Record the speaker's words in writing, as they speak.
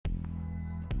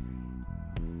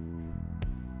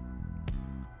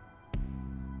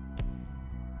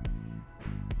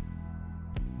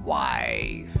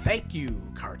Why, thank you,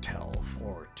 Cartel,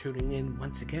 for tuning in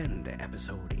once again to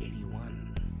episode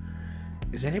 81.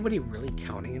 Is anybody really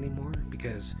counting anymore?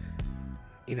 Because,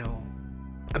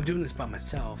 I'm doing this by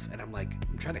myself, and I'm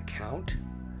trying to count,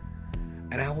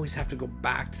 and I always have to go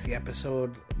back to the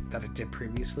episode that I did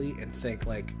previously and think,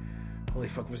 holy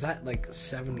fuck, was that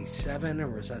 77 or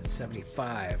was that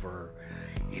 75 or,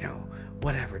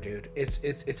 whatever, dude.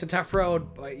 It's a tough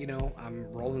road, but,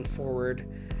 I'm rolling forward.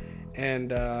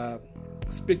 And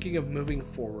speaking of moving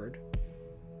forward,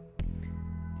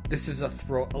 this is a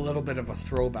little bit of a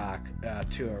throwback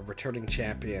to a returning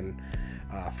champion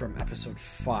from episode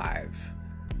 5.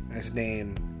 His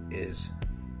name is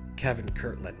Kevin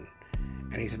Kirtland,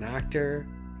 and he's an actor.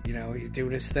 He's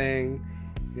doing his thing.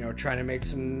 Trying to make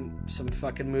some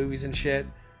fucking movies and shit.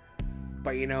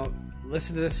 But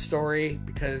listen to this story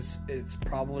because it's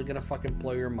probably gonna fucking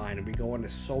blow your mind, and we go into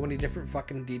so many different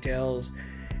fucking details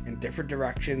in different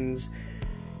directions,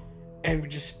 and we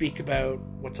just speak about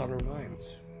what's on our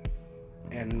minds,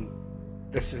 and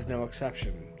this is no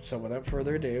exception. So without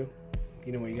further ado,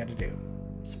 you know what you got to do: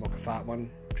 smoke a fat one,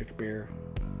 drink a beer,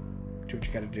 do what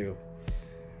you got to do,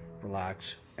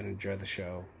 relax, and enjoy the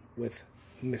show with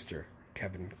Mr.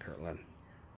 Kevin Kirtland.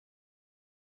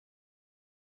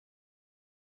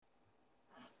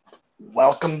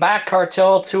 Welcome back,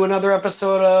 Cartel, to another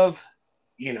episode of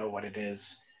You Know What It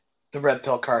Is, the Red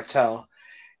Pill Cartel.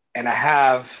 And I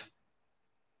have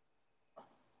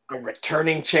a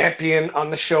returning champion on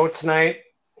the show tonight.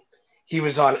 He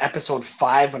was on episode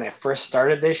 5 when I first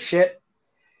started this shit.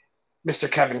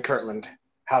 Mr. Kevin Kirtland.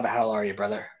 How the hell are you,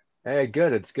 brother? Hey,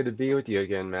 good. It's good to be with you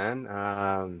again, man.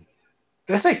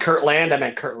 Did I say Kirtland? I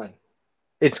meant Kirtland.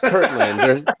 It's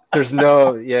Kirtland. There's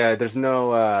no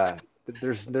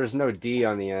D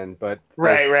on the end, but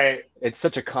Right. It's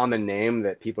such a common name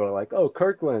that people are like, "Oh,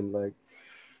 Kirkland."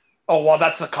 Oh, well,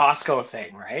 that's the Costco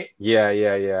thing, right?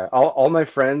 Yeah. All my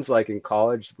friends, in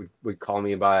college, would call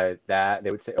me by that.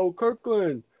 They would say, "Oh,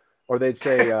 Kirkland," or they'd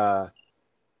say, from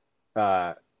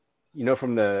the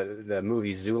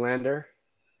movie Zoolander.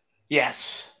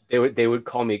 Yes. They would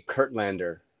call me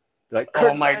Kurtlander. They're like,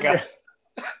 oh my God.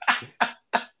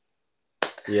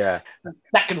 Yeah. The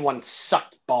second one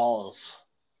sucked balls.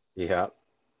 Yeah.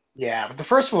 Yeah, but the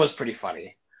first one was pretty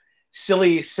funny.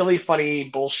 Silly, funny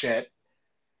bullshit.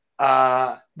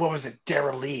 What was it?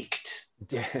 Derelict.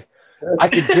 I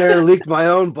could derelict my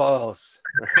own balls.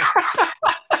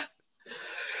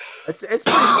 It's pretty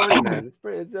funny, man.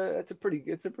 It's a pretty.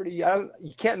 You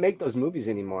can't make those movies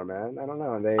anymore, man. I don't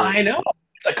know. I know.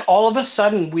 It's all of a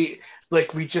sudden we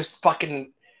just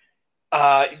fucking.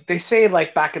 They say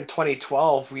back in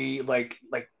 2012 we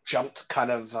jumped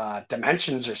kind of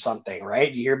dimensions or something,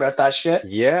 right? You hear about that shit?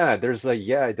 Yeah, there's been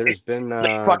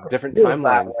different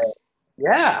timelines.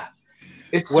 Yeah,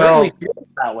 it's certainly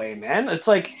that way, man. It's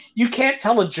you can't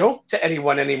tell a joke to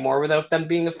anyone anymore without them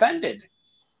being offended.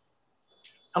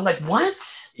 I'm like, what?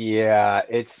 Yeah,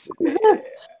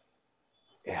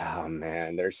 yeah,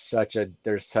 man. There's such a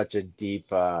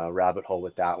deep rabbit hole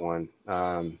with that one.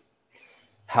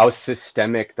 How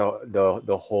systemic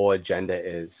the whole agenda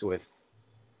is with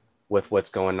what's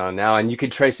going on now, and you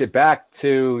could trace it back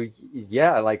to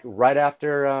right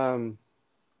after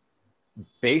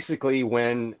basically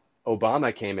when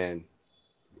Obama came in,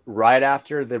 right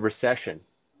after the recession,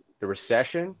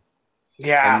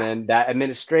 Yeah, and then that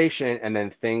administration, and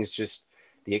then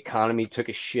the economy took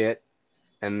a shit,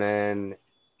 and then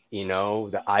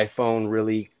the iPhone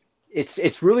really.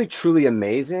 It's really truly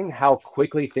amazing how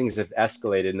quickly things have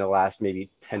escalated in the last maybe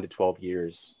 10 to 12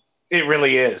 years. it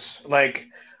really is.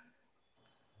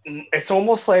 It's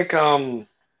almost my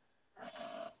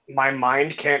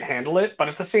mind can't handle it, but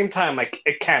at the same time,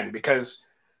 it can, because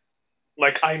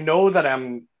I know that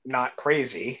I'm not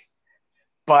crazy,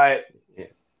 but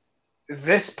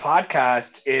this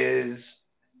podcast is,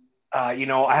 I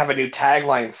have a new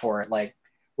tagline for it,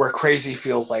 where crazy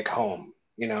feels like home,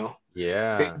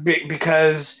 Yeah.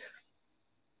 because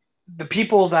the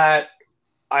people that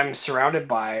I'm surrounded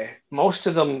by, most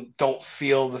of them don't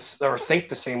feel this or think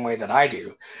the same way that I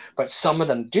do, but some of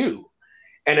them do.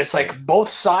 And it's both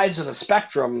sides of the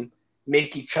spectrum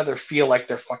make each other feel like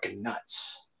they're fucking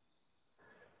nuts.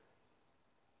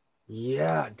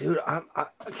 Yeah, dude.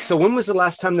 So when was the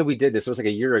last time that we did this? It was a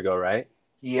year ago, right?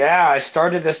 Yeah, I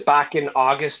started this back in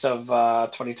August of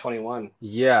 2021.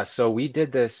 Yeah, so we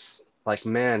did this,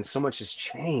 man, so much has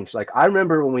changed. I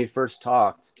remember when we first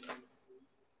talked,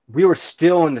 we were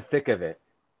still in the thick of it.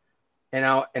 And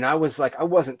I was I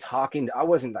wasn't talking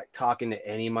to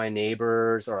any of my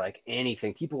neighbors or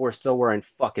anything. People were still wearing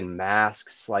fucking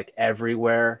masks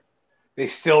everywhere. They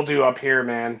still do up here,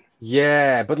 man.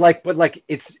 Yeah, but like but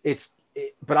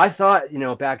I thought,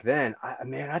 back then,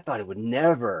 I thought it would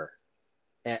never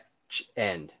e-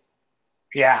 end.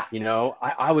 Yeah,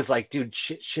 I was like, dude,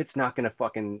 shit's not gonna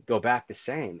fucking go back the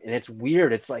same. And it's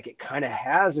weird. It's like it kind of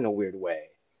has in a weird way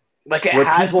like it where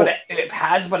has, but people, it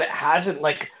has, but it hasn't.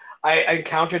 Like I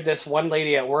encountered this one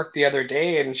lady at work the other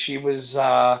day, and she was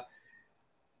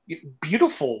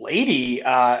beautiful lady.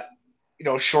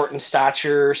 Short in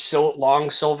stature, long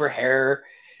silver hair,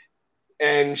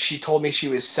 and she told me she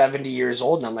was 70 years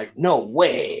old, and I'm like, no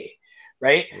way,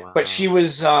 right? But wow, she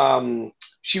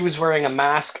was wearing a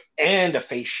mask and a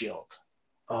face shield.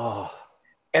 oh,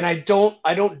 And I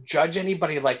don't judge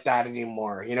anybody like that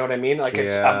anymore. You know what I mean? Like I'm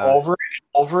yeah,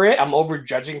 over it. I'm over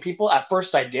judging people. At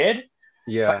first I did,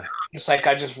 but yeah. it's like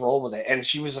I just roll with it. And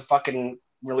she was a fucking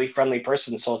really friendly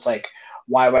person, so it's like,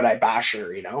 why would I bash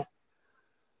her, you know?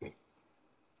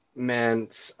 Man,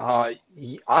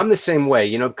 I'm the same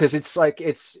way, because it's like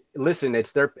listen,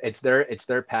 it's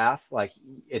their path. Like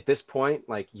at this point,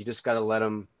 like you just got to let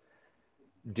them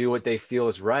do what they feel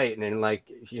is right, and then like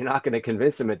you're not going to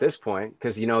convince them at this point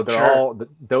because they're Sure. all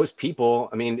those people.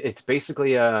 I mean, it's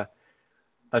basically a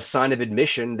sign of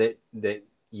admission that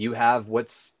you have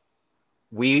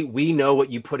we know what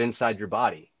you put inside your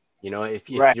body. If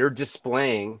Right. you're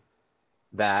displaying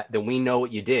that, then we know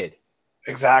what you did.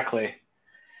 Exactly.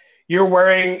 You're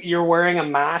wearing a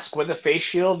mask with a face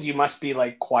shield, you must be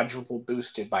like quadruple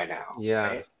boosted by now, Yeah.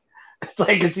 right? It's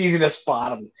like it's easy to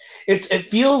spot them. It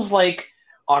feels like,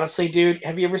 honestly, dude.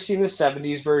 Have you ever seen the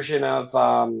 '70s version of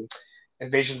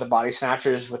Invasion of the Body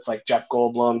Snatchers with like Jeff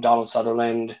Goldblum, Donald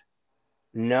Sutherland,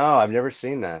 No, I've never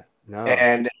seen that. No.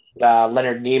 and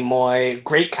Leonard Nimoy?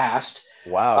 Great cast.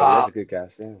 Wow, Uh, that's a good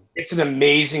cast. Yeah. it's an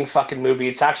amazing fucking movie.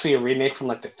 It's actually a remake from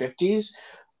like the '50s,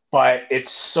 but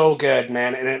it's so good,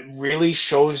 man, and it really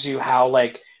shows you how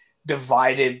like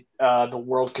divided the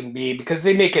world can be because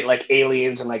they make it like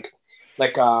aliens and like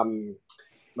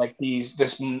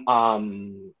this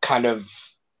kind of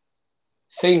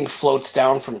thing floats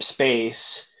down from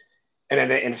space and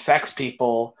then it infects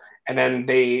people and then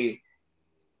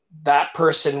that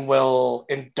person will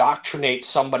indoctrinate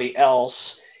somebody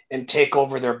else and take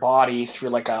over their body through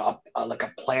like a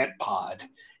plant pod.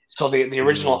 So the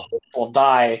original Mm, host will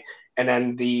die, and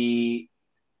then the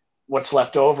what's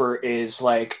left over is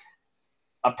like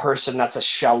a person that's a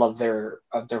shell of their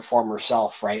former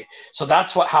self, right? So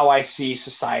that's how I see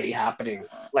society happening.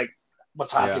 Like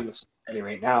what's yeah. happening with society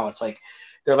right now. It's like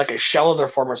they're like a shell of their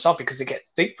former self because they can't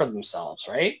think for themselves,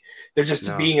 right? They're just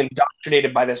No. being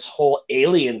indoctrinated by this whole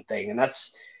alien thing, and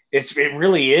it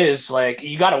really is like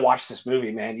you got to watch this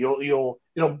movie, man.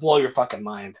 It'll blow your fucking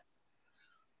mind.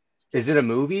 Is it a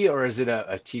movie or is it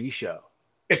a TV show?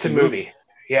 It's It's a a movie. movie.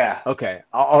 Yeah. Okay,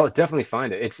 I'll definitely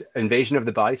find it. It's Invasion of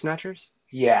the Body Snatchers.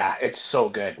 Yeah, it's so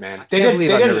good, man. I can't believe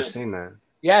They I've never did seen that.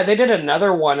 Yeah, they did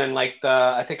another one in like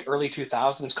the I think early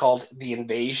 2000s called The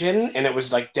Invasion, and it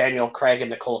was like Daniel Craig and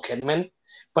Nicole Kidman,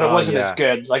 but it Oh wasn't as yeah.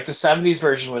 good. Like the '70s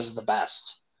version was the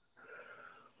best.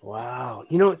 Wow.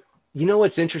 You know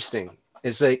what's interesting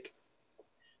is like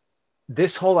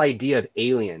this whole idea of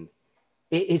alien.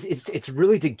 It's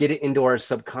really to get it into our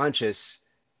subconscious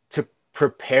to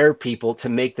prepare people to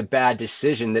make the bad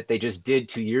decision that they just did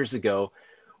 2 years ago,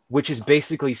 which is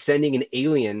basically sending an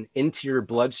alien into your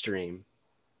bloodstream,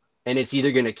 and it's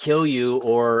either going to kill you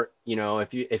or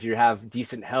if you have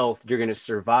decent health, you're going to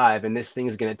survive, and this thing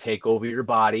is going to take over your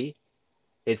body.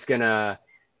 It's going to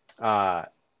uh,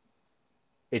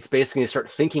 it's basically going to start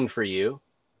thinking for you,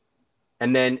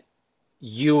 and then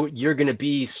you're going to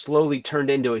be slowly turned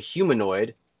into a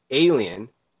humanoid alien.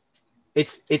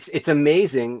 It's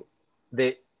amazing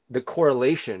that the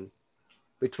correlation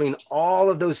between all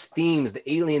of those themes,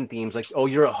 the alien themes, like, oh,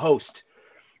 you're a host.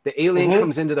 The alien Mm-hmm.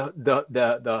 comes into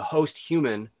the host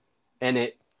human,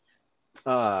 and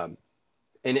um,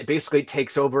 it basically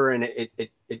takes over, and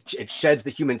it sheds the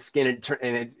human skin,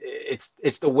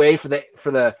 it's the way for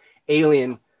the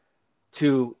alien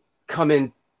to come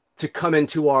in to come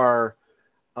into our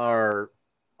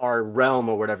our realm,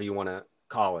 or whatever you want to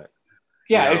call it.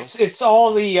 You Yeah, know? it's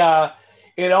all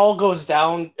it all goes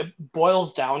down. It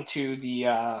boils down to the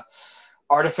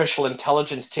artificial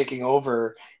intelligence taking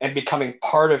over and becoming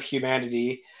part of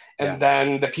humanity, Yeah, and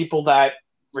then the people that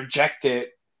reject it,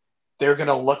 they're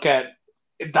gonna look at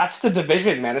that's the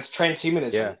division, man. It's yeah.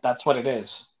 transhumanism. That's what it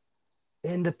is.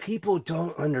 And the people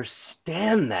don't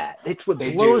understand that. It's what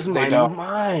They do. blows They my don't.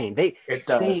 mind. They It they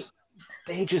does.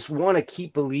 they just want to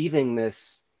keep believing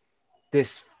this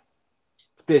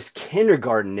this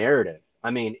kindergarten narrative.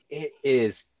 I mean, it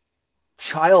is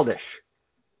childish.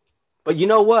 But you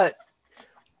know what?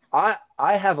 I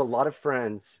have a lot of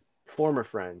friends, former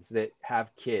friends that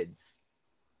have kids,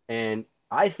 and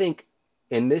I think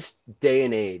in this day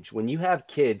and age, when you have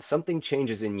kids, something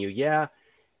changes in you. Yeah,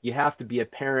 you have to be a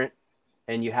parent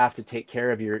and you have to take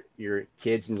care of your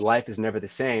kids, and life is never the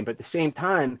same. But at the same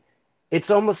time,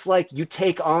 it's almost like you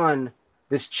take on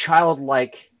this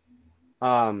childlike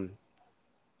um,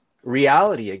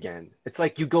 reality again. It's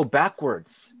like you go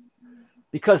backwards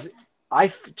because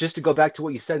just to go back to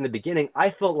what you said in the beginning, I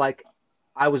felt like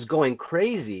I was going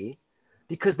crazy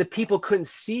because the people couldn't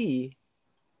see,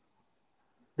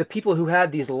 the people who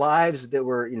had these lives that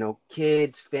were,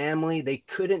 kids, family, they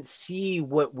couldn't see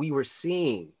what we were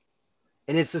seeing.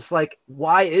 And it's just like,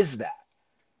 why is that?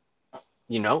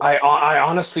 You know? I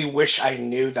honestly wish I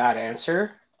knew that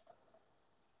answer,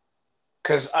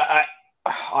 because I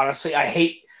honestly I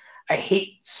hate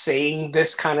saying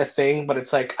this kind of thing, but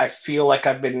it's like I feel like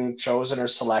I've been chosen or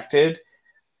selected,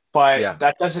 but Yeah.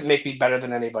 that doesn't make me better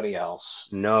than anybody else.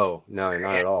 No, not And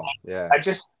at all. Yeah. I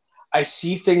just I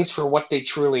see things for what they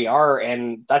truly are,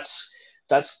 and that's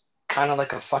kind of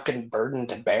like a fucking burden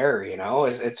to bear, you know?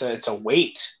 It's a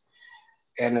weight.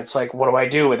 And it's like, what do I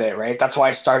do with it, right? That's why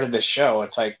I started this show.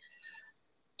 It's like,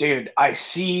 dude, I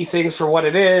see things for what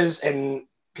it is, and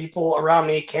people around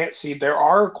me can't see. There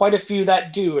are quite a few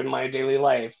that do in my daily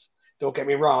life. Don't get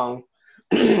me wrong,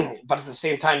 but at the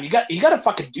same time, you got to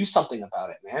fucking do something about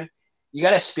it, man. You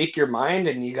got to speak your mind,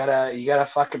 and you gotta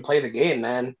fucking play the game,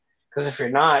 man. Because if you're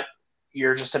not,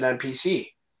 you're just an NPC.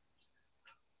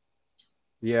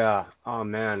 Yeah. Oh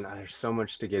man, there's so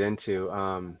much to get into.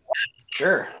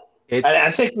 Sure. I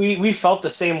It's think we felt the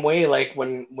same way, like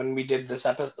when we did this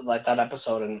episode, like that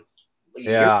episode, and a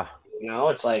year, yeah.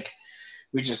 it's like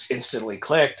we just instantly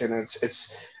clicked, and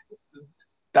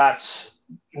that's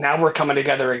now we're coming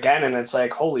together again, and it's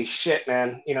like, holy shit,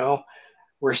 man,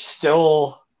 we're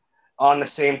still on the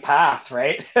same path,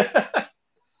 right?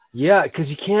 Yeah, because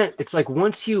you can't, it's like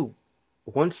once you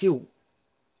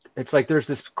it's like there's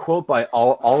this quote by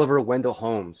Oliver Wendell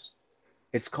Holmes.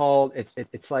 It's called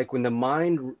it's like when the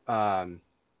mind I'm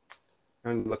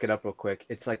gonna look it up real quick.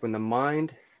 It's like when the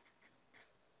mind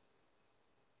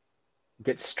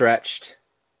gets stretched,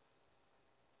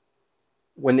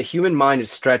 when the human mind is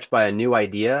stretched by a new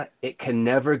idea, it can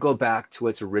never go back to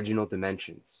its original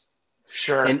dimensions.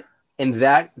 Sure. And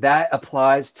that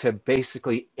applies to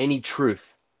basically any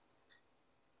truth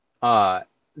uh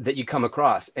that you come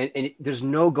across. And there's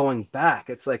no going back.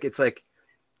 It's like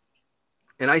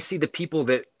and I see the people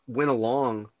that went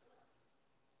along,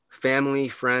 family,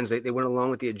 friends, they went along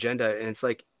with the agenda, and it's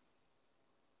like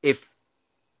if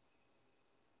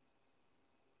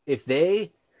if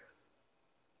they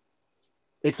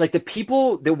it's like the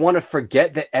people that want to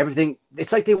forget that everything,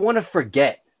 it's like they want to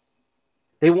forget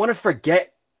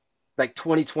like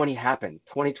 2020 happened,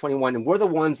 2021, and we're the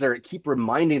ones that keep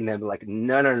reminding them like,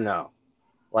 no, no, no,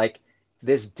 like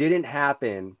this didn't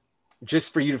happen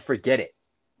just for you to forget it.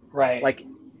 Right. Like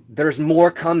there's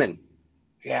more coming.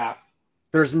 Yeah.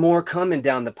 There's more coming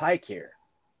down the pike here.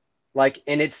 Like,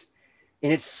 and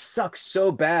it sucks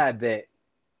so bad that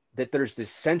there's this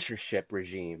censorship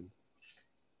regime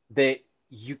that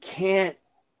you can't,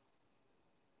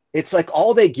 it's like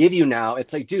all they give you now.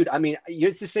 It's like, dude, I mean,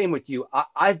 it's the same with you.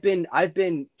 I've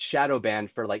been shadow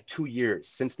banned for like 2 years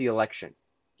since the election.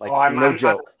 Oh, Like, no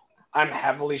joke. I'm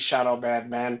heavily shadow banned,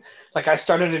 man. Like I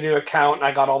started a new account, and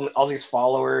I got all these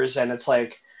followers, and it's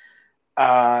like,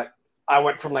 uh, I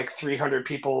went from like 300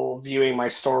 people viewing my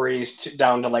stories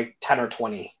down to like 10 or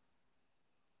 20.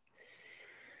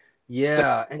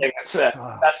 Yeah, and That's yeah,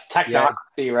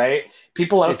 technocracy, right?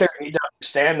 People out there it's need to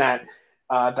understand that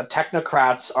the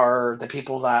technocrats are the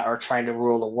people that are trying to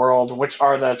rule the world, which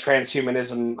are the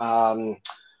transhumanism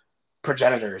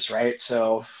progenitors, right?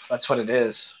 So that's what it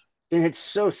is. and it's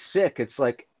so sick. It's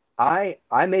like I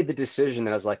made the decision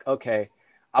that I was like, okay,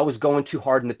 I was going too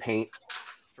hard in the paint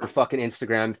for fucking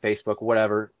Instagram, Facebook,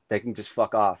 whatever. They can just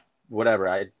fuck off, whatever.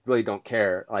 I really don't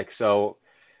care. Like, so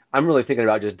I'm really thinking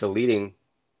about just deleting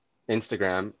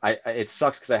Instagram. It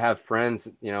sucks because I have friends,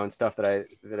 and stuff that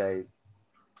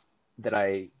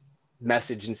I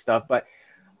message and stuff, but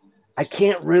I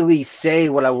can't really say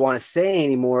what I want to say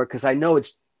anymore because I know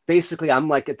it's basically I'm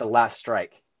like at the last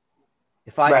strike.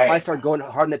 If I Right. start going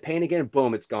hard in the paint again,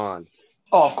 boom, it's gone.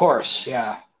 Oh, of course.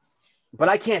 Yeah. But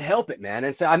I can't help it, man.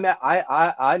 And so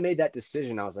I made that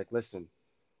decision. I was like, listen,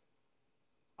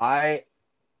 I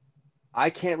I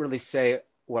can't really say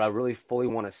what I really fully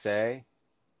want to say,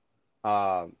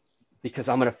 um, because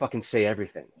I'm gonna fucking say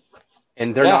everything,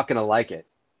 and they're Yeah. not gonna like it.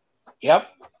 Yep.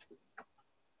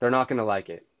 They're not gonna like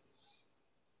it.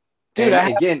 Dude,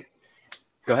 And again,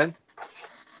 go ahead.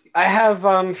 I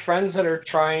have friends that are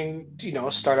trying,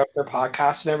 start up their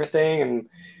podcasts and everything,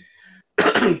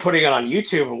 and putting it on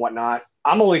YouTube and whatnot.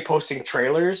 I'm only posting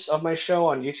trailers of my show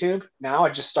on YouTube now. I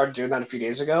just started doing that a few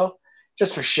days ago,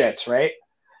 just for shits, right?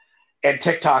 And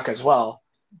TikTok as well.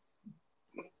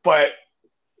 But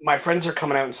my friends are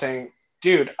coming out and saying,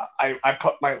 "Dude, I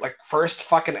put my like first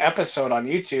fucking episode on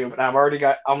YouTube, and I'm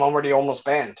already almost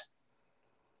banned."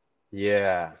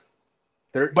 Yeah.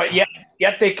 They're, But yet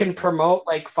they can promote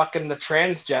like fucking the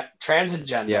trans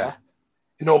agenda, yeah.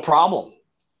 no problem,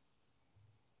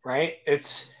 right?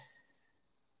 It's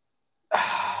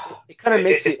It kind of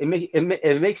makes it, you,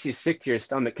 it makes you sick to your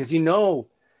stomach because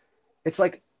it's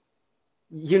like,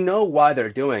 why they're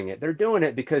doing it. They're doing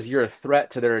it because you're a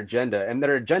threat to their agenda, and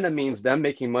their agenda means them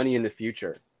making money in the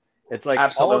future. It's like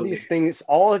absolutely.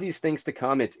 all of these things to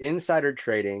come. It's insider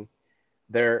trading.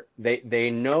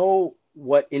 They know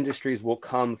what industries will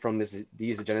come from these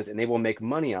agendas, and they will make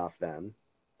money off them,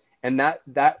 and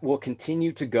that will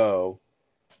continue to go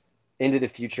into the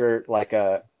future like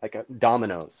a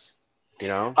dominoes, you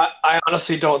know? I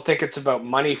honestly don't think it's about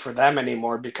money for them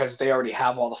anymore because they already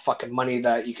have all the fucking money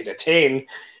that you could attain.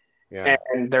 Yeah.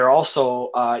 And they're also,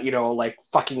 like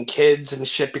fucking kids and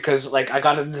shit. Because like I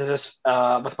got into this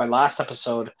with my last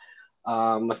episode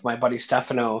with my buddy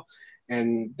Stefano,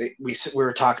 and we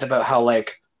were talking about how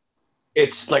like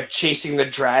it's like chasing the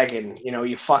dragon.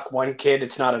 You fuck one kid,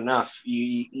 it's not enough.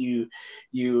 You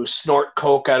snort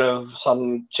coke out of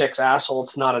some chick's asshole,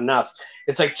 it's not enough.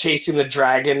 It's like chasing the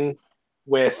dragon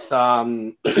with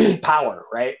power,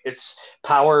 right? It's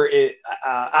power.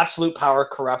 Absolute power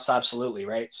corrupts absolutely,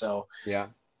 right? So, Yeah.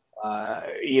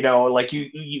 like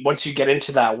you once you get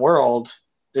into that world,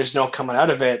 there's no coming out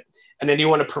of it, and then you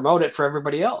want to promote it for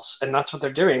everybody else, and that's what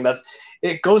they're doing.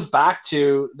 It goes back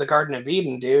to the Garden of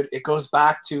Eden, dude. It goes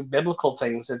back to biblical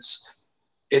things.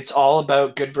 It's all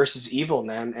about good versus evil,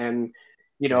 man. And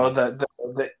Yeah.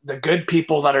 the good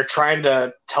people that are trying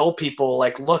to tell people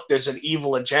like, look, there's an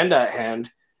evil agenda at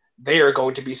hand, they are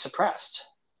going to be suppressed.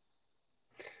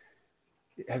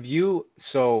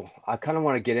 So I kind of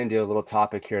want to get into a little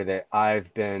topic here that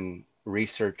I've been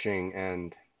researching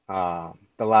and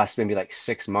the last maybe like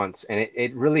 6 months, and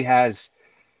it really has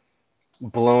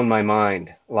blown my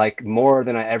mind, like more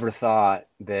than I ever thought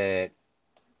that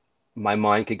my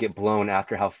mind could get blown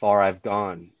after how far I've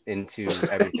gone into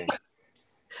everything.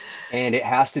 And it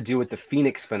has to do with the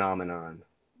Phoenix phenomenon.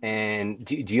 And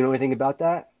do you know anything about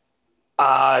that?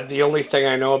 The only thing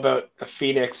I know about the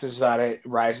phoenix is that it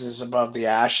rises above the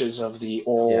ashes of the Yeah.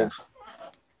 old.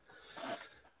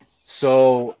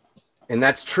 So, and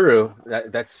that's true.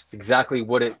 That's exactly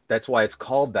that's why it's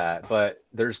called that. But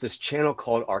there's this channel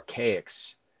called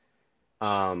Archaics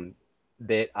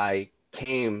that I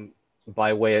came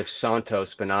by way of Santo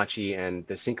Spinacci and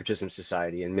the Syncretism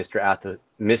Society and Mr.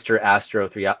 Astro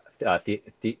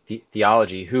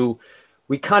Theology, who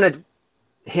we kind of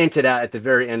hinted at the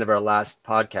very end of our last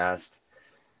podcast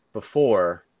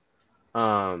before.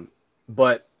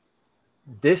 But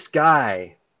this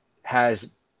guy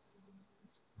has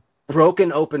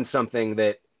broken open something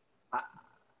that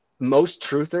most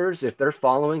truthers, if they're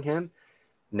following him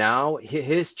now,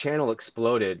 his channel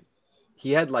exploded.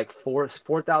 He had like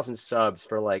 4,000 subs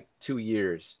for like 2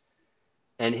 years,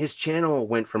 and his channel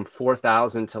went from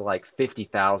 4,000 to like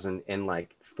 50,000 in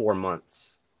like 4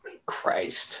 months.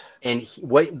 Christ. And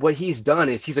what he's done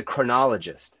is he's a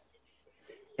chronologist,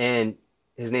 and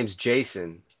his name's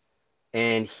Jason,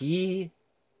 and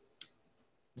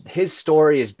his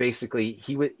story is basically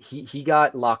he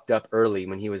got locked up early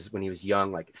when he was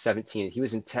young, like 17. He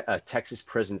was in a Texas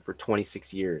prison for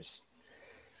 26 years,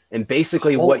 and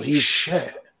basically Holy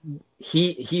shit.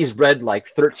 He's read like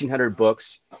 1,300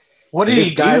 books. What did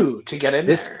he do to get in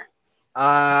there?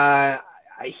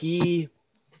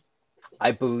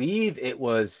 I believe it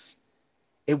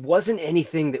wasn't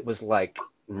anything that was like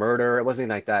murder. It wasn't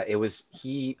like that.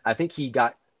 I think he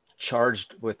got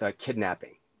charged with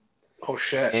kidnapping. Oh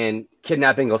shit. And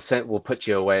kidnapping will put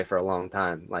you away for a long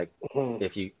time. Like Mm-hmm.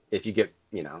 if you get,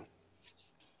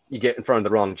 you get in front of the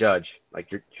wrong judge,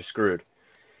 like you're screwed.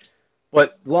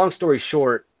 But long story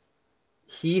short,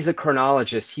 he's a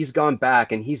chronologist. He's gone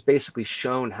back and he's basically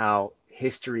shown how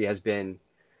history has been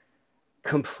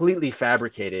completely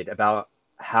fabricated about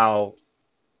how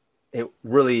it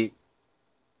really,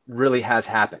 really has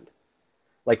happened.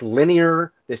 Like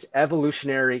this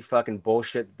evolutionary fucking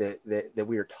bullshit that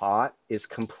we are taught is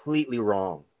completely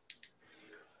wrong.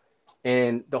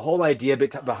 And the whole idea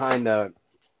behind the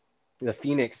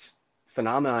Phoenix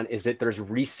phenomenon is that there's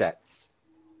resets.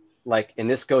 Like, and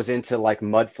this goes into like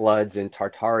mud floods in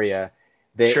Tartaria.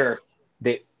 Sure.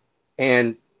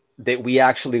 And that we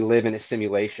actually live in a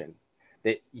simulation,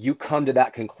 that you come to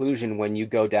that conclusion when you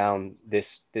go down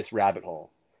this rabbit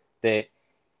hole, that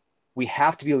we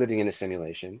have to be living in a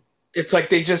simulation. It's like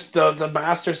they just the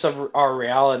masters of our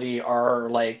reality are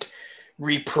like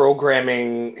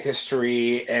reprogramming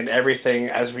history and everything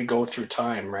as we go through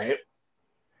time, right?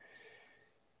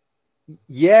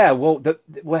 Yeah, well,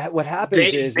 what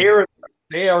happens They is they are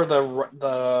they are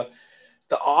the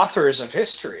authors of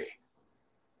history.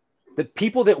 the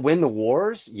people that win the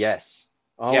wars, yes,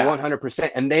 oh, Yeah.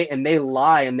 100%, and they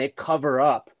lie and they cover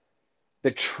up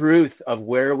the truth of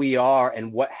where we are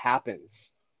and what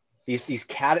happens. These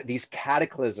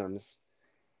cataclysms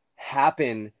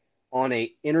happen on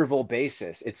a interval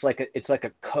basis. It's like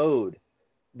a code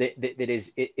that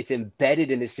is it's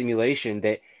embedded in the simulation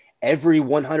that every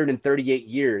 138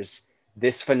 years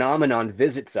this phenomenon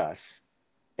visits us,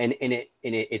 and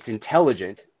it's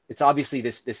intelligent. It's obviously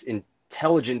this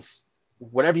intelligence,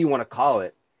 whatever you want to call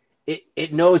it.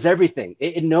 It knows everything.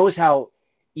 It knows how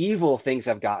evil things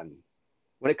have gotten.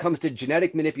 When it comes to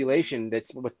genetic manipulation,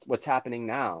 that's what's happening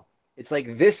now. It's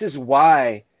like, this is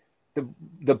why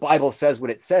the Bible says what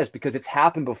it says, because it's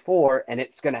happened before and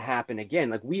it's going to happen again.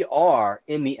 Like, we are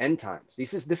in the end times.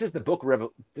 This is the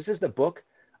book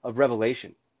of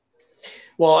Revelation.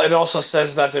 Well, it also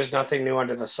says that there's nothing new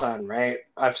under the sun, right?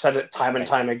 I've said it time and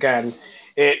time again.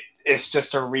 It's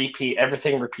just a repeat.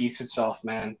 Everything repeats itself,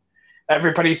 man.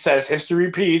 Everybody says history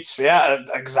repeats. Yeah,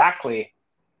 exactly.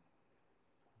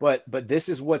 But this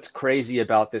is what's crazy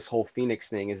about this whole Phoenix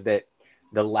thing, is that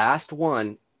the last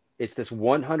one, it's this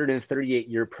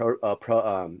 138-year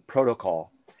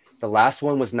protocol. The last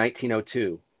one was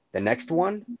 1902. The next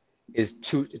one is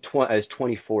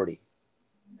 2040.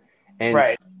 And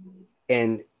right.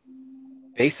 And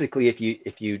basically, if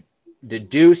you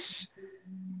deduce,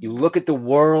 you look at the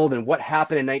world and what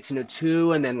happened in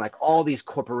 1902, and then like all these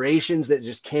corporations that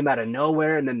just came out of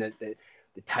nowhere, and then the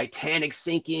Titanic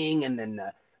sinking, and then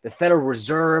the Federal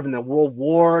Reserve and the World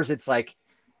Wars. It's like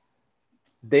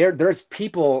there's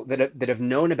people that have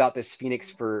known about this Phoenix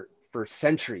for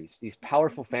centuries, these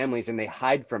powerful families, and they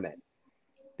hide from it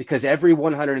because every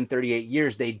 138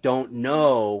 years they don't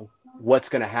know what's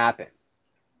going to happen.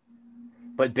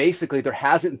 But basically, there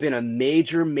hasn't been a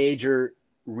major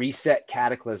reset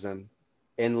cataclysm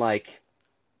in like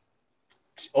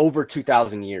over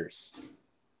 2,000 years.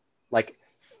 Like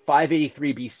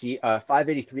 583 BC,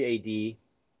 583 AD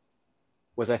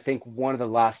was, I think, one of the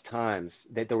last times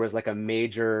that there was like a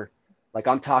major, like,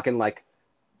 I'm talking like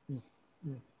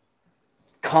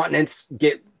continents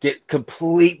get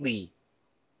completely,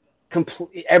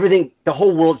 everything, the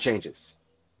whole world changes.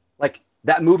 Like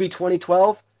that movie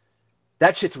 2012,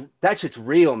 that shit's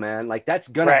real, man. Like, that's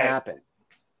gonna happen.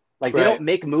 Like, they don't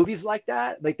make movies like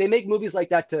that. Like, they make movies like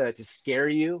that to scare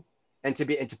you and to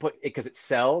put it because it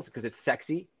sells, because it's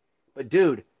sexy. But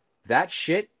dude, that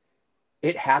shit,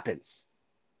 it happens.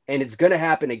 And it's gonna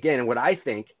happen again. And what I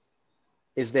think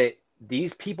is that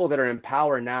these people that are in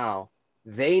power now,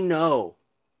 they know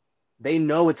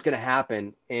it's gonna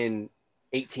happen in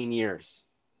 18 years.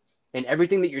 And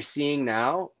everything that you're seeing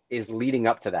now is leading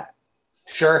up to that.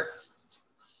 Sure.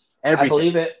 Everything. I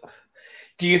believe it.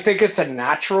 Do you think it's a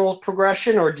natural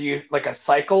progression, or do you like a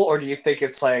cycle, or do you think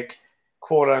it's like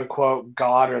quote unquote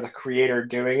God or the creator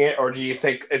doing it, or do you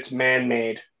think it's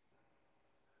man-made?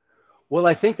 Well,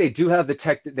 I think they do have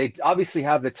they obviously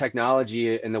have the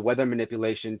technology and the weather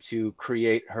manipulation to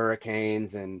create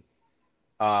hurricanes, and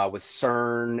with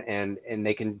CERN, and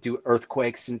they can do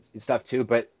earthquakes and stuff too.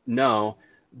 But no,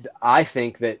 I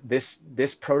think that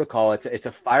this protocol, it's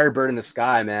a firebird in the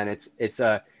sky, man.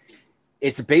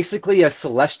 It's basically a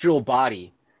celestial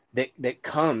body that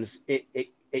comes.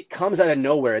 It comes out of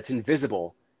nowhere. It's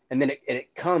invisible, and then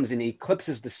it comes and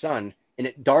eclipses the sun, and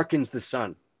it darkens the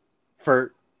sun.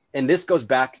 And this goes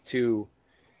back to,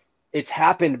 it's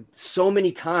happened so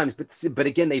many times, but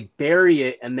again, they bury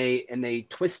it and they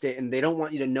twist it, and they don't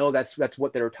want you to know that's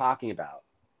what they were talking about.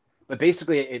 But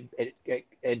basically,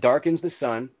 it darkens the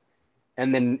sun,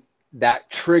 and then that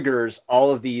triggers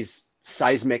all of these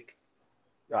seismic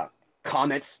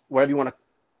comets, whatever you want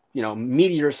to,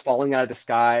 meteors falling out of the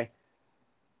sky,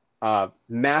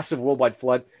 massive worldwide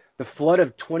flood. The flood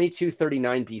of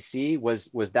 2239 BC was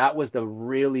the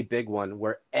really big one,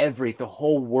 where the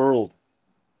whole world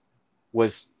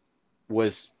was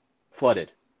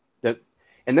flooded. And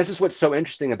this is what's so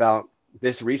interesting about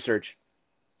this research,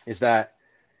 is that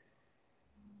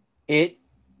it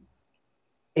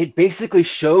basically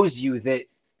shows you that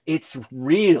it's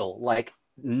real. Like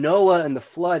Noah and the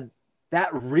flood,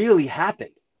 that really happened.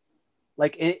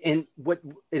 Like, and what's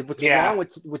wrong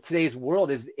with today's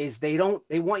world is they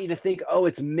want you to think, oh,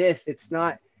 it's myth, it's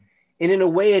not, and in a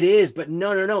way it is, but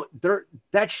no,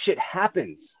 that shit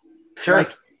happens. Sure.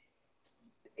 Like,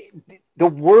 the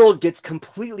world gets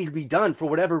completely redone for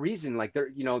whatever reason. Like,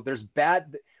 there's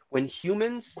bad, when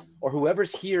humans or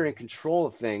whoever's here in control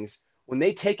of things, when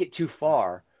they take it too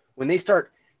far, when they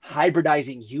start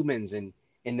hybridizing humans and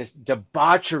this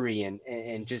debauchery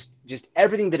and just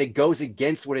everything that it goes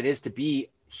against what it is to be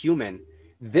human,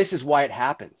 this is why it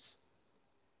happens.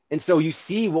 And so you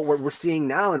see what we're seeing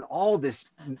now, and all this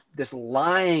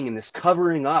lying and this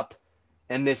covering up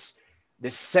and this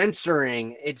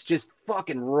censoring. It's just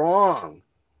fucking wrong.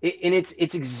 And it's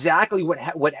exactly what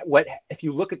if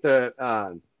you look at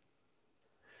the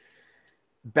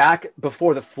back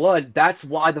before the flood, that's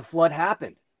why the flood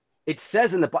happened. It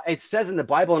says in the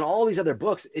Bible and all these other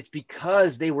books, it's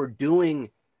because they were doing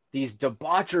these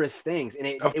debaucherous things, and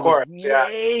they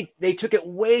took it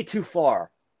way too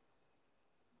far.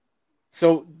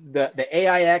 So the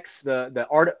AIX, the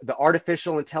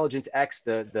artificial intelligence X,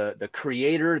 the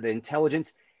creator, the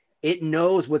intelligence, it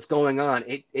knows what's going on.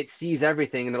 It sees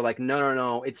everything, and they're like,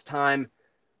 no, it's time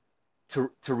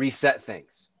to reset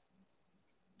things.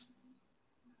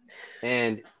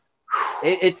 And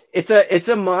it's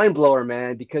a mind blower,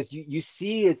 man, because you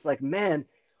see, it's like, man,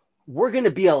 we're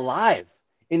gonna be alive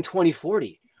in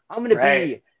 2040. I'm gonna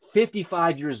be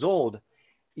 55 years old.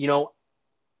 You know,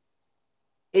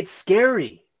 it's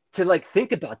scary to like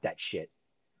think about that shit,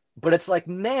 but it's like,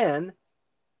 man,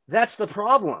 that's the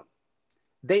problem.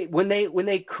 When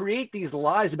they create these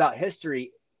lies about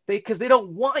history, because they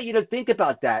don't want you to think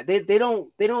about that. They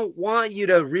don't want you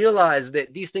to realize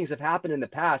that these things have happened in the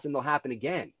past and they'll happen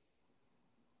again.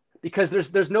 Because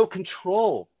there's no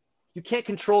control. You can't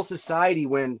control society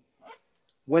when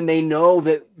they know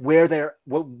that where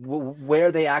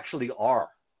they actually are.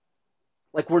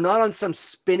 Like, we're not on some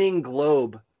spinning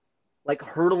globe, like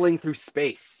hurtling through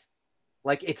space.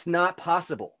 Like, it's not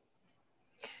possible.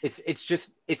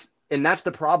 And that's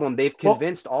the problem. They've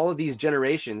convinced all of these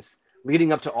generations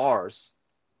leading up to ours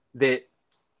that,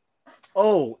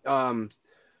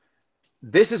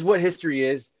 this is what history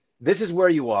is. This is where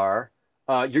you are.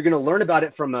 You're going to learn about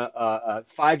it from a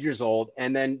 5 years old,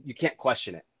 and then you can't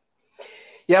question it.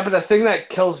 Yeah, but the thing that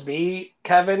kills me,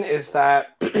 Kevin, is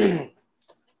that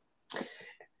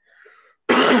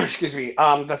excuse me,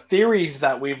 the theories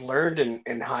that we've learned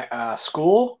in high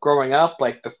school growing up,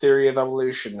 like the theory of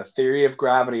evolution, the theory of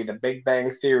gravity, the Big Bang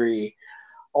theory,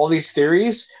 all these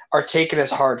theories are taken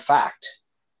as hard fact.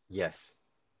 Yes.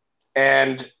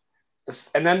 And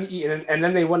then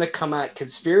they want to come at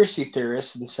conspiracy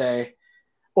theorists and say,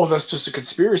 oh, that's just a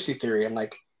conspiracy theory. I'm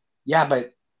like, yeah,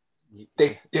 but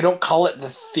they don't call it the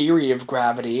theory of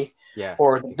gravity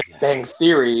or the Big Bang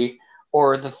theory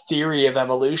or the theory of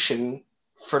evolution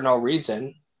for no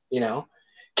reason. You know,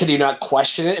 can you not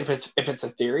question it if it's a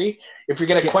theory? If you're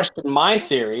going to question my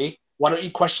theory, why don't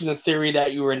you question the theory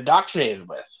that you were indoctrinated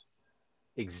with?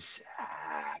 Exactly.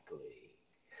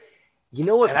 You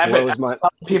know what blows my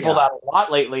people that a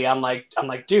lot lately? I'm like,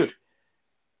 dude,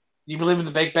 you believe in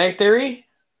the Big Bang theory?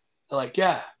 They're like,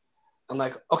 yeah. I'm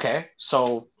like, okay,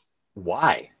 so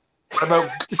why? What about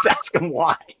just ask them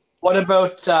why? What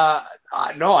about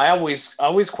no? I always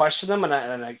question them, and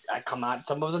I come at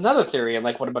them with another theory. I'm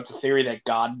like, what about the theory that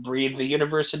God breathed the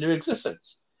universe into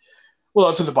existence? Well,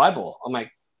 that's in the Bible. I'm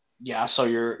like, yeah, so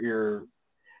you're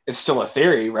it's still a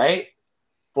theory, right?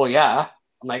 Well, yeah.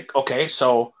 I'm like, okay,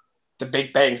 so the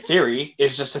Big Bang theory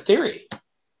is just a theory,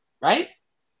 right?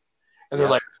 And they're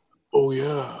like, oh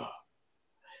yeah.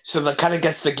 So that kind of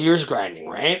gets the gears grinding,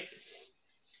 right?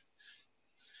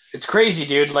 It's crazy,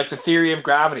 dude. Like the theory of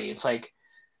gravity. It's like,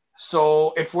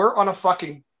 so if we're on a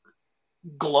fucking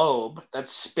globe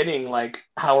that's spinning like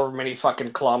however many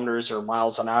fucking kilometers or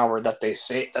miles an hour that they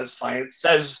say, that science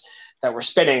says that we're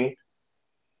spinning,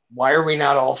 why are we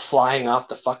not all flying off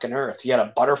the fucking earth? Yet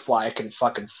a butterfly can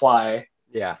fucking fly.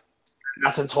 Yeah.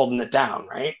 Nothing's holding it down,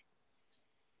 right?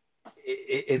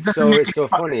 It's so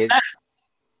funny. It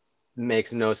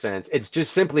makes no sense. It's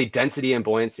just simply density and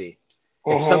buoyancy.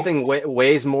 If something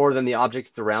weighs more than the object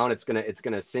it's around, it's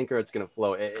gonna sink or it's gonna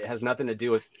float. It has nothing to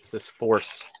do with this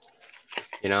force,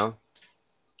 you know.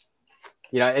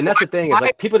 And that's the thing, is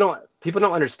like people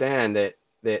don't understand that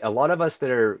a lot of us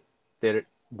that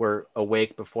were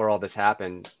awake before all this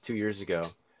happened 2 years ago,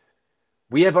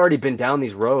 we have already been down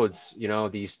these roads,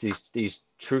 these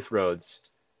truth roads.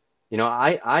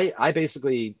 I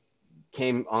basically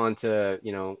came on to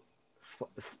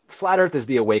flat Earth is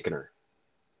the awakener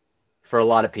for a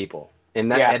lot of people,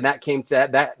 and that came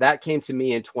to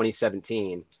me in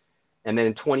 2017, And then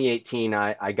in 2018,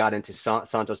 I got into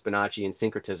Santos Bonacci and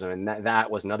syncretism, and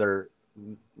that was another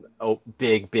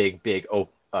big gateway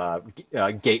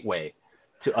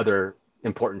to other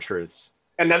important truths.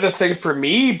 Another thing for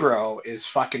me, bro, is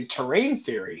fucking terrain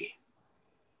theory.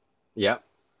 Yep.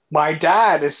 My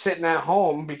dad is sitting at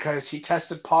home because he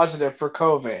tested positive for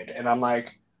COVID, and I'm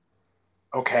like,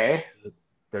 okay.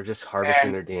 They're just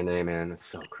harvesting And their DNA, man. It's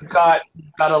so crazy. He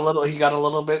got a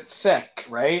little bit sick,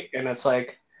 right? And it's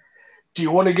like, do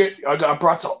you want to get? I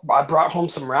brought home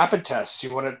some rapid tests.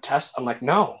 You want to test? I'm like,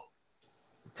 no,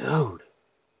 dude.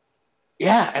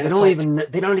 Yeah, and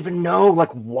they don't even know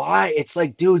like why. It's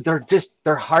like, dude,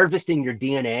 they're harvesting your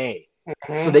DNA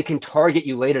so they can target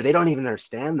you later. They don't even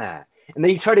understand that. And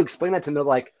then you try to explain that to them, they're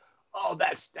like, oh,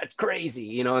 that's crazy,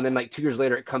 you know. And then like 2 years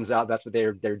later, it comes out that's what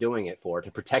they're doing it for,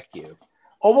 to protect you.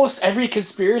 Almost every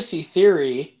conspiracy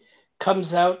theory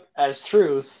comes out as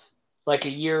truth like a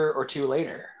year or two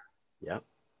later. Yep.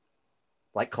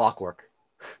 Like clockwork.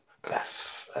 I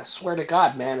swear to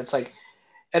God, man. It's like,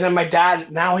 and then my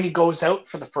dad, now he goes out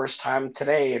for the first time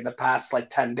today in the past like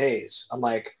 10 days. I'm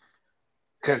like,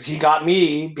 because he got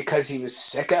me because he was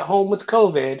sick at home with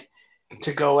COVID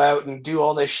to go out and do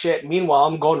all this shit. Meanwhile,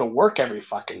 I'm going to work every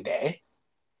fucking day.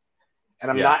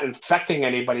 And I'm not infecting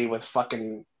anybody with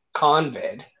fucking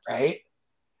convid, right?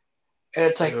 And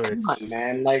it's like, come on,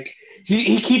 man. Like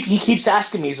he keeps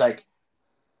asking me, he's like,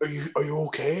 Are you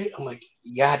okay? I'm like,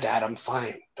 yeah, Dad, I'm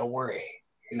fine. Don't worry.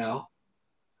 You know?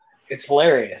 It's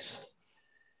hilarious.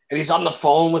 And he's on the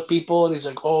phone with people and he's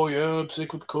like, oh yeah, I'm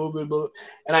sick with COVID.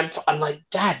 And I'm like,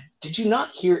 Dad, did you not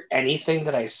hear anything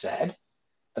that I said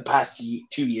the past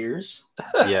 2 years?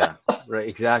 Yeah, right,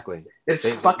 exactly.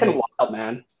 It's fucking wild,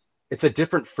 man. It's a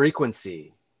different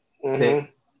frequency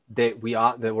that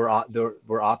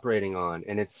we're operating on,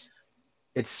 and it's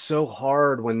so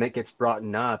hard when that gets brought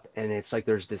up, and it's like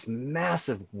there's this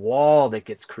massive wall that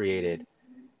gets created,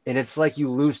 and it's like you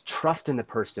lose trust in the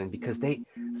person because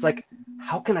it's like,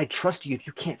 how can I trust you if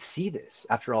you can't see this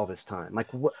after all this time? Like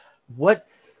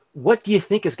what do you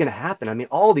think is going to happen? I mean,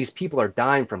 all these people are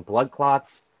dying from blood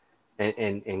clots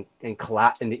and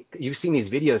collapse, and you've seen these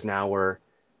videos now where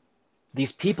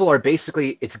these people are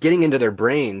basically, it's getting into their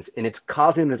brains and it's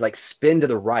causing them to like spin to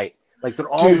the right. Like they're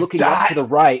all looking up to the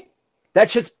right. That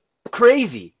shit's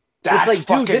crazy. It's like,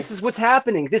 dude, this is what's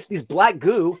happening. This black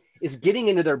goo is getting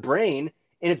into their brain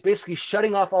and it's basically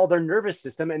shutting off all their nervous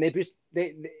system, and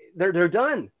they're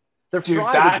done. They're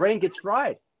fried. Their brain gets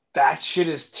fried. That shit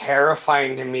is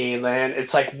terrifying to me, man.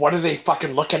 It's like, what are they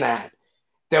fucking looking at?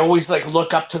 They always like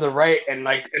look up to the right and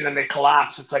then they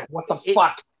collapse. It's like, what the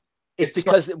fuck? It's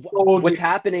because what's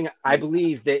happening, I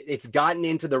believe, that it's gotten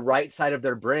into the right side of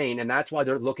their brain, and that's why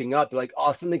they're looking up. They're like,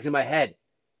 oh, something's in my head.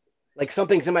 Like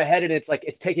something's in my head, and it's like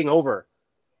it's taking over.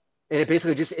 And it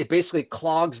basically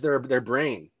clogs their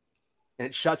brain, and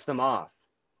it shuts them off.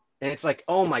 And it's like,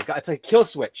 oh my God, it's like a kill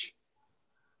switch.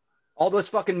 All those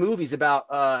fucking movies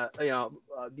about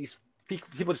these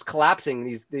people just collapsing.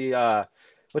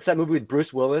 What's that movie with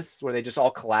Bruce Willis where they just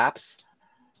all collapse?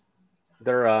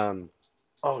 They're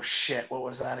oh shit, what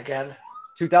was that again?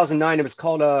 2009. It was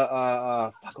called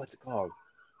fuck, what's it called?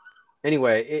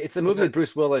 Anyway, it's a movie with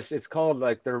Bruce Willis. It's called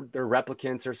like they're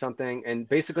replicants or something, and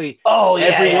basically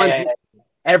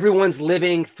everyone's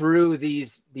living through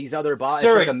these other bodies.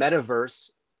 It's like a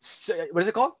metaverse. What is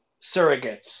it called?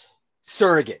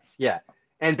 Surrogates, yeah.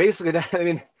 And basically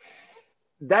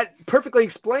that perfectly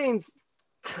explains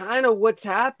kind of what's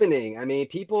happening. I mean,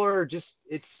 people are just,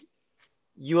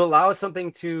 you allow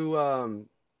something to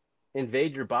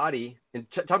invade your body, and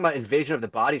talking about invasion of the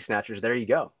body snatchers, there you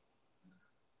go.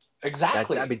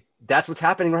 Exactly. That's what's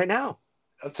happening right now.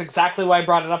 That's exactly why I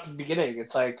brought it up at the beginning.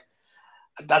 It's like,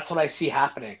 that's what I see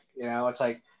happening. You know, it's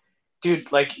like,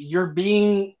 dude, like you're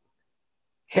being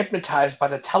hypnotized by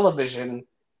the television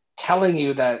telling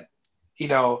you that, you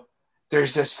know,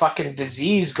 there's this fucking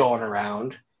disease going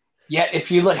around. Yet if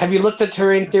you look, have you looked at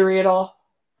terrain theory at all?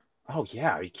 Oh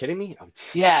yeah, are you kidding me?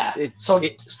 Yeah. It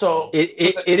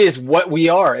is what we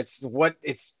are. It's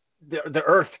the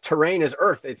earth. Terrain is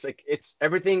earth. It's like it's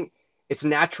everything. It's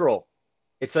natural.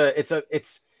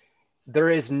 There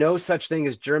is no such thing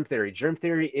as germ theory. Germ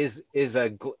theory is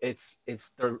their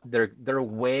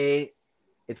way.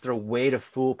 It's their way to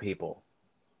fool people.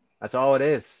 That's all it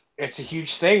is. It's a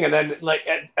huge thing. And then like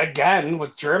again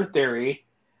with germ theory,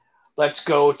 let's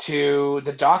go to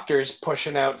the doctors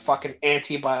pushing out fucking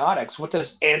antibiotics. What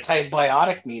does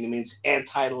antibiotic mean? It means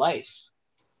anti-life.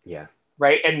 Yeah.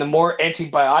 Right? And the more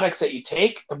antibiotics that you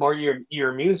take, the more your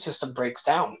immune system breaks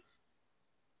down.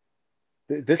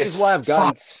 This is why I've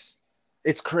gotten...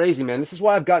 It's crazy, man. This is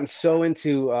why I've gotten so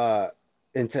into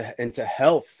into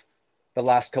health the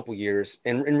last couple years,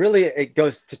 and really it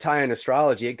goes to tie in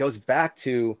astrology. It goes back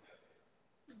to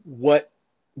what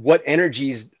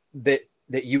energies that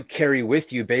you carry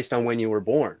with you based on when you were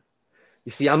born.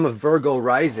 You see, I'm a Virgo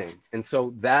rising, and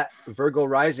so that Virgo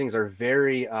risings are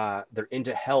very they're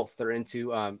into health, they're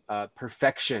into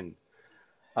perfection.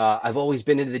 I've always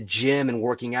been into the gym and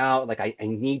working out. Like I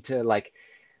need to, like,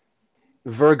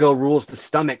 Virgo rules the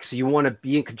stomach, so you want to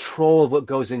be in control of what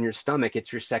goes in your stomach.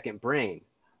 It's your second brain.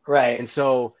 Right. And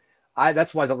so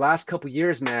that's why the last couple of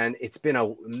years, man, it's been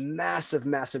a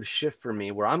massive shift for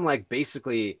me, where I'm like,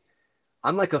 basically,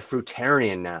 I'm like a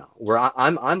fruitarian now, where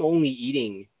I'm only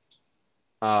eating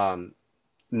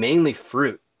mainly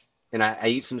fruit, and I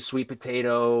eat some sweet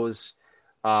potatoes,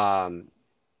 um,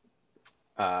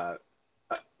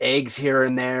 eggs here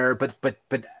and there, but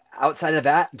outside of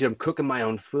that, dude, I'm cooking my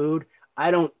own food. I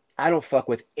don't fuck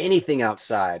with anything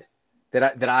outside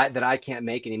that I can't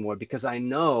make anymore, because I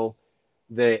know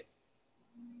that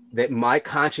my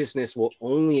consciousness will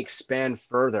only expand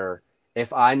further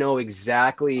if I know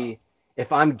exactly,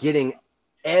 if I'm getting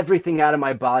everything out of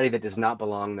my body that does not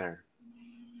belong there.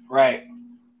 Right.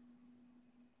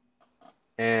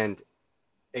 And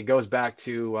it goes back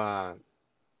to,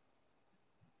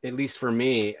 at least for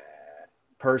me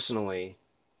personally,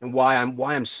 and why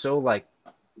I'm so like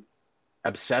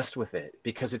obsessed with it,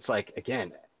 because it's like,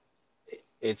 again,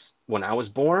 it's when I was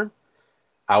born,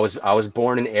 I was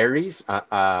born in Aries, and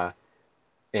I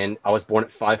was born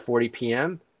at 5:40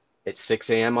 p.m. at 6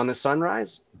 a.m. on the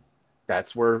sunrise.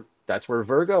 That's where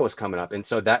Virgo is coming up, and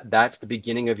so that's the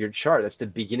beginning of your chart. That's the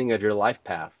beginning of your life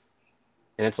path,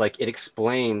 and it's like it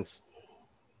explains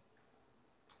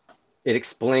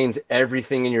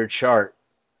everything in your chart,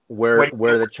 where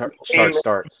the chart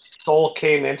starts. Soul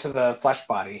came into the flesh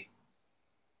body.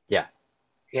 Yeah.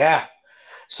 Yeah.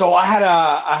 So I had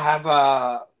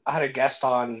a guest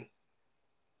on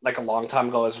like a long time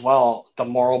ago as well, the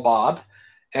Moral Bob,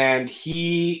 and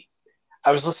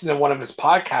I was listening to one of his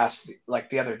podcasts like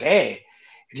the other day,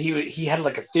 and he had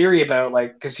like a theory about,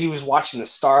 like, because he was watching the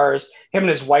stars. Him and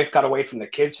his wife got away from the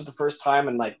kids for the first time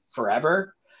in like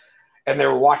forever, and they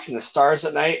were watching the stars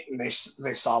at night, and they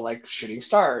saw like shooting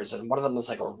stars, and one of them was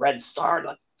like a red star,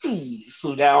 like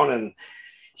flew down, and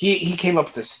he came up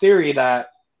with this theory that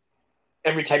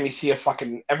every time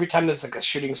there's like a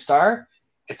shooting star,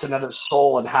 it's another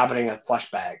soul inhabiting a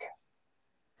flesh bag.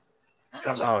 And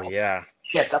I was like, oh yeah,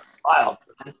 yeah, that's wild.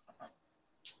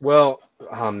 Well,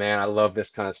 oh man, I love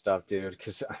this kind of stuff, dude,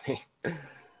 because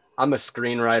I'm a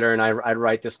screenwriter, and I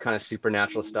write this kind of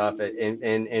supernatural stuff,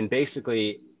 and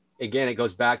basically, again, it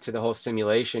goes back to the whole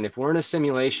simulation. If we're in a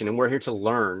simulation and we're here to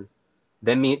learn,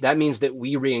 then that means that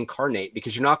we reincarnate,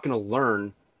 because you're not going to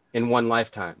learn in one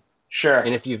lifetime. Sure.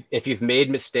 And if you've made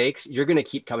mistakes, you're going to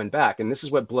keep coming back. And this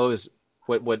is what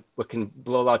can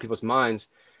blow a lot of people's minds,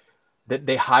 that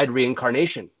they hide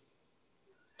reincarnation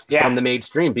from the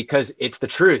mainstream, because it's the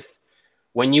truth.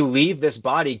 When you leave this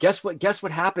body, guess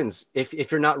what happens if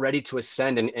you're not ready to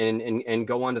ascend and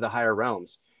go on to the higher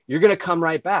realms? You're going to come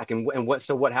right back. And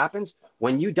what happens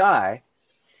when you die?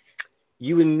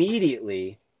 You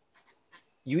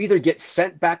either get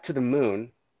sent back to the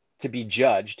moon to be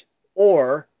judged,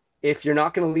 or if you're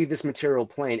not going to leave this material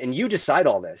plane, and you decide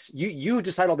all this, you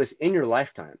decide all this in your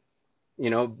lifetime,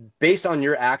 based on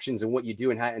your actions and what you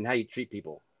do and how you treat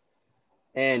people.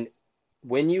 And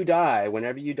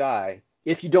whenever you die,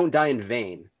 if you don't die in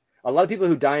vain, a lot of people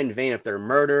who die in vain, if they're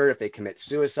murdered, if they commit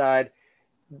suicide,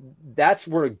 that's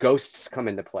where ghosts come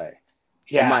into play.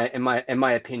 Yeah. In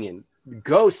my opinion,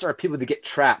 ghosts are people that get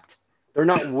trapped. They're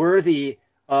not worthy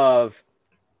of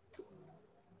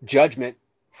judgment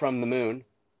from the moon.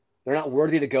 They're not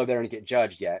worthy to go there and get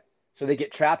judged yet. So they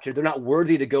get trapped here. They're not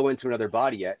worthy to go into another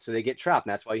body yet. So they get trapped.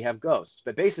 And that's why you have ghosts.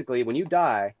 But basically, when you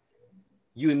die,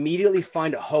 you immediately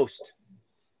find a host.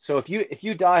 So if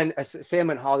you die, and say I'm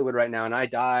in Hollywood right now and I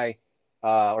die,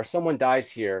 or someone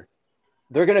dies here,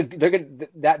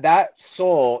 that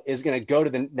soul is gonna go to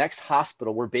the next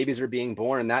hospital where babies are being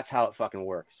born, and that's how it fucking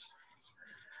works.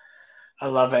 I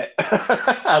love it.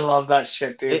 I love that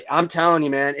shit, dude. I'm telling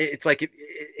you, man. It's like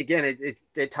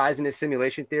it ties into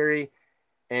simulation theory,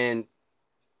 and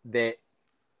that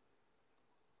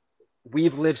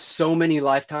we've lived so many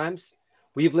lifetimes.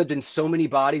 We've lived in so many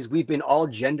bodies. We've been all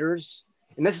genders.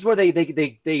 And this is where they get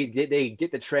the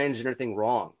transgender thing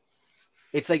wrong.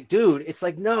 It's like, dude, it's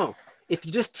like, no, if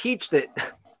you just teach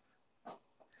that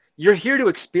you're here to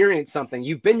experience something,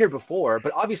 you've been here before,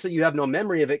 but obviously you have no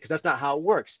memory of it, because that's not how it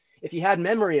works. If you had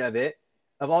memory of it,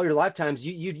 of all your lifetimes,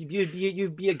 you'd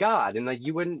be a god, and like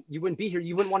you wouldn't be here.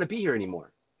 You wouldn't want to be here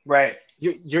anymore. Right.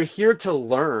 You're here to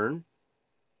learn,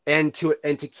 and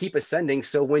to keep ascending.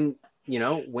 So when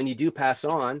you do pass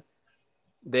on,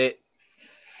 that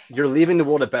you're leaving the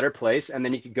world a better place, and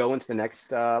then you could go into the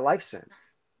next life sim.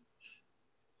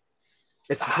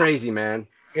 It's crazy, man.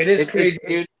 It is crazy,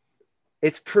 dude.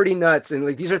 It's pretty nuts, and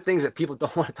like these are things that people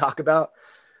don't want to talk about,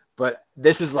 but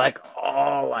this is like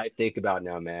all I think about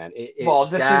now, man. Well,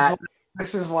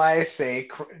 this is why I say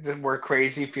where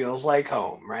crazy feels like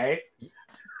home, right?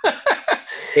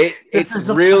 It's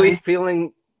really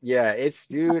feeling, yeah. It's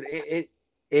dude.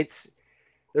 It's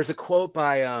there's a quote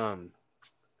by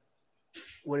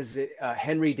what is it?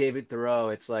 Henry David Thoreau.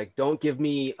 It's like, don't give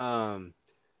me love,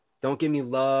 don't give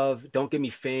me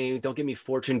fame, don't give me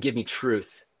fortune, give me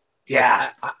truth. Yeah.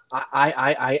 Like,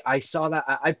 I saw that.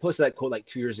 I posted that quote like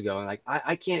 2 years ago, and like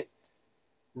I can't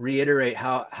reiterate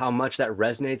how much that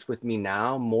resonates with me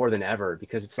now more than ever,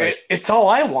 because it's like it's all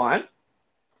I want.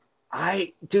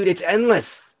 Dude, it's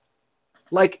endless.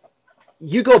 Like,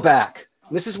 you go back.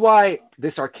 This is why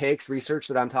this archaics research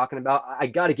that I'm talking about, I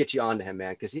got to get you onto him,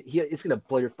 man, because it's going to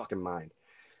blow your fucking mind.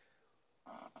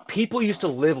 People used to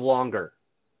live longer.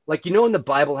 Like, in the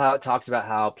Bible, how it talks about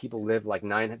how people live like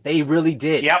 9, they really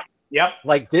did. Yep.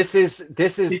 Like, this is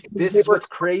what's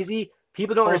crazy.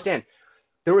 People don't understand.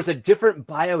 There was a different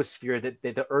biosphere that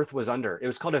the Earth was under. It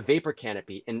was called a vapor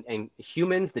canopy, and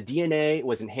humans, the DNA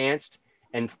was enhanced,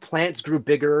 and plants grew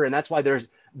bigger, and that's why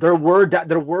there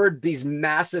were these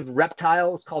massive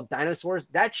reptiles called dinosaurs.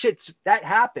 That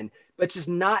happened, but just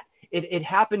not. It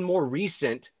happened more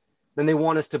recent than they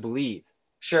want us to believe.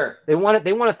 Sure. They want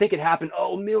to think it happened.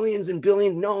 Oh, millions and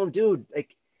billions. No, dude.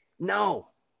 Like, no.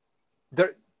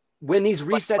 When these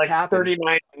resets happen,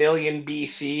 39 million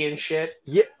BC and shit.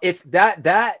 Yeah, it's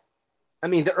that. I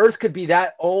mean, the Earth could be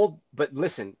that old, but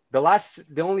listen, the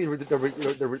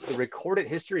recorded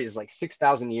history is like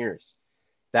 6,000 years.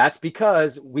 That's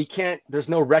because there's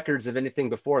no records of anything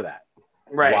before that.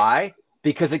 Right. Why?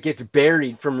 Because it gets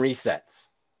buried from resets.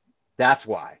 That's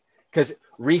why. Because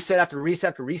reset after reset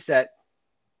after reset,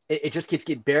 it just keeps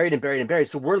getting buried and buried and buried.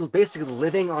 So we're basically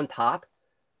living on top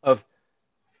of,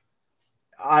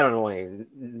 I don't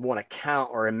want to count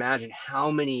or imagine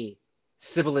how many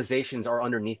civilizations are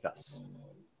underneath us,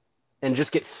 and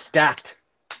just get stacked.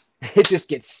 It just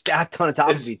gets stacked on top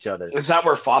of each other. Is that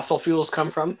where fossil fuels come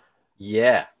from?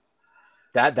 Yeah.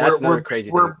 That's another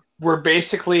crazy thing. We're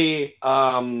basically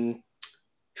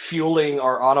fueling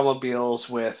our automobiles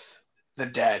with the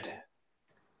dead.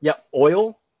 Yeah,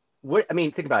 oil.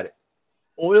 Think about it.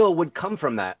 Oil would come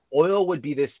from that. Oil would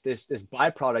be this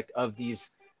byproduct of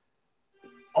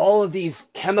all of these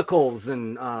chemicals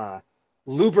and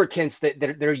lubricants that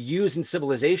they're used in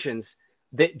civilizations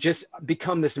that just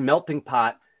become this melting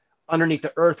pot underneath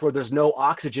the earth where there's no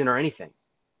oxygen or anything.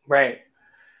 Right.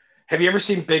 Have you ever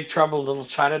seen Big Trouble in Little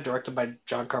China, directed by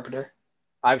John Carpenter?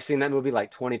 I've seen that movie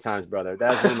like 20 times, brother.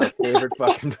 That's one of my favorite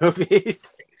fucking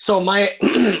movies. So my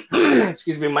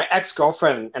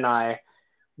ex-girlfriend and I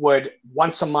would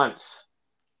once a month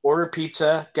order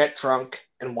pizza, get drunk,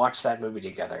 and watch that movie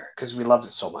together because we loved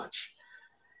it so much.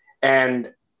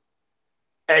 And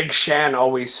Egg Shan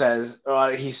always says,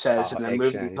 he says in the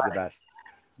movie, Shan, he's the best.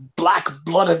 Black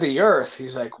blood of the earth.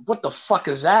 He's like, what the fuck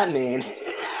does that mean?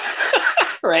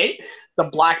 Right? The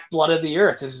black blood of the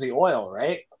earth is the oil,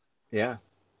 right? Yeah.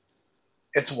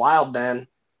 It's wild, man.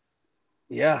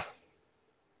 Yeah.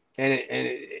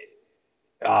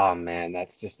 Oh man,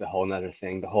 that's just a whole nother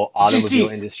thing. The whole automobile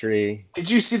industry. Did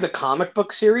you see the comic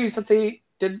book series that they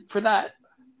did for that?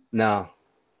 No.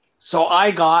 So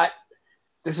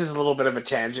this is a little bit of a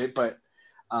tangent, but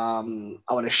I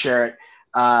want to share it.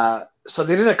 So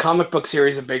they did a comic book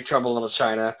series of Big Trouble in Little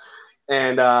China,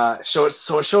 and so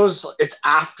it shows it's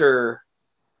after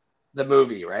the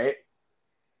movie, right?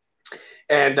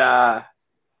 And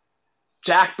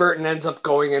Jack Burton ends up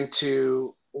going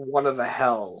into one of the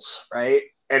hells, right?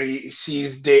 And he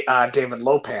sees David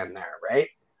Lopan there, right?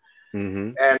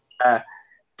 Mm-hmm. And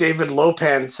David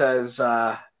Lopan says,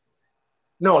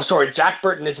 no, sorry, Jack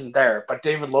Burton isn't there, but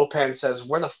David Lopan says,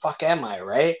 "Where the fuck am I?"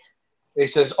 Right? And he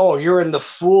says, "Oh, you're in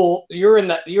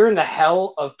the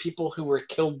hell of people who were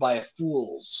killed by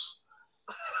fools."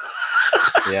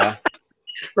 Yeah.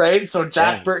 Right? So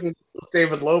Jack Burton kills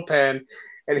David Lopan,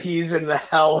 and he's in the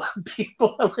hell of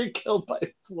people that were killed by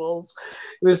fools.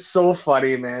 It was so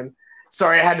funny, man.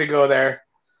 Sorry, I had to go there.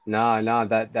 No,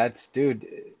 that's dude.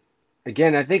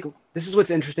 Again, I think this is what's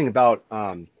interesting about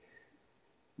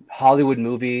Hollywood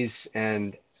movies,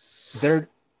 and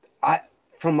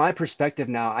from my perspective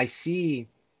now, I see,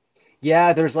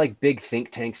 there's like big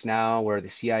think tanks now where the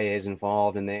CIA is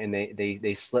involved, and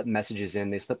they slip messages in,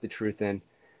 they slip the truth in.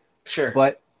 Sure.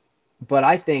 But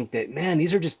I think that, man,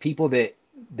 these are just people that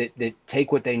that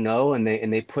take what they know and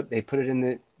they put it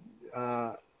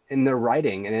in their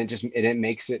writing, and it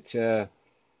makes it to,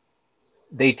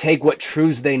 they take what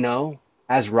truths they know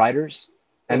as writers,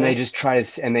 and Mhm. they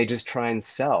just try and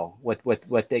sell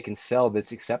what they can sell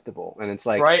that's acceptable. And it's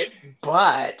like, Right.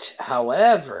 But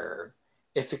however,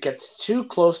 if it gets too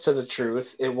close to the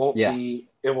truth, it won't yeah, be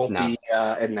no,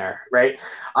 in there, right?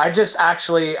 I just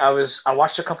actually I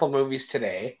watched a couple movies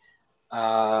today.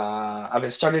 I've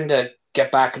been starting to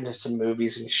get back into some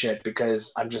movies and shit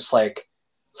because I'm just like,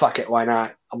 fuck it, why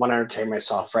not? I want to entertain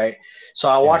myself, right? So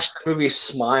I yeah, watched the movie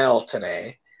Smile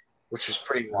today, which was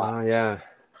pretty wild. oh yeah,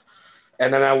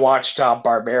 And then I watched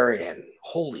Barbarian.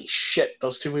 Holy shit,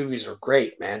 those two movies were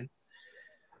great, man.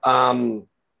 Um,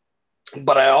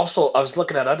 but I was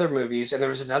looking at other movies, and there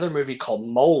was another movie called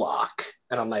Moloch,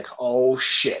 and I'm like, oh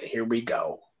shit, here we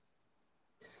go.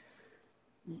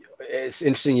 it's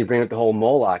interesting you bring up the whole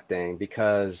Moloch thing,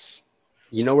 because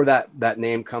you know where that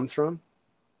name comes from.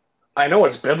 I know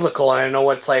it's biblical, and I know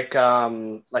it's like a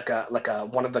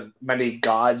one of the many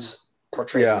gods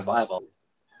portrayed in the Yeah. Bible.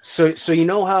 So you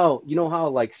know how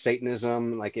like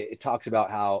Satanism, like it talks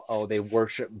about how, oh, they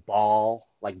worship Baal,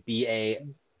 like it's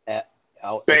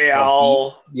spelled B,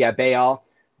 Baal. yeah, Baal.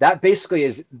 That basically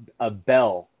is a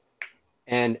bell,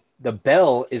 and the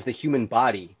bell is the human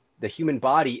body. The human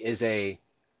body is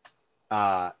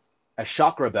uh, a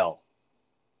chakra bell.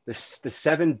 The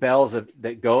seven bells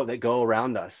that go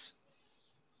around us,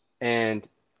 and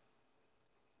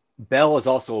bell is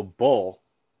also a bull,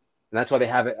 and that's why they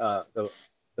have it.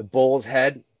 The bull's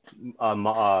head,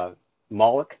 Moloch.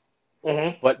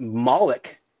 Mm-hmm. But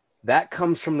Moloch, that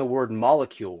comes from the word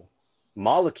molecule.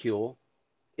 Molecule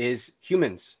is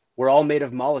humans. We're all made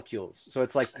of molecules. So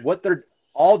it's like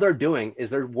they're doing is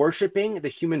they're worshiping the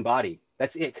human body.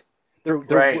 That's it. They're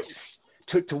Right.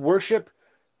 to worship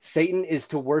Satan is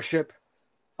to worship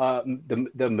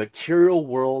the material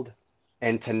world,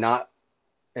 and to not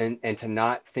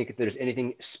think that there's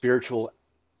anything spiritual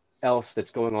else that's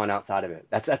going on outside of it.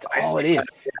 That's I all see it that. is.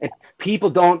 And people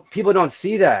don't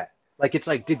see that. Like, it's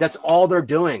like, dude, that's all they're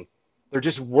doing. They're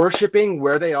just worshiping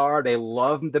where they are. They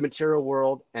love the material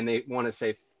world, and they want to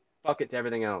say fuck it to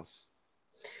everything else.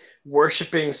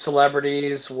 Worshiping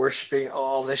celebrities, worshiping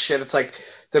all this shit. It's like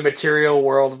the material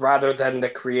world rather than the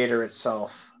creator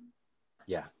itself.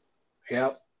 Yeah.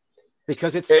 Yep.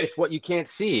 Because it's It, it's what you can't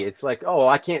see. It's like, oh,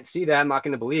 I can't see that. I'm not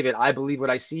going to believe it. I believe what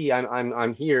I see.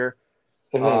 I'm here.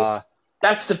 mhm. Uh,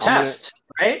 That's the I'm gonna. test,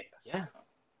 right? Yeah.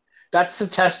 That's the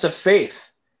test of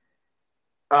faith.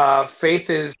 Faith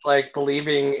is like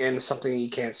believing in something you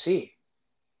can't see,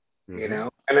 you Mm-hmm. know,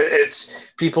 and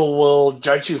it's people will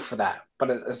judge you for that, but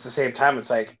at the same time, it's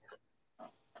like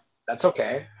that's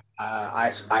okay. I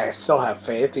still have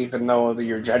faith, even though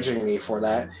you're judging me for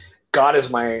that. God is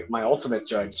my ultimate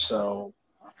judge, so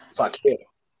fuck you.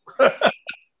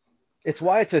 It's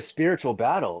why it's a spiritual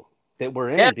battle that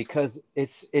we're Yeah, in, because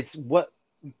it's what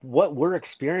we're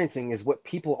experiencing is what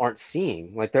people aren't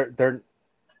seeing. Like,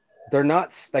 they're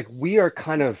not, like, we are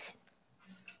kind of,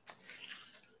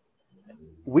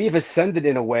 we've ascended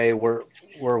in a way where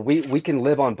we can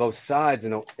live on both sides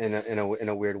in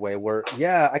a weird way, where,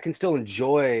 yeah, I can still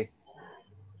enjoy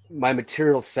my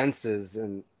material senses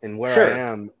and where I sure.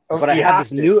 am, but I You have have this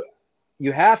to. new,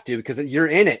 you have to, because you're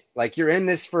in it, like, you're in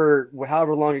this for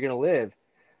however long you're going to live.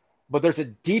 But there's a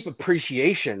deep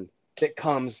appreciation that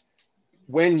comes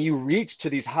when you reach to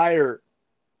these higher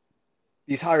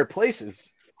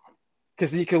places,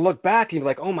 because you can look back and be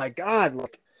like, oh my god,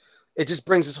 like, it just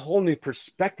brings this whole new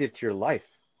perspective to your life.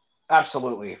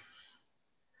 Absolutely.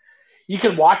 You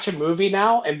can watch a movie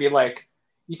now and be like,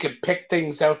 you can pick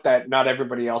things out that not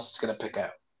everybody else is going to pick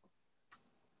out,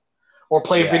 or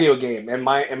play a Yeah. video game. In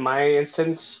my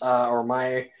instance, or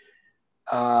my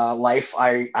life,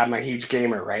 I'm a huge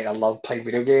gamer, right? I love playing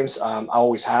video games. I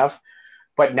always have,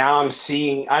 but now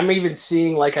I'm even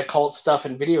seeing like occult stuff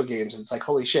in video games. And it's like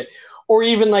holy shit, or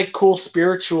even like cool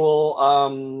spiritual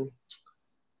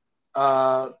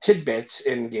tidbits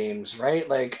in games, right?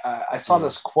 Like I saw Mm.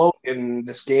 this quote in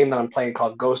this game that I'm playing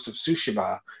called Ghost of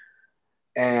Tsushima,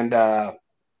 and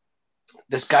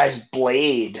this guy's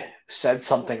blade said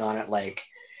something on it like,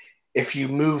 if you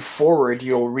move forward,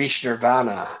 you'll reach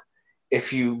nirvana.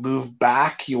 If you move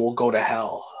back, you will go to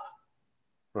hell.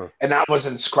 Huh. And that was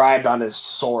inscribed on his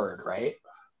sword, right?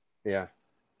 Yeah.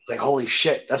 It's like, holy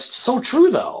shit, that's so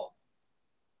true, though.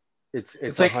 It's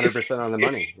It's like if 100% on the if,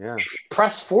 money. Yeah. if you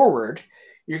press forward,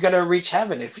 you're gonna reach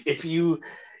heaven. If you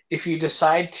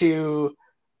decide to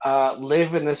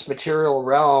live in this material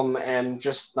realm and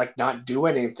just like not do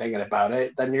anything about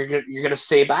it, then you're gonna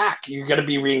stay back. You're gonna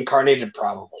be reincarnated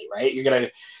probably, right? You're gonna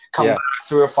come Yeah. back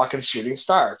through a fucking shooting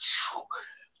star.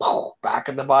 Back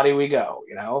in the body we go.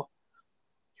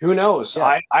 Who knows?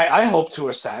 Yeah. I hope to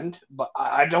ascend, but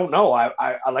I don't know.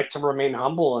 I like to remain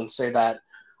humble and say that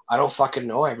I don't fucking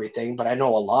know everything, but I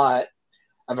know a lot.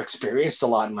 I've experienced a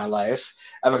lot in my life.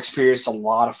 I've experienced a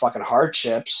lot of fucking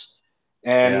hardships,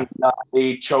 and Yeah.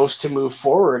 I chose to move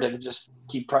forward and just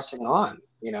keep pressing on.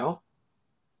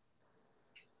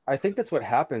 I think that's what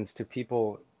happens to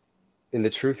people in the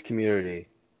truth community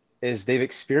is they've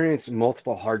experienced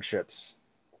multiple hardships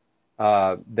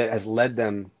that has led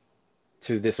them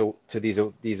to these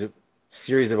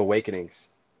series of awakenings,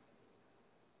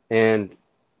 and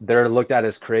they're looked at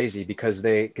as crazy because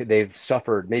they've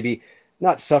suffered, maybe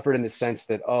not suffered in the sense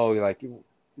that, oh, like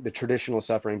the traditional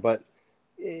suffering, but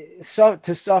so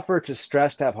to suffer, to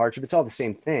stress, to have hardship, it's all the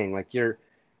same thing. Like you're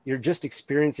just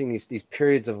experiencing these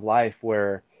periods of life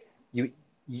where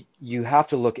you have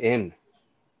to look in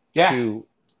Yeah,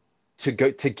 to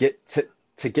go to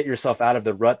get yourself out of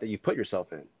the rut that you put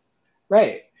yourself in.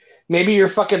 right. Maybe you're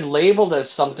fucking labeled as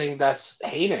something that's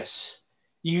heinous.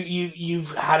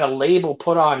 You've had a label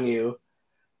put on you.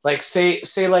 Like say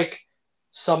like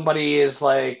somebody is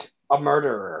like a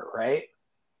murderer, right?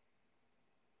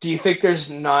 Do you think there's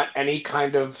not any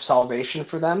kind of salvation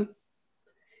for them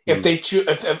if Mm. they choose?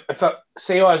 If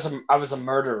say I was a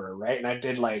murderer, right, and I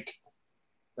did like,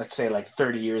 let's say like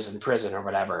 30 years in prison or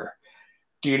whatever.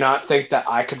 Do you not think that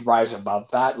I could rise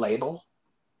above that label?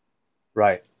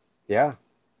 Right. Yeah.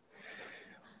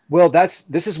 Well, this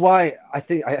is why I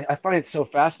think I find it so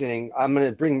fascinating. I'm going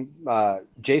to bring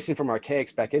Jason from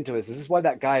Archaics back into this. This is why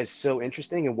that guy is so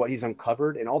interesting and what he's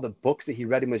uncovered and all the books that he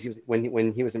read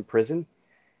when he was in prison,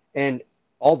 and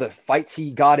all the fights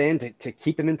he got in to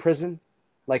keep him in prison.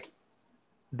 Like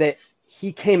that,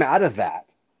 he came out of that.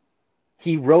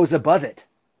 He rose above it,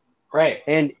 Right.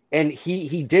 and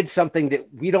he did something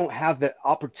that we don't have the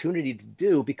opportunity to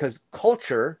do because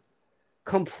culture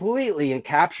completely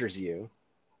encaptures you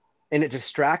and it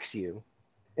distracts you.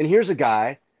 And here's a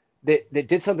guy that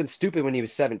did something stupid when he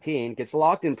was 17, gets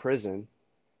locked in prison,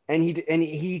 and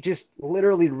he just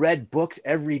literally read books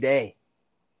every day.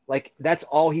 Like that's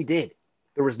all he did.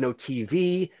 There was no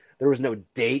TV, there was no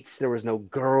dates, there was no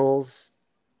girls.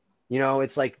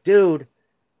 It's like, dude,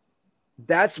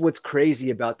 that's what's crazy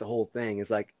about the whole thing is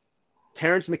like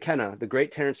Terence McKenna, the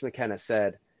great Terence McKenna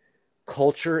said,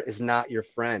 culture is not your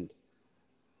friend.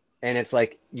 And it's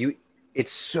like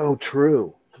it's so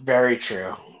true. Very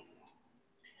true.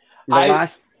 The I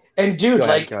last and dude, Go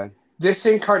ahead, like go ahead. this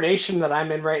incarnation that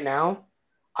I'm in right now,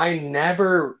 I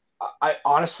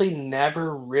honestly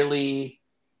never really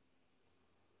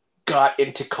got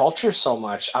into culture so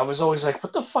much. I was always like,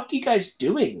 what the fuck are you guys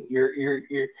doing?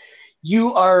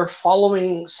 You are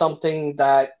following something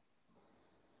that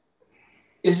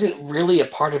isn't really a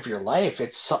part of your life.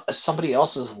 It's somebody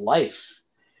else's life.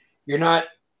 You're not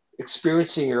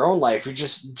experiencing your own life. You're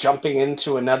just jumping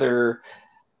into another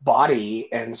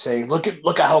body and saying, look at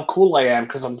how cool I am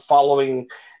because I'm following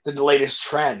the latest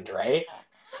trend, right?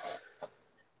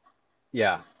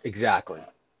 Yeah, exactly.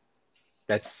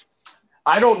 That's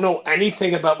I don't know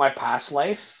anything about my past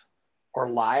life or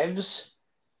lives,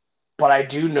 but I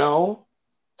do know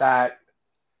that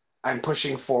I'm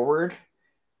pushing forward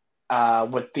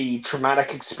with the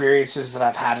traumatic experiences that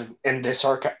I've had in this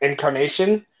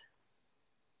incarnation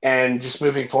and just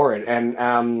moving forward. And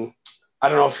I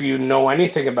don't know if you know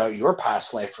anything about your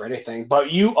past life or anything,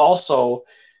 but you also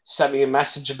sent me a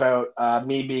message about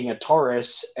me being a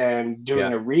Taurus and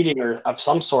doing yeah. a reading or of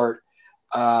some sort.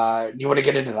 Do you want to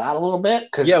get into that a little bit?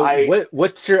 Because Yeah,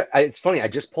 what's your it's funny, I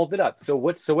just pulled it up. So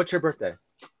what's your birthday?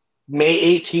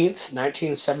 May 18th,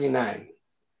 1979.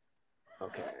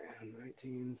 Okay.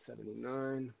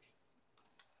 1979,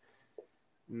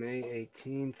 May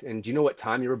 18th. And do you know what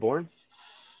time you were born?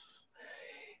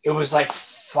 It was like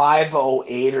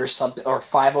 5:08 or something, or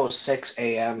 5:06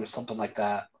 a.m., something like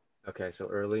that. Okay, so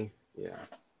early. Yeah.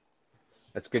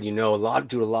 That's good. A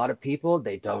lot of people,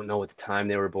 they don't know what the time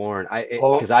they were born.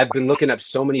 Well, Because I've been looking up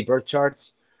so many birth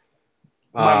charts.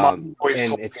 my mom always And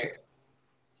told it's me.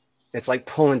 it's like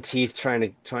pulling teeth trying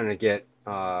to get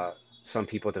some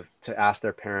people to ask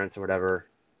their parents or whatever.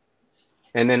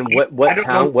 And then what I what don't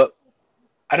know. town what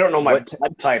I don't know my what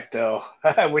blood type though.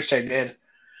 I wish I did.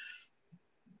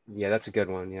 Yeah, that's a good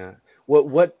one. Yeah.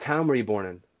 What town were you born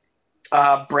in?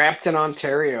 Brampton,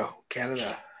 Ontario,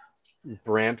 Canada.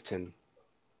 Brampton.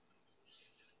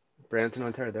 Brampton,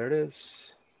 Ontario. There it is.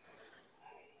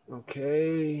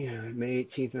 Okay. May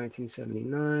 18th,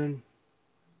 1979.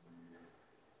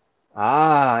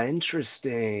 Ah,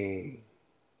 interesting.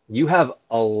 You have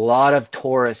a lot of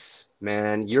Taurus,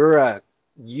 man.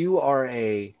 You are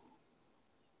a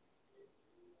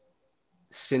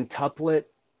centuplet.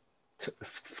 T-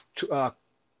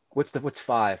 what's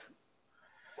five?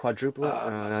 Quadruplet?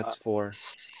 Uh, That's four.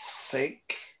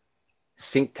 Sync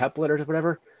Synctuplet or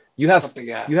whatever. You have something.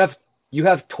 Yeah, you have you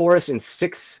have Taurus in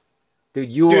six. Dude,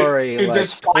 you dude, are a dude. like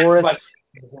There's five of us. Taurus.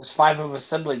 There's five of us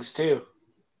siblings too.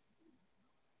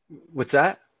 What's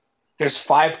that? There's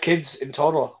five kids in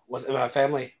total with my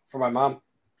family for my mom.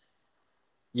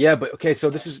 Yeah, but okay, so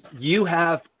this is you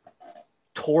have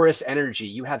Taurus energy.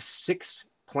 You have six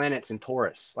planets in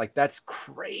Taurus. Like that's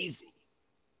crazy.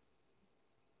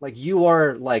 Like you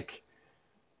are like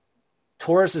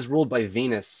Taurus is ruled by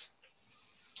Venus.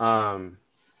 Um,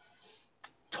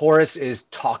 Taurus is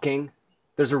talking.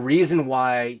 There's a reason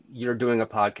why you're doing a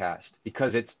podcast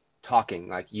because it's talking.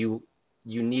 Like you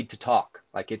need to talk.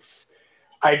 Like it's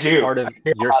I do. part I of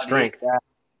do your a lot of strength. that.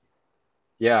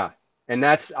 Yeah. And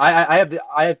that's I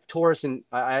have Taurus and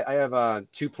I have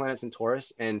two planets in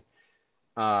Taurus and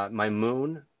my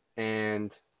moon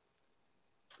and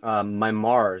my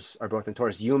Mars are both in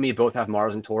Taurus. You and me both have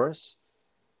Mars in Taurus.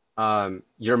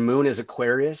 Your moon is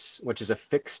Aquarius, which is a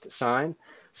fixed sign.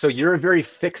 So you're a very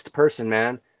fixed person,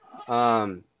 man.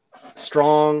 Um,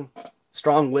 strong,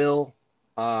 strong will.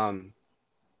 Um,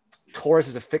 Taurus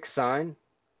is a fixed sign,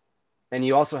 and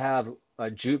you also have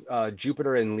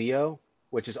Jupiter in Leo,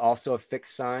 which is also a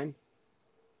fixed sign.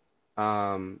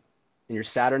 And your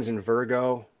Saturn's in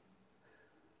Virgo.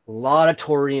 A lot of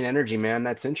Taurian energy, man.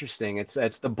 That's interesting.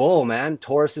 It's the bull, man.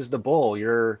 Taurus is the bull.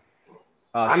 You're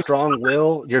I'm. strong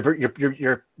will. You're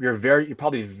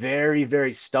probably very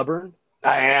very stubborn.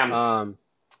 I am.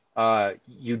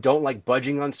 You don't like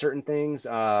budging on certain things.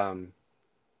 And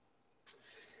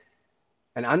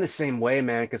I'm the same way,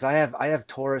 man, because I have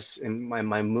Taurus and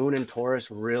my moon in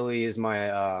Taurus really is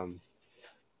my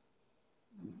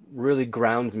really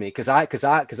grounds me because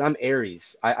I'm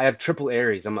Aries. I have triple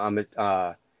Aries. I'm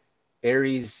a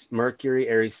Aries Mercury,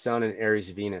 Aries Sun, and Aries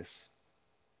Venus.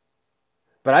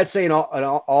 But I'd say in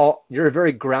all you're a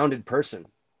very grounded person.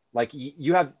 Like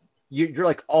you're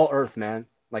like all earth, man.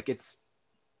 Like it's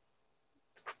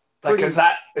Like, pretty. is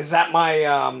that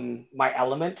my my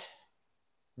element?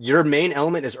 Your main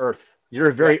element is earth. You're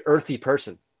a Yeah, very earthy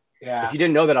person. If yeah. you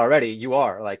didn't know that already, you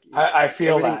are like I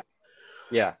feel everything. that.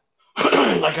 Yeah,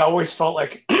 Like I always felt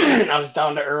like I was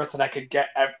down to earth and I could get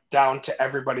down to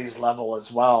everybody's level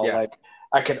as well. yeah. Like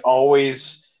I could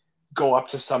always go up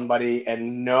to somebody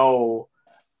and know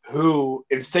who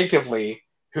instinctively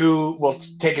who will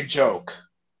take a joke.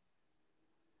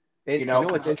 And You you know, know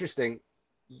what's 'cause interesting?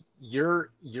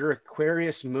 Your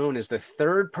Aquarius moon is the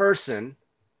third person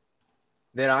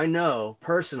that I know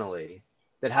personally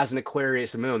that has an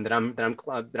Aquarius moon that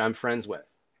I'm friends with.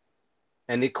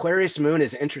 And the Aquarius moon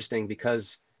is interesting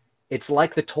because it's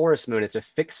like the Taurus moon. It's a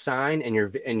fixed sign, and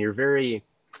you're very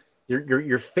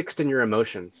you're fixed in your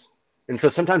emotions, and so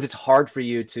sometimes it's hard for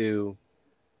you to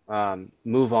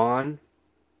move on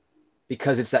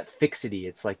because it's that fixity.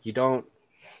 It's like you don't.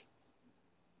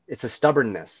 It's a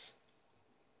stubbornness.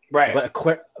 right.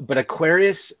 But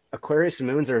Aquarius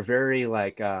moons are very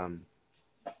like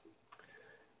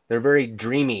they're very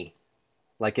dreamy.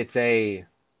 Like it's an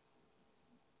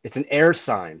air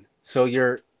sign. So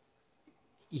you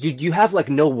have like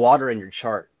no water in your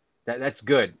chart. That's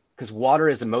good because water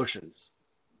is emotions.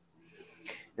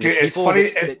 And the Dude, it's people funny.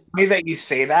 that, It's that funny that you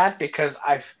say that because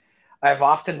I've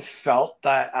often felt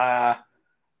that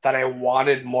that I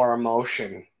wanted more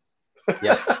emotion.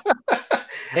 yeah.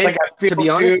 Like And I to feel be too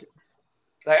honest,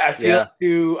 like I feel yeah,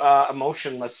 too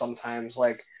emotionless sometimes.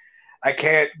 Like I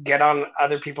can't get on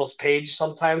other people's page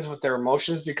sometimes with their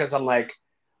emotions because I'm like,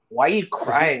 why are you because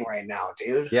crying right now,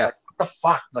 dude? yeah, Like what the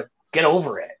fuck? Like get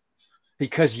over it.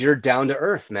 because you're down to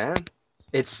earth, man.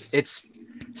 It's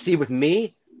see with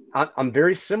me, I'm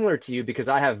very similar to you because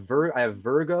I have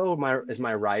Virgo is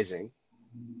my rising,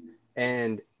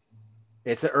 and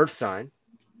it's an earth sign.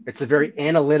 It's a very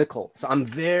analytical. So I'm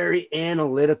very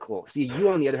analytical. See, you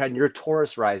on the other hand, you're a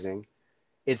Taurus rising.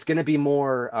 It's going to be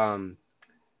more um,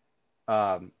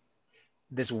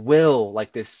 this will,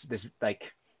 like this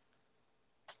like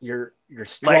you're Like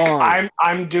strong.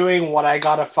 I'm doing what I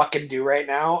gotta fucking do right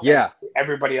now, and Yeah,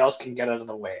 everybody else can get out of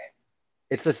the way.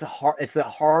 it's just the hard. It's the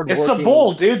hard It's the working.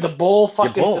 bull, dude. The bull Your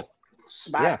fucking just bull.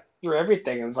 smashed Yeah, through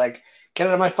everything. And it's like, get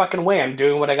out of my fucking way. I'm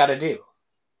doing what I gotta do.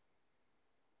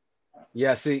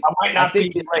 yeah. See, I might I not be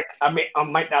think like I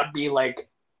might not be like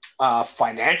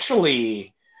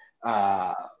financially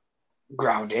uh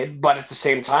grounded, but at the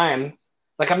same time,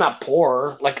 like I'm not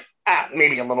poor. Like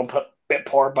maybe a little bit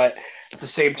poor, but at the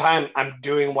same time, I'm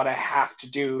doing what I have to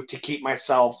do to keep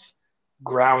myself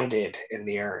grounded in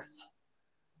the earth.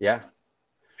 Yeah.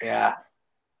 Yeah.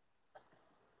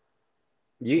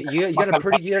 You got a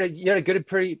pretty you got a good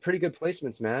pretty good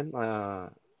placements, man.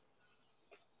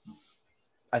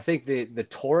 I think the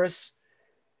Taurus,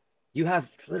 you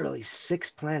have literally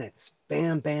 6 planets.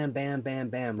 Bam, bam, bam, bam,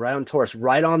 bam, right on Taurus,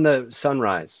 right on the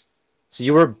sunrise. So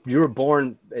you were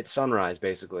born at sunrise,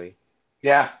 basically.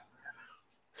 Yeah.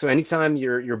 So anytime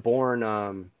you're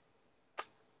born,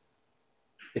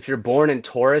 if you're born in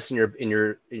Taurus and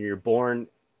you're born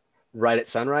right at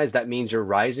sunrise, that means your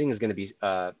rising is going to be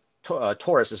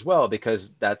Taurus as well,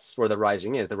 because that's where the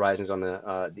rising is. The rising is on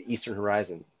the eastern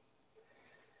horizon.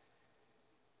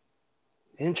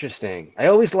 Interesting. I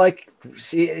always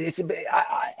see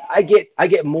I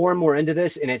get more and more into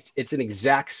this, and it's an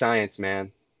exact science,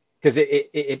 man, because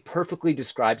it perfectly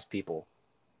describes people.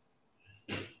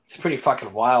 It's pretty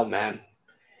fucking wild, man.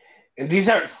 And these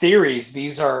aren't theories;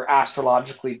 these are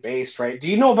astrologically based, right? Do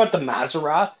you know about the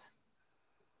Mazzaroth?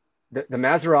 The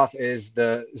Mazzaroth is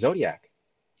the zodiac.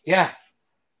 Yeah,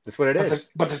 That's what it is.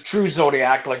 but the true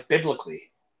zodiac, like biblically.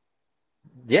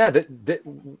 Yeah,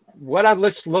 what I've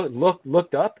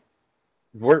looked up,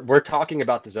 we're talking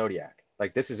about the zodiac.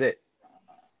 Like, this is it.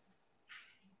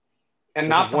 And this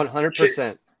not is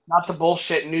 100%. Not the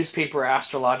bullshit newspaper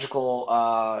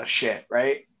astrological shit,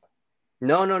 right?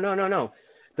 No.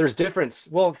 There's difference.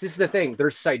 Well, this is the thing.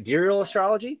 There's sidereal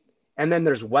astrology, and then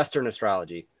there's Western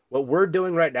astrology. What we're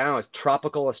doing right now is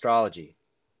tropical astrology.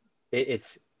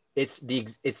 It's the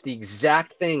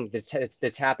exact thing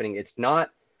that's happening. It's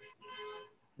not.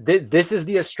 This is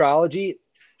the astrology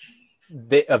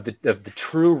of the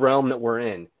true realm that we're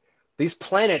in. These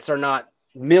planets are not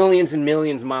millions and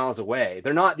millions of miles away.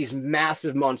 They're not these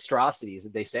massive monstrosities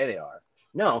that they say they are.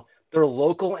 No, they're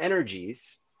local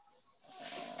energies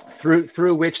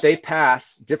through which they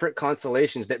pass different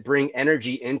constellations that bring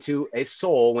energy into a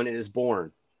soul when it is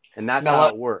born. And that's how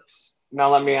it works.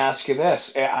 Now let me ask you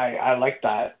this. I like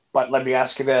that, but let me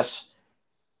ask you this.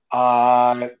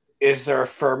 Is there a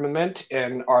firmament,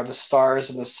 and are the stars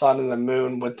and the sun and the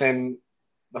moon within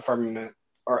the firmament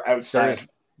or outside? There's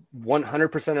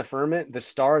 100% a firmament. The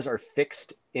stars are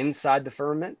fixed inside the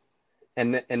firmament,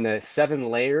 and the 7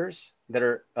 layers that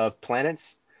are of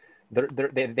planets,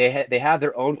 they have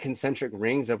their own concentric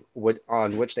rings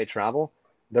on which they travel.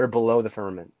 They're below the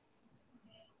firmament,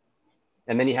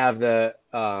 and then you have the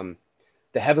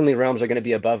heavenly realms are going to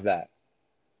be above that,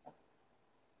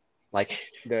 like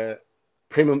the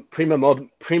prima mobile.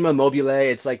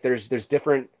 It's like there's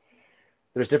different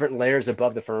layers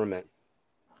above the firmament.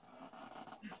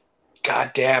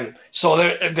 God damn. So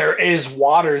there is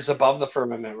waters above the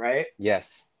firmament, right?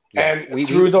 Yes. And we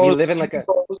live in like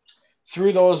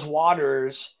through those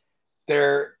waters,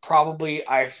 there probably,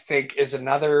 I think, is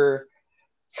another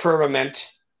firmament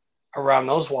around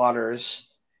those waters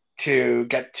to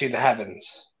get to the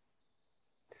heavens.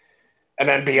 And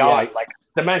then beyond, like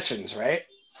dimensions, right?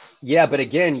 Yeah, but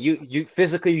again, you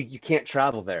physically you can't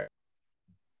travel there.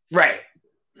 Right.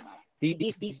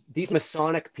 These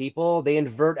Masonic people, they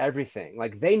invert everything.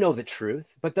 Like, they know the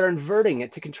truth, but they're inverting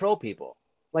it to control people.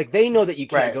 Like, they know that you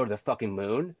can't go to the fucking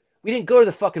moon. We didn't go to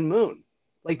the fucking moon.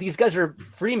 Like, these guys are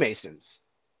Freemasons.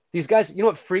 These guys, you know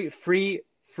what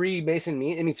Freemason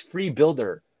means? It means free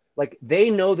builder. Like, they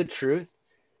know the truth,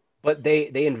 but they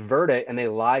invert it and they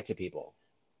lie to people,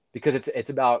 because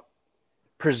it's about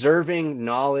preserving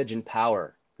knowledge and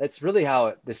power. That's really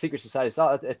how the secret society is.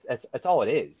 It's all it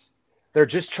is. They're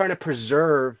just trying to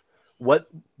preserve what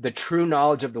the true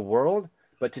knowledge of the world,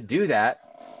 but to do that,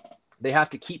 they have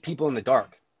to keep people in the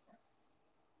dark.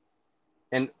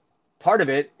 And part of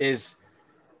it is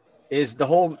the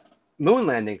whole moon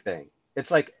landing thing.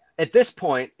 It's like, at this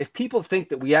point, if people think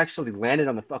that we actually landed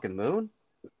on the fucking moon,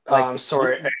 like, I'm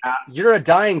sorry, you're a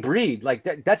dying breed. Like,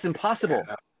 that's impossible.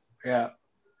 Yeah.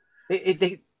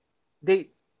 You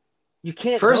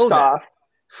can't.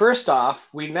 First off,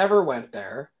 we never went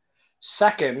there.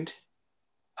 Second,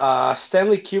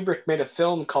 Stanley Kubrick made a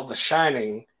film called The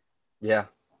Shining. Yeah.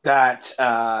 That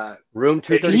Room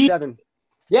 237.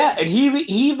 And he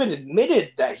even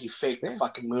admitted that he faked the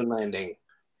fucking moon landing.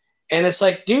 And it's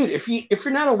like, dude, if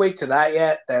you're not awake to that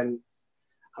yet, then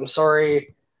I'm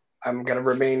sorry. I'm gonna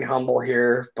remain humble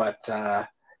here, but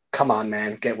come on,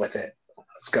 man, get with it.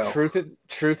 Let's go.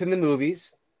 Truth in the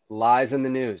movies, lies in the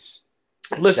news.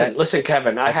 Listen,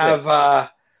 Kevin. I have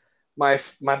my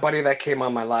buddy that came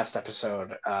on my last episode.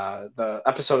 The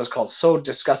episode is called "So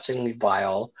Disgustingly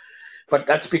Vile," but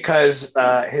that's because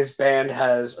his band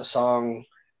has a song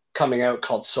coming out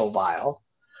called "So Vile."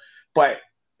 But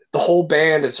the whole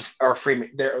band are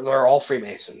they're all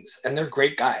Freemasons, and they're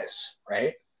great guys,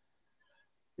 right?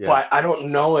 Yeah. But I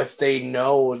don't know if they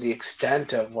know the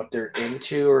extent of what they're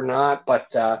into or not.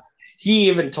 But he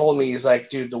even told me, he's like,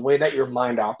 dude, the way that your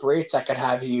mind operates, I could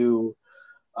have you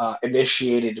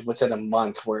initiated within a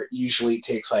month, where it usually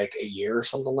takes like a year or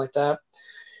something like that.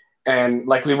 And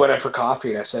like, we went out for coffee,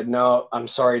 and I said, no, I'm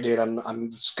sorry, dude.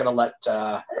 I'm just gonna let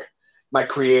my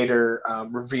creator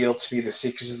reveal to me the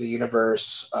secrets of the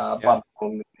universe by my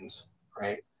own means,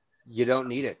 right? You don't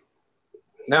need it.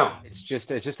 No, It's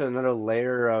just another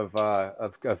layer of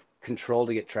control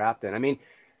to get trapped in. I mean,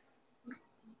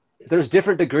 there's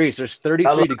different degrees. There's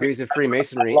 33 degrees of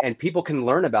Freemasonry, and people can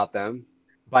learn about them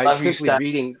by simply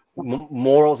reading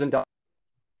Morals and Dogma.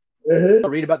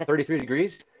 Read about the 33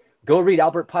 degrees. Go read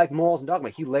Albert Pike, Morals and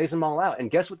Dogma. He lays them all out. And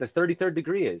guess what the 33rd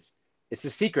degree is? It's a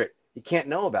secret. You can't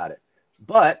know about it.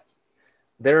 But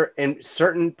there, in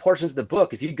certain portions of the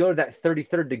book, if you go to that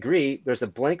 33rd degree, there's a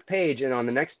blank page, and on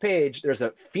the next page, there's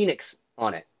a phoenix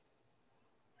on it.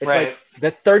 It's like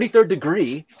the 33rd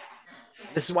degree.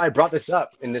 This is why I brought this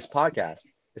up in this podcast.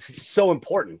 This is so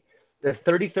important. The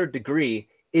 33rd degree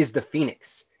is the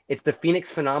phoenix. It's the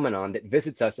phoenix phenomenon that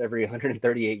visits us every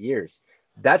 138 years.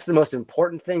 That's the most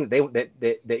important thing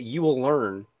that you will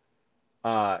learn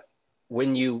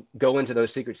when you go into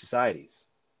those secret societies.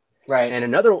 Right. And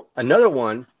another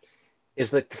one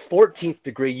is like the 14th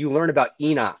degree. You learn about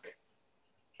Enoch,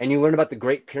 and you learn about the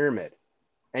Great Pyramid,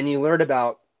 and you learn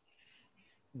about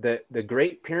the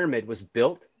Great Pyramid was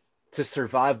built to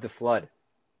survive the flood,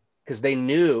 because they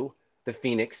knew the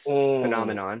phoenix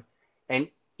phenomenon. And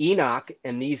Enoch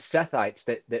and these Sethites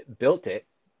that built it,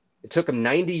 it took them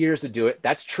 90 years to do it.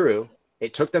 That's true.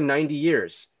 It took them 90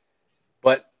 years,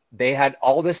 but they had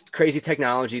all this crazy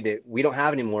technology that we don't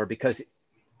have anymore because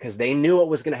they knew what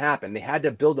was going to happen. They had to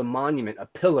build a monument, a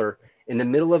pillar in the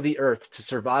middle of the earth to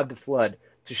survive the flood,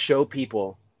 to show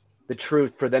people the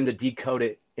truth, for them to decode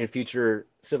it in future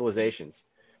civilizations.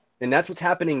 And that's what's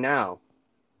happening now.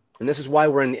 And this is why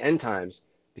we're in the end times,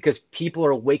 because people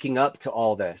are waking up to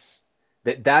all this,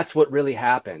 that's what really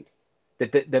happened.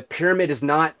 That the pyramid is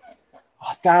not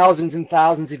thousands and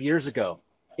thousands of years ago.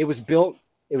 It was built,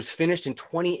 it was finished in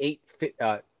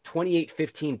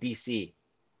 2815 BC.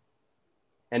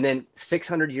 And then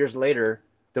 600 years later,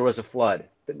 there was a flood.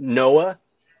 Noah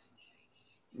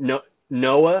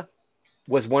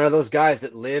was one of those guys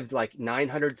that lived like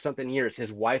 900 something years.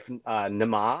 His wife,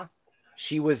 Naamah,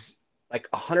 she was like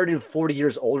 140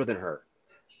 years older than her.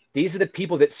 These are the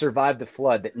people that survived the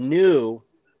flood, that knew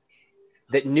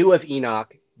of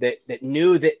Enoch, that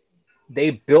knew that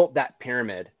they built that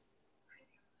pyramid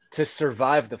to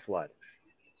survive the flood.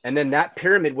 And then that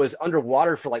pyramid was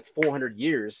underwater for like 400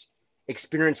 years,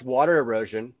 experienced water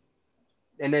erosion.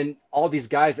 And then all these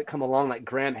guys that come along, like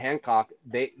Graham Hancock,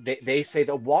 they say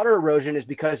the water erosion is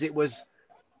because it was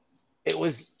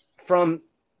from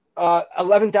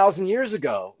 11,000 years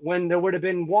ago when there would have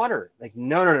been water. Like,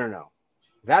 no.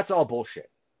 That's all bullshit.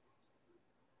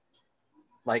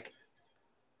 Like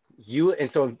and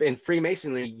so in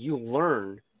Freemasonry, you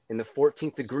learn in the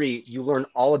 14th degree, you learn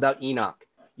all about Enoch.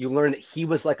 You learn that he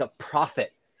was like a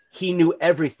prophet. He knew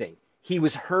everything. He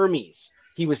was Hermes.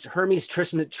 He was Hermes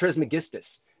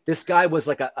Trismegistus. This guy was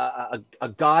like a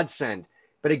godsend.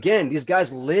 But again, these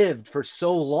guys lived for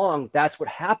so long. That's what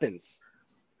happens.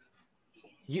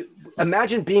 You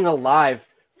imagine being alive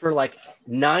for like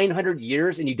 900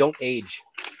 years and you don't age.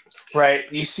 Right.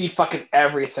 You see fucking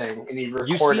everything and you record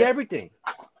it. You see everything.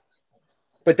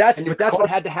 But that's what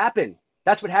had to happen.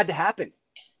 That's what had to happen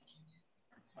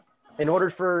in order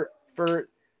for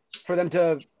them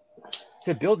to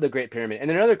build the Great Pyramid. And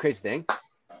another crazy thing,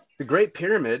 the Great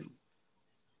Pyramid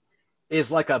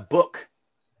is like a book.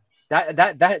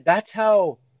 That's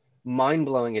how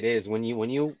mind-blowing it is when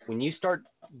you start.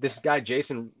 This guy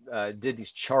Jason did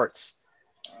these charts,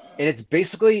 and it's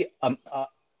basically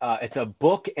it's a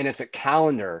book, and it's a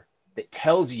calendar that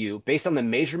tells you based on the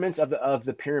measurements of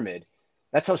the pyramid.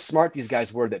 That's how smart these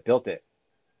guys were that built it.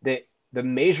 The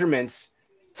measurements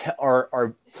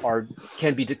are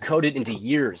can be decoded into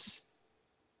years.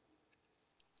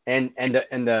 And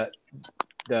the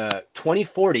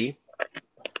 2040,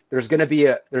 there's going to be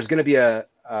a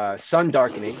sun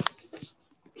darkening,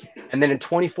 and then in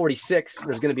 2046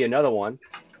 there's going to be another one,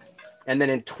 and then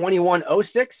in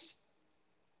 2106,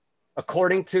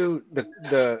 according to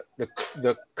the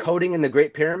coding in the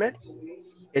Great Pyramid,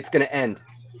 it's going to end.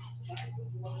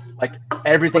 Like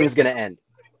everything is going to end.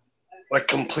 Like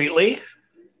completely?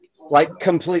 Like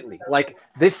completely. Like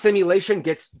this simulation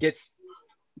gets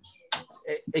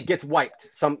wiped.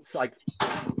 Some like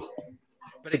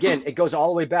But again, it goes all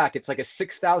the way back. It's like a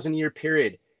 6,000 year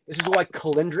period. This is why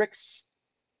calendrics,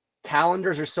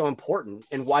 calendars are so important,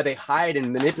 and why they hide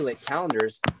and manipulate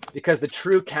calendars, because the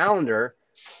true calendar,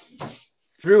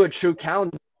 through a true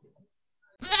calendar.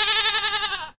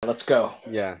 Let's go.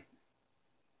 Yeah.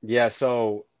 Yeah.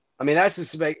 So, I mean, that's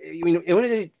just like, I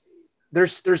mean,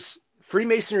 there's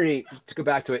Freemasonry, to go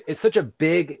back to it. It's such a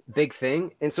big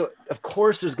thing. And so, of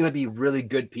course, there's going to be really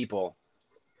good people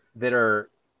that are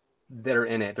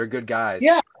in it. They're good guys.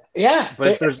 Yeah. Yeah.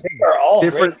 But there's all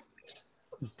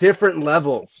different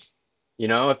levels. You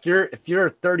know, if you're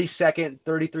a 32nd,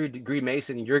 33 degree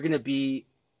Mason, you're going to be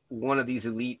one of these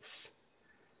elites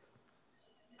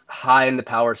high in the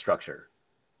power structure.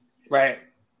 Right.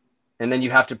 And then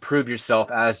you have to prove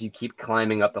yourself as you keep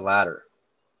climbing up the ladder.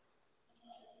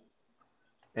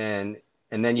 And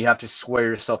then you have to swear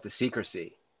yourself to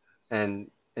secrecy. And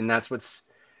that's what's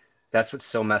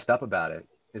so messed up about it,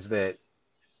 is that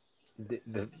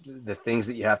the things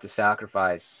that you have to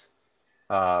sacrifice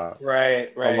right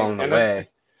along the and way.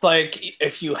 Like,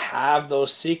 if you have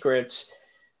those secrets,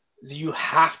 you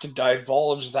have to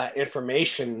divulge that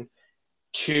information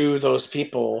to those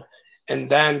people, and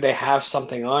then they have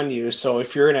something on you. So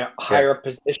if you're in a higher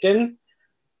position,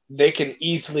 they can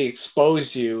easily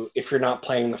expose you if you're not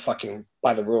playing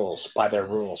by their rules,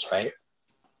 right?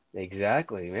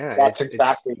 Exactly, man. That's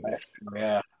exactly right.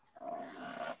 Yeah.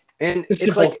 And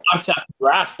it's like simple concept to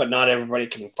grasp, but not everybody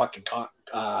can fucking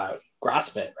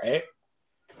grasp it, right?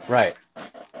 Right.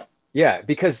 Yeah,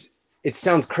 because it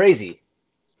sounds crazy,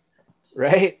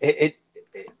 right?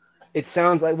 It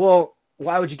sounds like, well,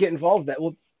 why would you get involved in that?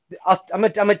 Well, I'm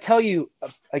gonna tell you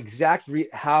exactly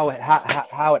how it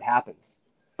happens.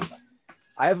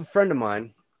 I have a friend of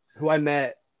mine who I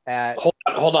met at.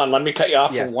 Hold on. Let me cut you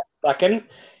off for 1 second.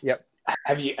 Yep.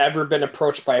 Have you ever been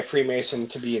approached by a Freemason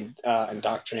to be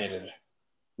indoctrinated?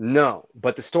 No,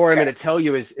 but the story I'm going to tell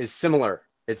you is similar.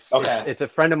 It's a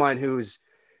friend of mine who's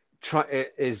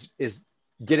is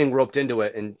getting roped into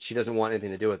it, and she doesn't want anything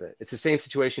to do with it. It's the same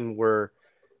situation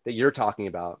that you're talking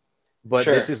about, but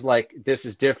this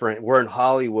is different. We're in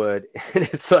Hollywood, and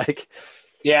it's like,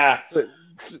 yeah, the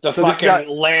fucking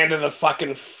land of the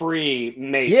fucking free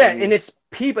Masons. Yeah, and it's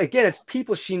people. Again, it's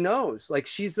people she knows. Like,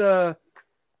 she does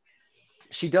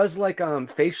like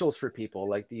facials for people,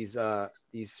 like these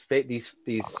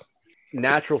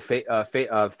natural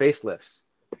facelifts,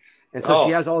 and so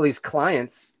she has all these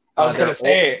clients. I was gonna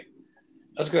say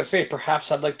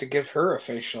perhaps I'd like to give her a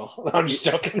facial. I'm just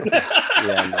joking.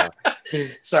 Yeah, no.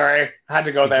 Sorry, I had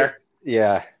to go there.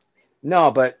 Yeah,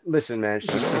 no, but listen, man,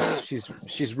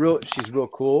 she's real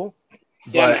cool.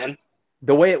 Yeah, but man.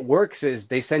 The way it works is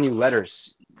they send you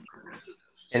letters,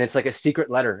 and it's like a secret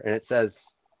letter, and it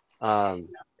says, for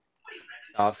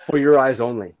your eyes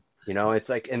only. You know, it's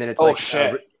like, and then it's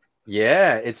shit.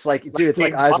 Yeah, it's like, dude, it's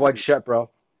like Eyes Wide Shut, bro.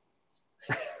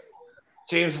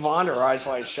 James Bond or Eyes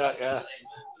Wide Shut, yeah.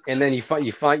 And then you find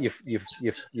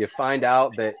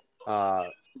out that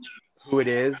who it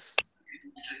is,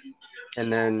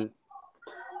 and then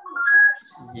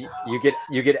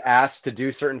you get asked to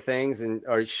do certain things,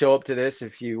 or show up to this.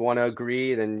 If you want to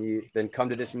agree, then come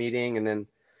to this meeting, and then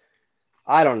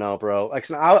I don't know, bro. Like,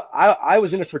 so I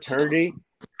was in a fraternity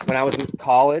when I was in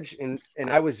college, and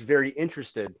I was very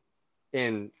interested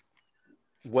in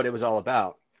what it was all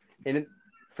about. And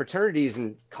fraternities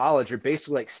in college are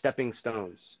basically like stepping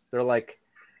stones. They're like,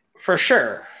 for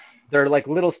sure, they're like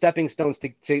little stepping stones to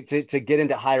get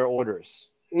into higher orders.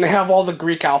 And they have all the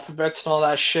Greek alphabets and all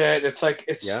that shit. It's like,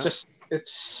 it's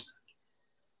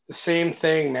the same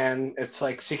thing, man. It's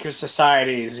like secret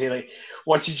societies. Like,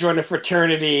 once you join a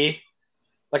fraternity,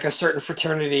 like a certain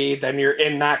fraternity, then you're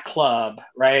in that club,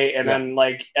 right? And then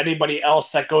like anybody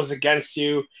else that goes against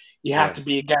you, you have to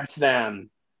be against them.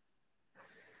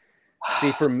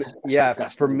 See, for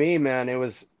me, man, it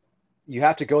was, you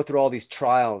have to go through all these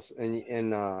trials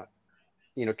and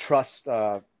trust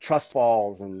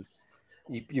falls, and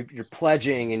you're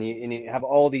pledging, and you have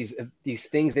all these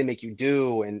things they make you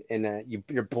do, and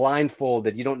you're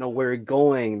blindfolded. You don't know where you're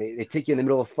going. They take you in the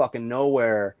middle of fucking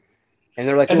nowhere, and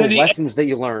they're like little lessons that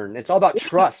you learn. It's all about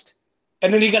trust.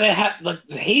 And then you gotta have like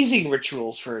the hazing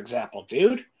rituals, for example,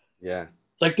 dude. Yeah.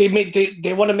 Like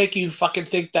they want to make you fucking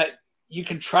think that you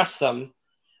can trust them,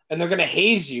 and they're gonna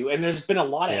haze you. And there's been a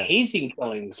lot of hazing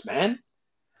killings, man.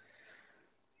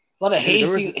 A lot of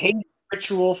hazing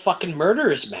ritual fucking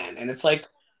murders, man. And it's like,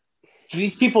 do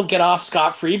these people get off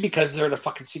scot-free because they're in a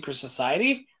fucking secret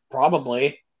society?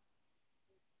 Probably.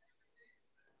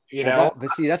 You know?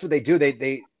 But see, that's what they do.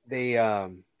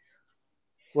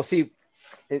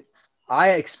 I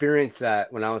experienced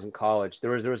that when I was in college.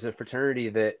 There was a fraternity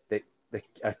that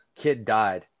a kid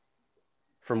died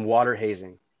from water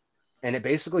hazing, and it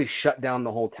basically shut down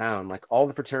the whole town. Like all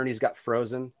the fraternities got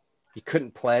frozen. You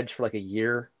couldn't pledge for like a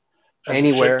year As it should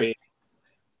anywhere. be.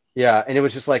 Yeah, and it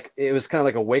was just like it was kind of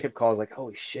like a wake up call. I was like,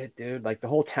 holy shit, dude! Like the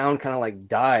whole town kind of like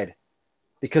died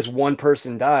because one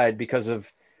person died because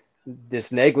of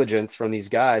this negligence from these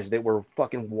guys that were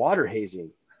fucking water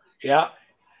hazing. Yeah.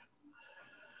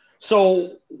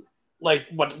 So, like,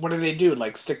 what do they do?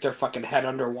 Like, stick their fucking head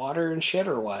underwater and shit,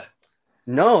 or what?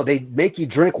 No, they make you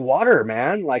drink water,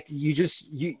 man. Like you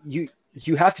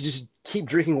have to just keep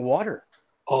drinking water,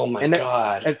 Oh my and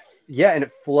god! and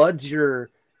it floods your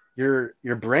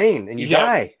brain, and you get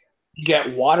die. you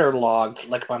get waterlogged,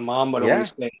 like my mom would Yeah.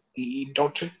 always say. You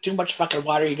don't drink too much fucking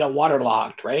water, you got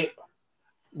waterlogged, right?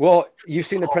 Well, you've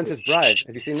seen The Princess Bride.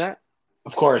 Have you seen that?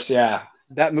 Of course, yeah.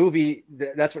 That movie,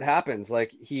 that's what happens.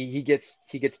 Like he gets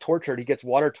tortured. He gets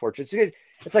water tortured.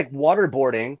 It's like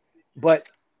waterboarding, but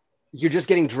you're just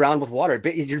getting drowned with water.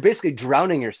 You're basically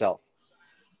drowning yourself.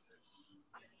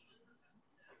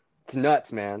 It's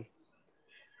nuts, man.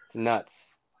 It's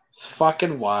nuts. It's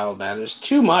fucking wild, man. There's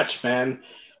too much, man.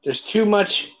 There's too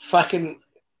much fucking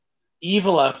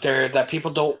evil out there that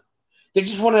people don't. They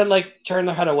just want to like turn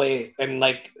their head away and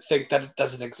like think that it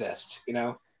doesn't exist, you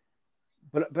know.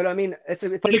 But I mean, it's a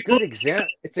good example.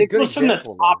 It's a It good goes from the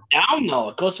example. top down, though.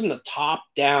 It goes from the top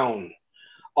down,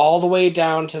 all the way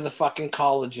down to the fucking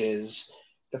colleges,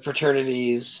 the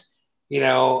fraternities, you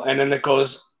know, and then it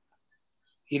goes,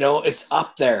 you know, it's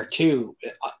up there too,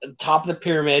 top of the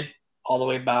pyramid, all the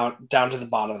way down to the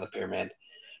bottom of the pyramid,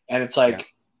 and it's like,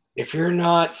 if you're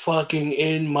not fucking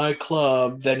in my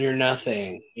club, then you're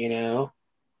nothing, you know.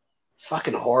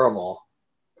 Fucking horrible.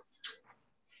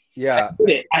 Yeah,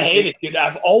 I hate it, dude.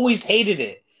 I've always hated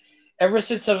it. Ever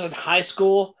since I was in high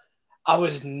school, I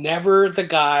was never the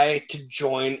guy to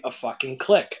join a fucking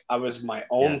clique. I was my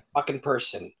own fucking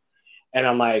person. And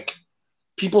I'm like,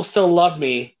 people still love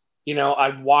me. You know,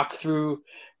 I'd walk through,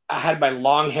 I had my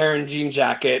long hair and jean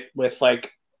jacket with like,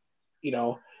 you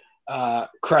know,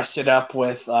 crested up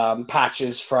with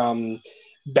patches from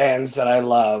bands that I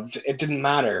loved. It didn't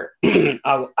matter.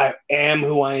 I am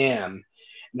who I am.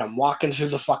 And I'm walking through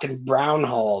the fucking brown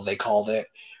hall, they called it,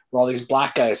 where all these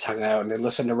black guys hung out and they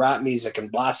listened to rap music and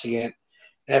blasting it.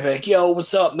 And I'd be like, yo,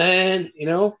 what's up, man? You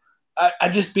know,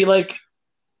 I'd just be like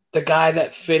the guy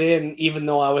that fit in, even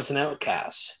though I was an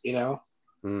outcast, you know?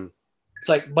 It's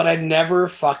like, but I never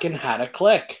fucking had a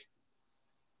clique.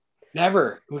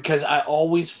 Never. Because I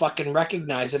always fucking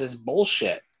recognize it as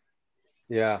bullshit.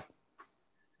 Yeah.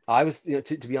 I was, you know,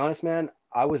 to be honest, man,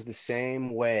 I was the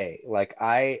same way. Like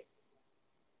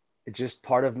just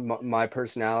part of my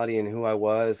personality and who I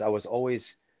was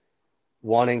always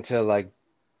wanting to like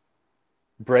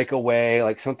break away.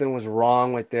 Like something was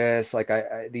wrong with this. Like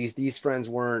these friends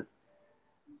weren't,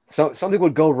 something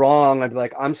would go wrong. I'd be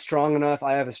like, I'm strong enough.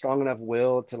 I have a strong enough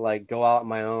will to like go out on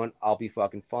my own. I'll be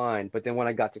fucking fine. But then when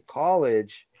I got to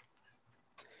college,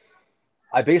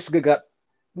 I basically got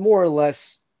more or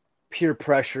less peer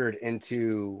pressured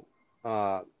into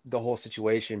the whole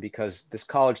situation, because this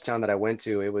college town that I went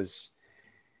to,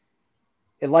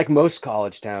 like most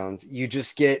college towns, you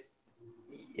just get,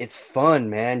 it's fun,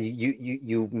 man.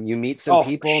 You meet some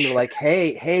people and they're like,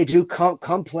 hey, dude,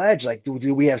 come pledge. Like,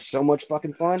 do we have so much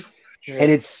fucking fun? Sure.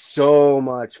 And it's so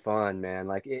much fun, man.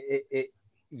 Like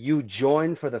you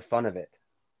join for the fun of it.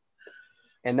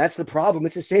 And that's the problem.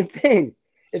 It's the same thing.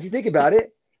 If you think about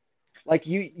it, like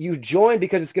you join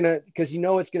because because you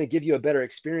know it's gonna give you a better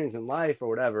experience in life or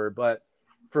whatever. But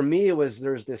for me,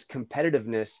 there's this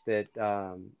competitiveness that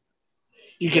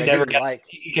you could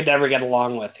never get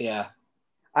along with. Yeah.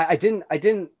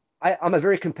 I'm a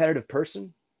very competitive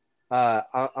person. I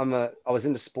was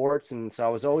into sports, and so I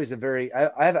was always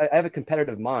I have a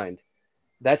competitive mind.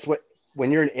 That's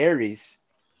when you're in Aries,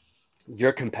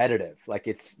 you're competitive. Like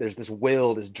there's this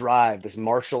will, this drive, this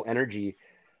martial energy,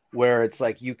 where it's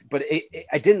like but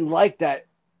I didn't like that.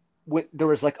 There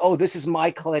was like, oh, this is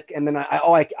my clique, and then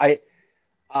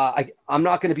I'm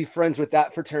not going to be friends with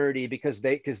that fraternity because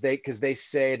they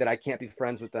say that I can't be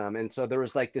friends with them. And so there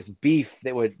was like this beef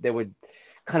that would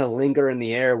kind of linger in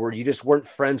the air, where you just weren't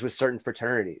friends with certain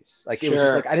fraternities. Like, it was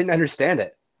just like, I didn't understand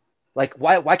it. Like,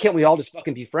 why can't we all just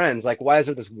fucking be friends? Like, why is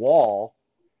there this wall,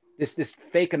 this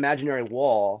fake imaginary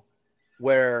wall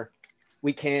where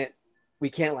we can't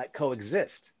like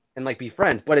coexist and like be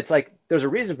friends? But it's like, there's a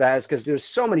reason for that. Is because there's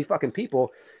so many fucking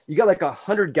people. You got like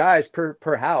 100 guys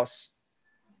per house.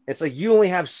 It's like you only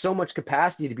have so much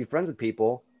capacity to be friends with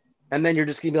people, and then you're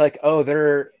just gonna be like, oh,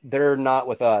 they're not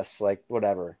with us, like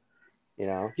whatever, you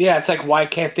know? Yeah, it's like, why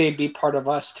can't they be part of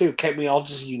us too? Can't we all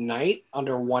just unite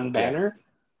under one Yeah. banner?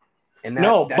 And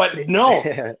No, that's but no,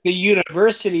 the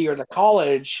university or the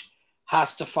college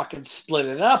has to fucking split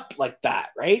it up like that,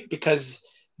 right?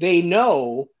 Because they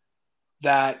know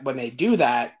that when they do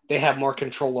that, they have more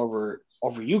control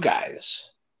over you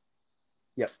guys.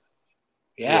 Yep.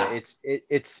 Yeah, Yeah. it's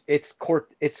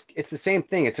the same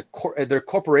thing. They're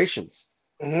corporations.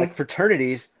 Like Mm-hmm.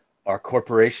 fraternities are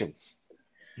corporations.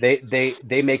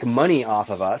 They make money off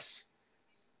of us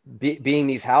being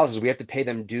these houses. We have to pay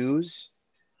them dues,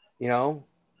 you know.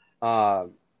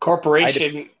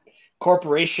 Corporation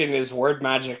corporation is word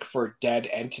magic for dead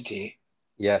entity.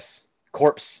 Yes,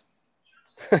 corpse.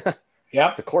 Yep.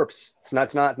 It's a corpse. It's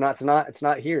not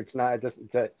here. It's not.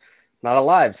 It's not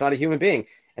alive. It's not a human being.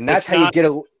 And that's It's how you not. get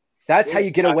a. That's how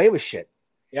you get away with shit.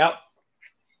 Yep.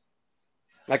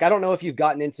 Like I don't know if you've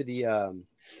gotten into the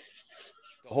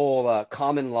whole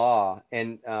common law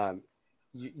and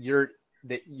your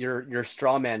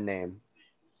straw man name.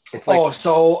 It's like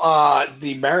so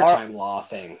the maritime law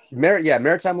thing.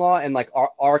 maritime law and like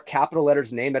our capital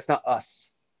letters name. That's not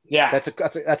us. Yeah.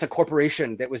 That's a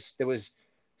corporation that was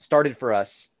started for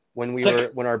us when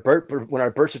when our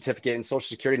birth certificate and social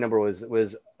security number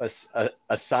was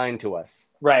assigned to us.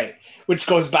 Right. Which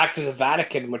goes back to the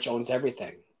Vatican, which owns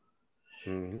everything.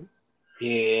 Mm-hmm.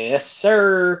 Yes,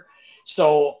 sir.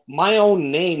 So my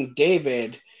own name,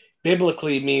 David,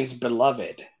 biblically means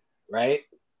beloved, right?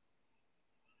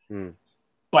 Mm.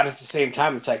 But at the same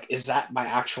time, it's like, is that my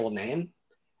actual name?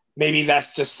 Maybe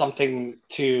that's just something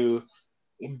to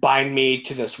bind me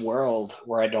to this world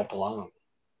where I don't belong.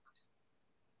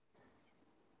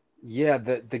 Yeah,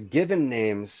 the given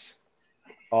names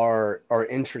are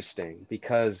interesting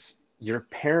because your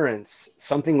parents,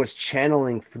 something was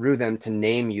channeling through them to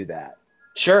name you that.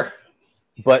 Sure.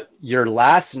 But your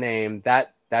last name,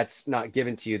 that's not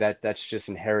given to you, that's just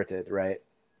inherited, right?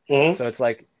 Mm-hmm. So it's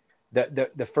like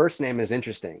the first name is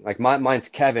interesting. Like mine's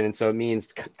Kevin, and so it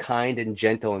means kind and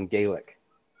gentle in Gaelic.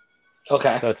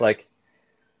 Okay. So it's like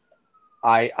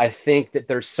I think that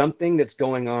there's something that's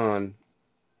going on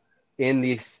in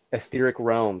these etheric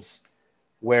realms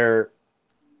where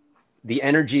the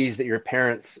energies that your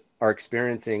parents are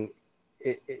experiencing,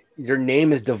 your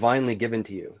name is divinely given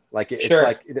to you. Like it's Sure.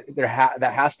 like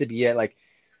that has to be it. Like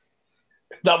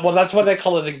Well, that's why they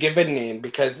call it a given name,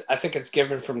 because I think it's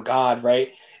given from God, right?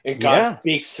 And God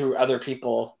speaks through other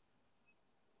people,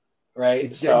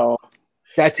 right? So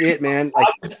that's it, man. Like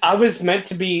I was meant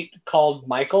to be called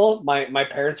Michael. My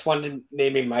parents wanted to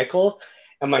name me Michael,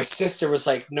 and my sister was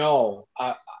like, "No,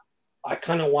 I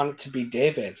kind of want it to be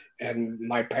David." And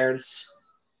my parents,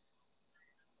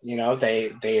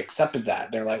 they accepted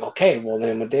that. They're like, "Okay, we'll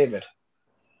name him David."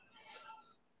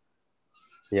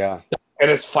 Yeah. And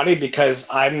it's funny because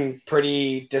I'm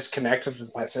pretty disconnected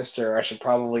with my sister. I should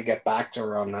probably get back to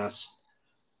her on this.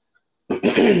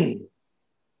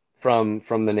 From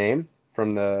the name,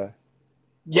 from the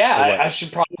Yeah, I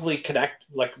should probably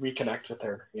reconnect with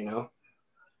her,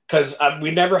 because we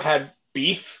never had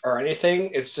beef or anything.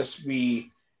 It's just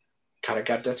we kind of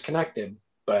got disconnected.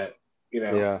 But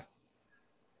yeah.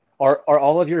 Are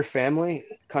all of your family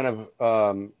kind of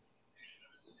are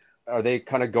they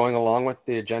kind of going along with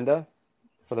the agenda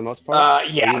for the most part?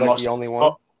 Yeah, are you like the only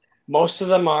one? Most of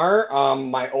them are.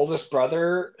 My oldest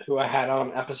brother, who I had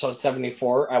on episode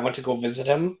 74, I went to go visit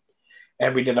him,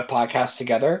 and we did a podcast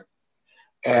together.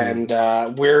 And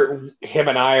him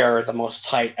and I are the most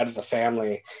tight out of the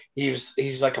family.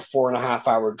 He's like a 4.5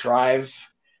 hour drive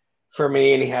for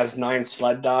me, and he has 9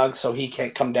 sled dogs, so he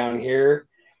can't come down here.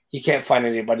 He can't find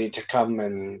anybody to come,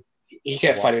 and he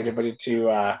can't find anybody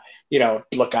to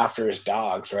look after his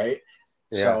dogs, right?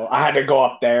 Yeah. So I had to go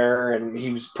up there, and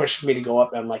he was pushing me to go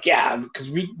up, and I'm like, yeah,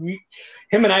 because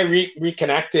him and I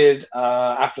reconnected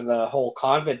after the whole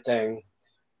convent thing.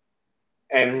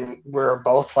 And we're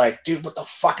both like, dude, what the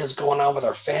fuck is going on with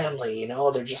our family?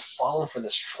 They're just falling for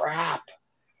this trap,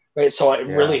 right? So it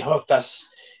really hooked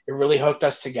us. It really hooked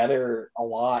us together a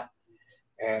lot,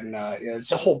 and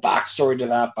it's a whole backstory to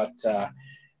that. But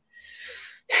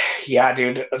yeah,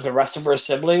 dude, the rest of our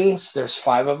siblings, there's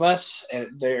 5 of us,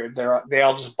 and they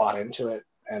all just bought into it,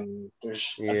 and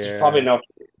there's probably no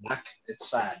back.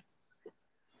 It's sad.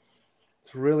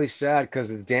 It's really sad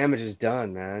because the damage is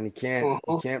done, man. You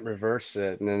can't reverse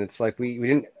it. And then it's like we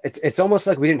didn't. It's almost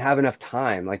like we didn't have enough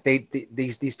time. Like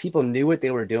these people knew what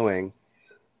they were doing.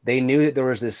 They knew that there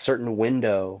was this certain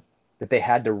window that they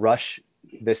had to rush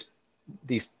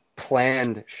these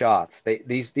planned shots. They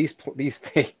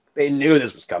knew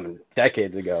this was coming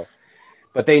decades ago,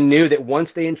 but they knew that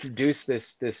once they introduced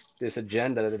this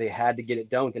agenda that they had to get it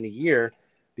done within a year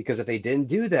because if they didn't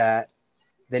do that,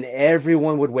 then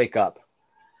everyone would wake up.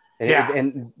 And, Yeah.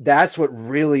 and that's what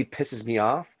really pisses me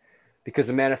off,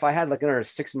 because, man, if I had like another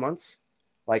 6 months,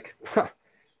 like,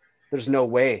 there's no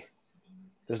way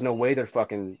they're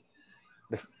fucking,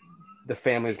 the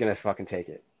family's going to fucking take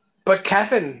it. But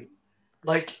Kevin,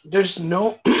 like, there's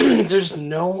no there's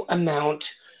no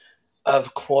amount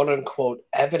of quote unquote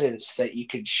evidence that you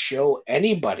could show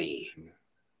anybody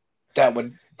that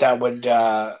would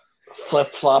flip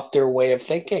flop their way of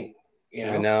thinking. You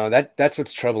know? I know that's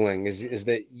what's troubling is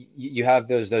that you have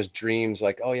those dreams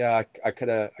like, oh yeah, I could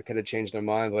have changed their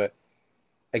mind, but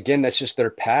again, that's just their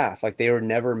path. Like, they were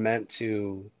never meant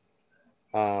to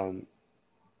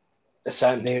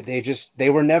Ascend. They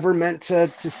were never meant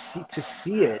to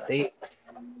see it. They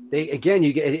again,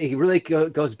 it really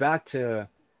goes back to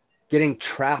getting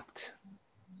trapped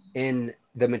in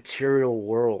the material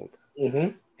world, Mm-hmm.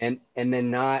 and then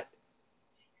not,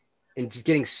 and just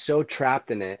getting so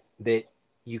trapped in it that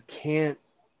you can't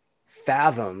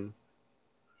fathom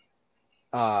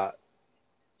that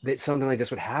something like this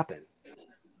would happen.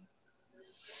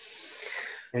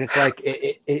 And it's like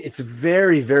it's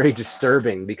very, very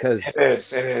disturbing, because It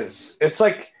is. It's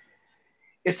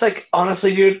like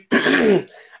honestly, dude,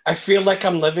 I feel like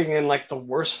I'm living in like the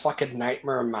worst fucking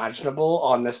nightmare imaginable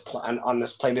on this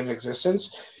plane of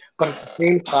existence, but at the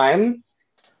same time,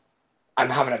 I'm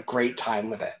having a great time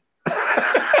with it.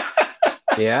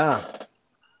 yeah.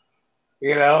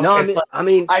 You know, No, it's I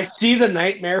mean, I see the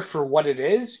nightmare for what it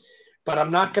is, but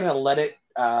I'm not gonna let it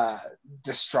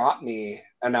distraught me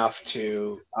enough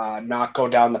to not go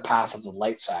down the path of the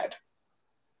light side.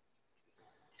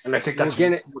 And I think that's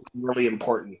really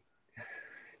important.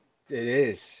 It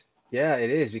is. Yeah,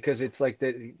 it is, because it's like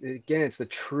it's the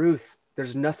truth.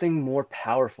 There's nothing more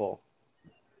powerful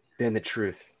than the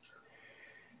truth.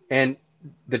 And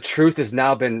the truth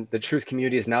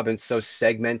community has now been so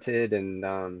segmented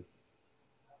and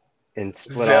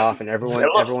split off, and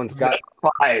everyone's got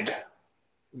vilified.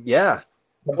 Yeah.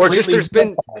 Or just there's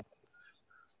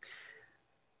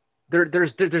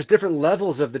different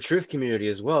levels of the truth community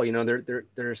as well. You know,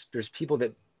 there's people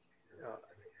that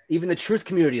even the truth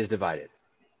community is divided.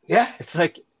 Yeah. It's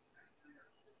like,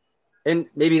 and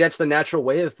maybe that's the natural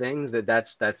way of things,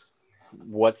 that's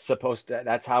what's supposed to,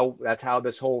 that's how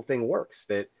this whole thing works,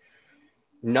 that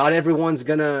not everyone's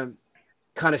gonna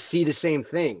kind of see the same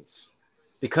things,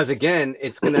 because again,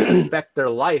 it's gonna affect their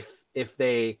life if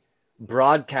they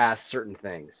broadcast certain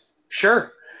things.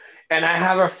 Sure. And I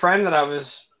have a friend that I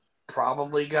was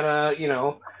probably gonna,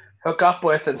 hook up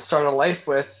with and start a life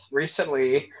with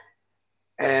recently,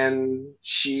 and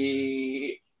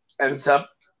she ends up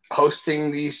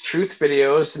posting these truth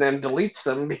videos and then deletes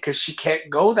them because she can't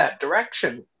go that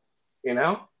direction,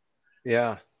 Yeah.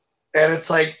 And it's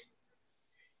like,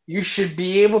 you should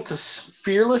be able to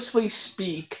fearlessly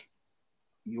speak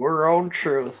your own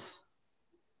truth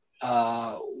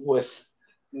with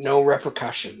no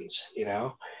repercussions.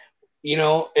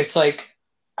 It's like,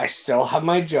 I still have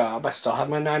my job, I still have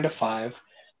my 9 to 5,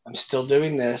 I'm still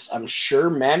doing this. I'm sure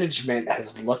management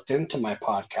has looked into my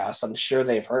podcast, I'm sure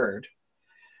they've heard,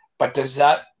 but does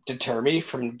that deter me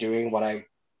from doing what I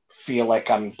feel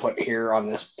like I'm put here on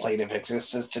this plane of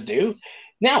existence to do?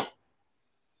 No.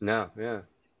 Yeah,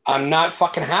 I'm not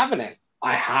fucking having it.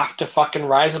 I have to fucking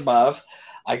rise above.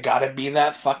 I gotta be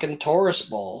that fucking Taurus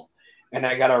bull, and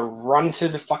I gotta run through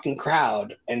the fucking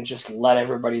crowd and just let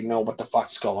everybody know what the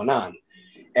fuck's going on.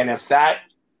 And if that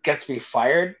gets me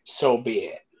fired, so be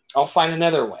it. I'll find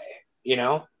another way,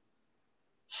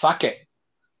 Fuck it.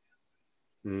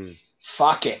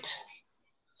 Fuck it.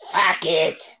 Fuck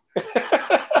it.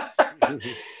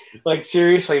 Like,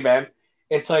 seriously, man.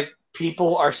 It's like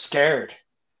people are scared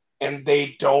and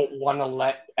they don't want to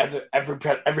let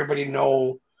everybody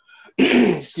know,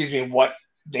 excuse me, what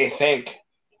they think.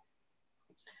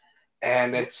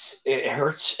 And it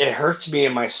hurts me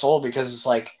in my soul, because it's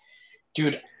like,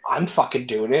 dude, I'm fucking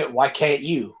doing it. Why can't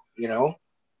you,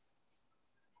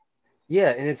 Yeah,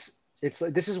 and it's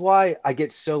like, this is why I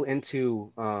get so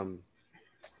into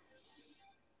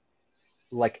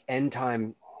like end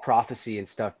time prophecy and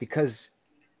stuff, because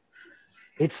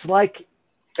it's like,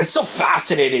 it's so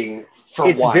fascinating.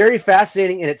 It's very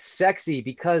fascinating, and it's sexy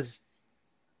because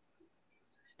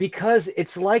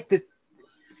it's like the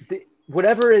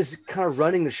whatever is kind of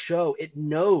running the show, it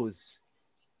knows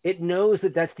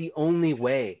that that's the only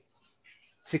way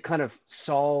to kind of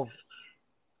solve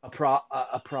a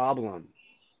problem.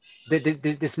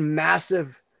 This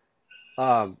massive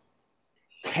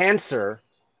cancer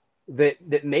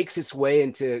that makes its way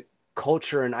into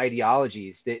culture and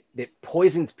ideologies, that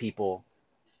poisons people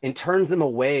and turns them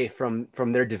away from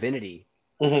their divinity.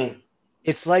 Mm-hmm.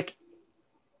 It's like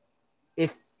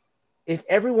if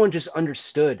everyone just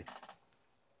understood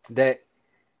that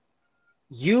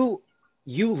you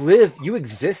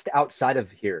exist outside of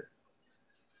here,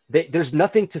 that there's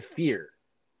nothing to fear,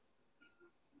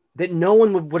 that no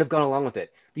one would have gone along with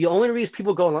it. The only reason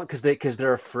people go along because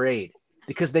they're afraid,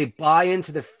 because they buy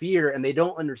into the fear and they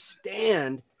don't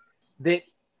understand that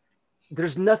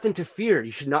there's nothing to fear.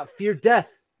 You should not fear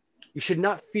death. You should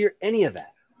not fear any of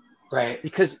that. Right.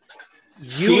 Because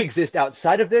you exist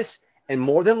outside of this, and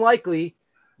more than likely,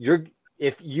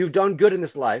 if you've done good in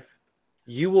this life,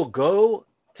 you will go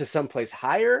to someplace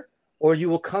higher, or you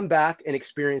will come back and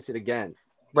experience it again.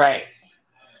 Right.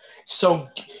 So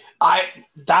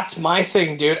that's my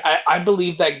thing, dude. I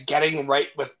believe that getting right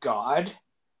with God,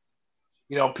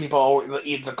 you know,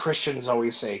 the Christians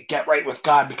always say, get right with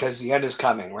God because the end is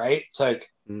coming, right? It's like,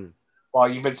 well,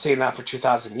 you've been saying that for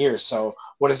 2,000 years. So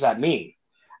what does that mean?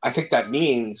 I think that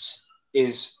means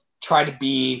is try to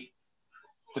be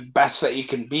the best that you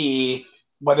can be,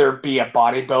 whether it be a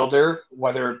bodybuilder,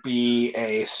 whether it be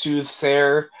a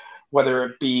soothsayer, whether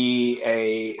it be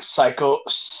a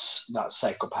not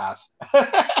psychopath,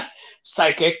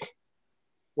 psychic,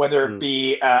 whether it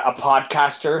be a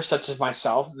podcaster such as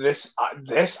myself. This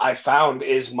I found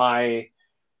is my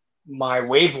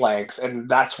wavelength, and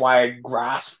that's why I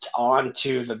grasped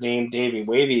onto the name Davey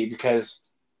Wavy,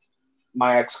 because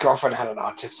my ex-girlfriend had an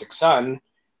autistic son,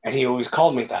 and he always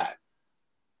called me that.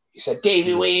 He said,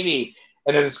 Davey Wavy.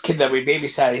 And then this kid that we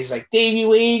babysat, he's like, Davey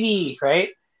Wavy, right?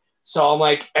 So I'm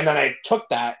like, and then I took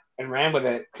that and ran with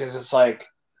it because it's like,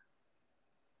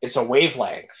 it's a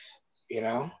wavelength, you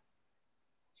know?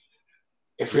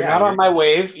 If you're not on my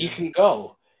wave, you can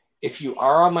go. If you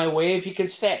are on my wave, you can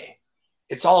stay.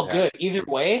 It's all good. Either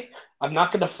way, I'm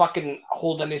not going to fucking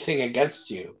hold anything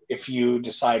against you if you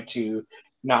decide to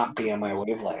not be on my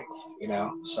wavelength, you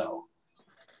know? So,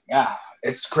 yeah,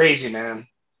 it's crazy, man.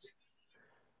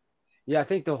 Yeah, I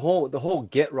think the whole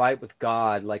get right with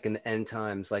God, like in the end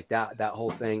times, like that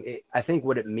whole thing. I think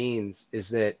what it means is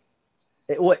that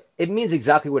it means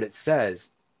exactly what it says.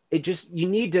 It just, you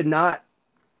need to not,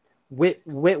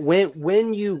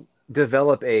 when you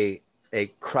develop a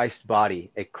Christ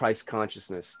body, a Christ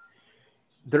consciousness,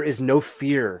 there is no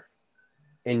fear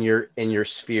in your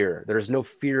sphere. There is no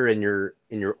fear in your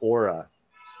aura.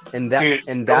 And that, dude,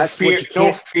 and that's what you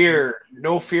can't.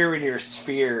 No fear in your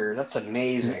sphere. That's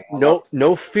amazing.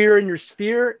 No fear in your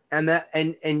sphere, and that,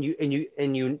 and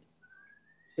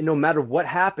no matter what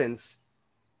happens,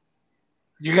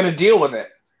 you're gonna deal with it.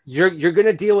 You're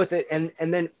gonna deal with it, and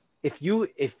then if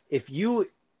you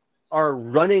are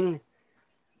running,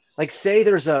 like, say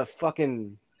there's a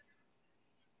fucking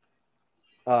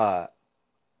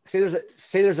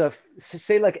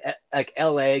say like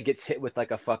LA gets hit with like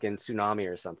a fucking tsunami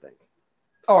or something.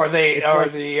 Or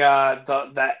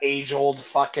the age old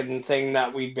fucking thing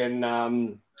that we've been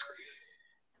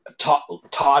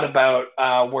taught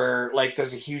about, where like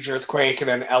there's a huge earthquake and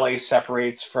then LA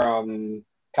separates from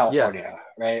California,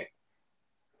 right?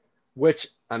 Which,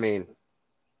 I mean,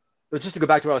 but just to go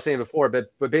back to what I was saying before, but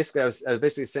basically I was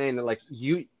basically saying that, like,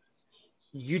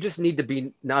 you just need to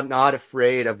be not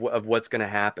afraid of what's going to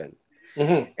happen.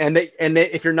 Mm-hmm. And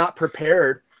that if you're not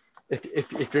prepared,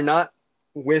 if you're not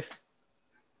with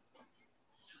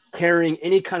carrying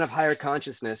any kind of higher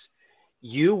consciousness,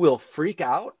 you will freak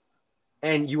out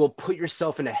and you will put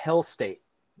yourself in a hell state.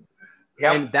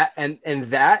 Yep.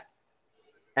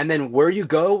 And then where you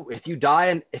go, if you die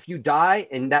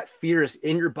and that fear is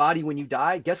in your body when you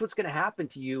die, guess what's going to happen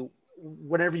to you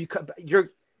whenever you come?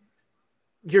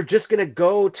 You're just going to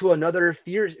go to another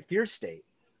fear state.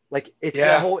 Like, it's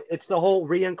the whole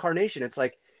reincarnation. It's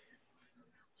like,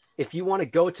 if you want to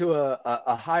go to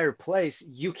a higher place,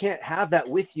 you can't have that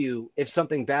with you if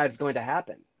something bad is going to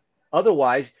happen.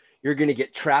 Otherwise, you're going to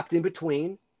get trapped in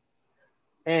between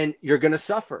and you're going to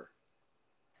suffer.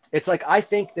 It's like, I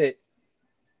think that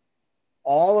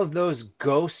all of those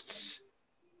ghosts,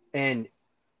 and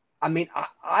I mean,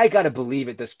 I got to believe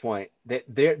at this point that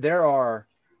there are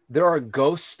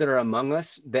ghosts that are among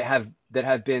us that have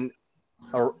been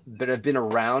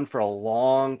around for a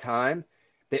long time,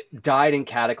 that died in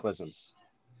cataclysms.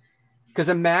 Because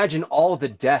imagine all the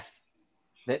death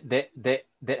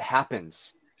that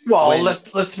happens. Well,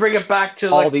 let's bring it back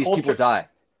to all these people die.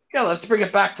 Yeah, let's bring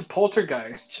it back to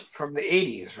Poltergeist from the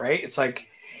 80s, right? It's like,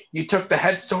 you took the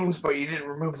headstones, but you didn't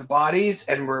remove the bodies,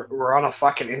 and we're on a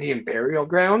fucking Indian burial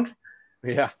ground.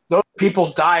 Yeah. Those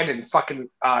people died in fucking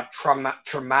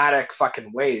traumatic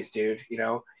fucking ways, dude, you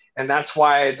know? And that's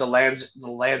why the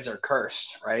lands are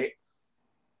cursed, right?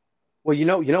 Well, you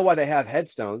know why they have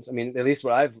headstones. I mean, at least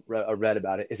what I've read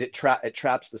about it is it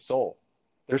traps the soul.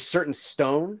 There's certain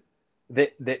stone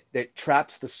that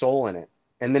traps the soul in it,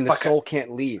 and then the Fuck it. soul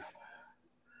can't leave. I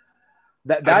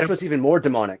That's never, what's even more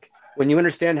demonic. When you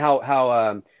understand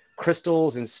how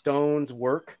crystals and stones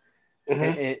work,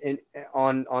 Mhm. and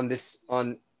on this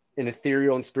on an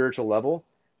ethereal and spiritual level,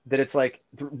 that it's like,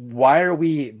 why are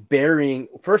we burying?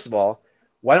 First of all,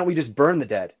 why don't we just burn the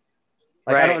dead?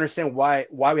 Like, I don't Right. understand why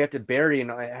we have to bury and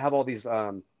have all these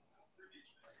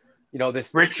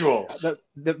this Rituals.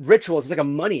 the rituals. It's like a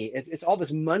money. It's all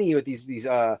this money with these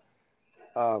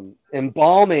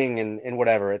embalming and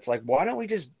whatever. It's like, why don't we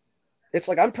just? It's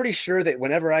like, I'm pretty sure that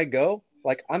whenever I go,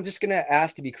 like, I'm just gonna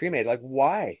ask to be cremated. Like,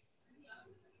 why?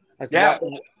 Like, Yeah.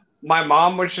 why? My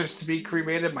mom wishes to be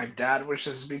cremated. My dad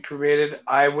wishes to be cremated.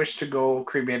 I wish to go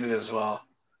cremated as well.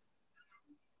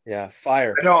 Yeah,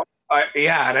 fire. I don't.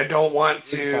 Yeah, and I don't want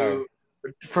Big fire. to.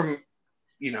 From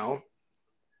you know,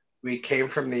 we came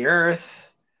from the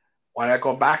earth. Why not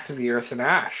go back to the earth and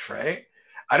ash? Right.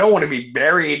 I don't want to be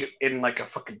buried in like a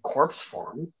fucking corpse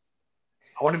form.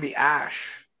 I want to be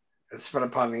ash and spread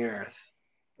upon the earth.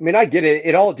 I mean, I get it.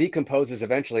 It all decomposes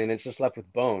eventually, and it's just left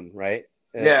with bone, right?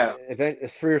 Yeah, Event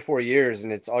 3 or 4 years,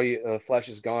 and it's all flesh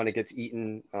is gone. It gets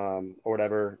eaten, or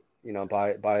whatever,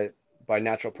 by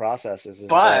natural processes.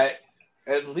 But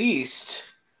but at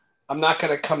least I'm not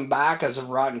going to come back as a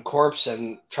rotten corpse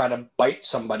and try to bite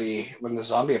somebody when the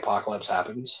zombie apocalypse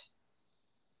happens.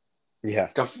 yeah,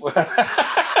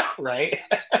 Right?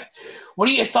 What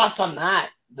are your thoughts on that?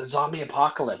 The zombie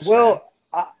apocalypse, man. well,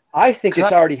 I think 'Cause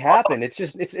it's already happened. It's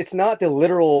just it's not the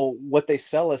literal what they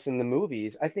sell us in the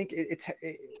movies. I think I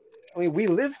mean, we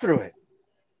lived through it.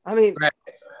 I mean, Right.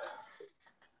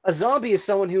 a zombie is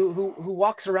someone who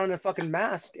walks around in a fucking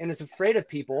mask and is afraid of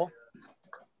people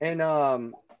and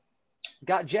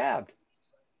got jabbed.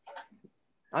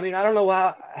 I mean, I don't know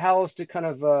how else to kind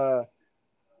of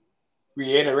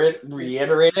Reiterate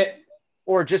it.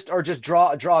 or just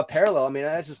draw a parallel. I mean,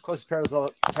 that's as close to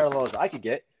parallel as I could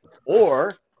get.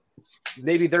 Or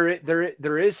maybe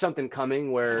there is something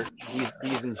coming where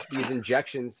these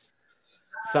injections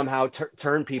somehow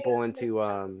turn people into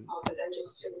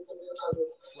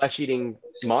flesh eating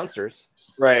monsters.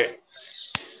 Right.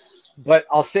 But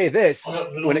I'll say this: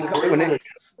 when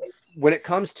it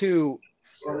comes to,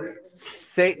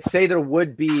 say there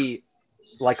would be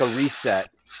like a reset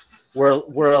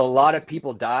where a lot of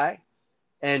people die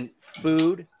and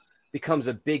food becomes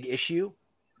a big issue,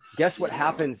 guess what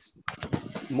happens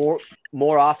more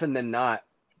often than not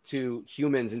to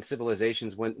humans and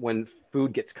civilizations when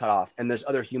food gets cut off and there's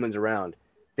other humans around?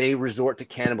 They resort to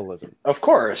cannibalism. Of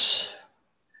course.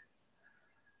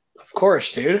 Of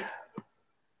course, dude.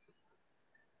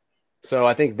 So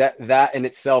I think that in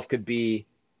itself could be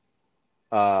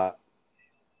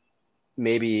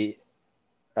maybe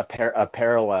a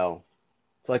parallel.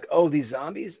 It's like, oh, these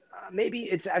zombies, maybe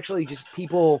it's actually just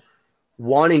people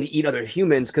wanting to eat other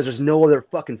humans because there's no other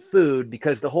fucking food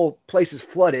because the whole place is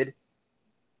flooded.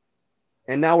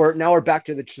 And now we're back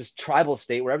to this tribal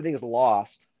state where everything is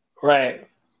lost. Right.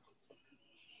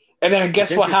 And then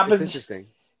guess what It's happens? interesting.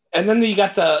 And then you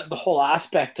got the whole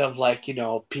aspect of like,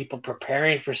 people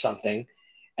preparing for something,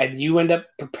 and you end up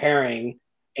preparing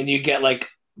and you get like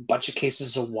a bunch of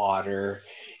cases of water,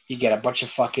 you get a bunch of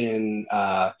fucking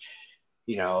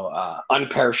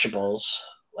unperishables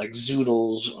like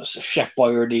zoodles, Chef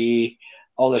Boyardee,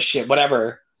 all this shit,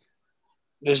 whatever.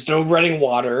 There's no running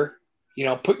water.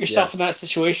 Put yourself in that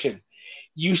situation.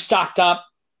 You stocked up,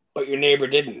 but your neighbor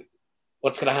didn't.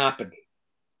 What's gonna happen?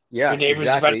 Yeah,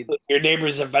 exactly. Your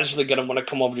neighbor's eventually gonna want to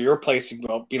come over to your place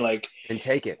and be like, and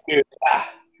take it.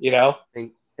 Yeah,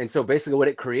 And so basically what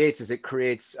it creates is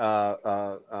conflict.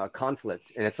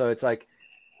 And it's like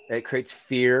it creates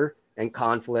fear and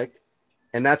conflict.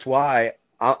 And that's why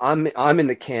I'm in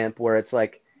the camp where it's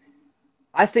like,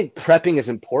 I think prepping is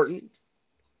important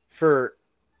for,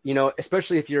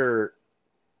 especially if you're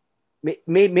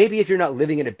maybe if you're not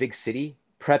living in a big city,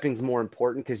 prepping is more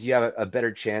important because you have a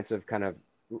better chance of kind of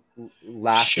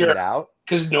lasting it out.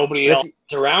 Because nobody else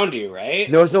is around you, right?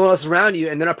 There's no one else around you,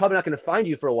 and they're probably not going to find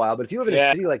you for a while. But if you live in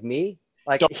a city like me,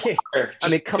 like, I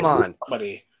mean, come on.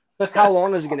 How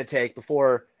long is it going to take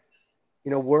before,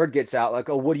 word gets out like,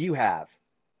 oh, what do you have?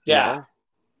 Yeah.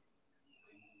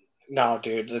 No,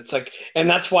 dude. It's like, and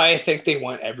that's why I think they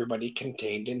want everybody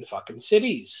contained in fucking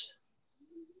cities.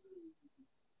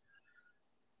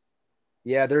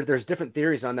 Yeah, there's different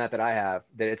theories on that I have.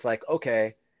 That it's like,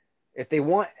 okay, if they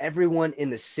want everyone in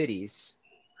the cities,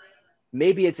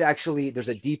 maybe it's actually there's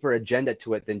a deeper agenda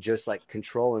to it than just like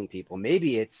controlling people.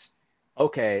 Maybe it's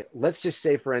okay, let's just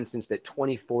say, for instance, that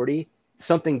 2040,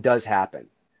 something does happen.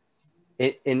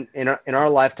 In our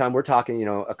lifetime, we're talking, you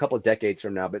know, a couple of decades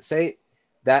from now, but say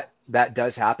that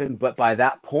does happen. But by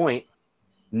that point,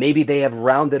 maybe they have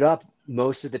rounded up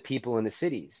most of the people in the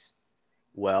cities.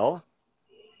 Well,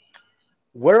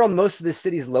 where are most of the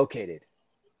cities located?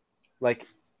 Like,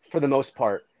 for the most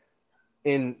part,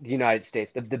 in the United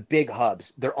States, the big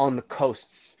hubs, they're on the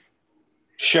coasts.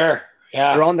 Sure.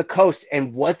 They're Yeah. on the coast.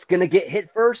 And what's going to get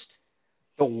hit first?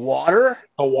 The water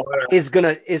The water.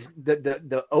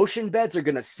 the ocean beds are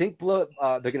gonna sink below.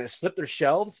 They're gonna slip their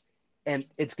shelves, and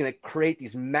it's gonna create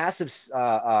these massive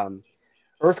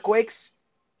earthquakes,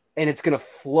 and it's gonna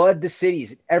flood the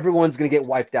cities. Everyone's gonna get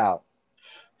wiped out.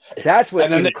 That's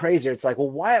what's even crazier. It's like, well,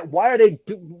 why are they?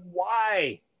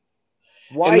 Why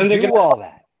do all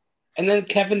that? And then,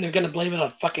 Kevin, they're gonna blame it on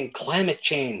fucking climate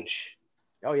change.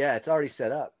 Oh yeah, it's already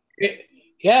set up.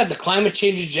 Yeah, the climate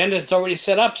change agenda is already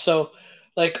set up. So,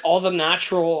 like, all the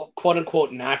natural, quote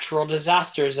unquote, natural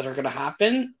disasters that are going to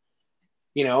happen,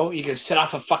 you know, you can set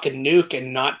off a fucking nuke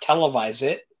and not televise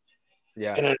it.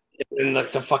 Yeah. And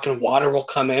like the fucking water will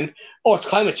come in. Oh, it's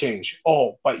climate change.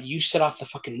 Oh, but you set off the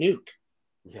fucking nuke,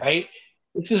 right?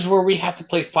 This is where we have to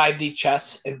play 5D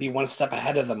chess and be one step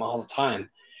ahead of them all the time.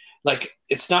 Like,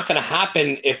 it's not going to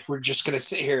happen if we're just going to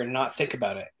sit here and not think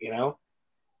about it, you know?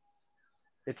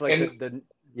 It's like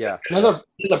Another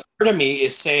part of me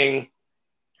is saying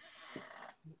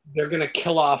they're going to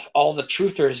kill off all the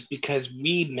truthers because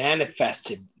we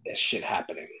manifested this shit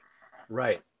happening.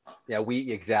 Right. Yeah,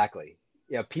 exactly.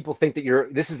 Yeah, people think that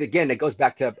this is, again, it goes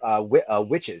back to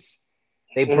witches.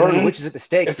 They burn witches at the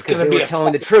stake because they were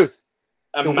telling the truth.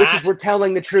 The witches were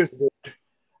telling the truth.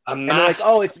 And they're like,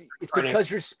 oh, it's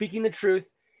because you're speaking the truth,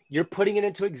 you're putting it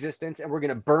into existence, and we're going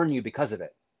to burn you because of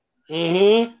it.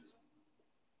 Mm-hmm.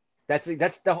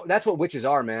 That's what witches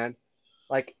are, man.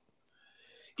 Like,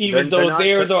 even though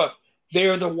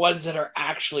they're the ones that are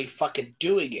actually fucking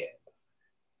doing it.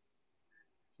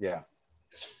 Yeah.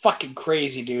 It's fucking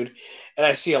crazy, dude. And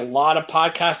I see a lot of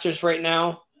podcasters right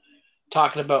now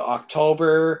talking about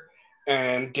October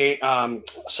and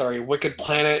Wicked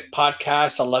Planet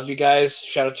podcast. I love you guys.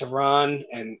 Shout out to Ron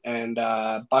and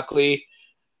Buckley.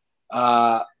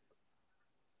 Don't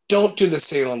do the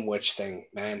Salem witch thing,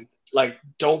 man. Like,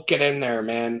 don't get in there,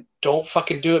 man. Don't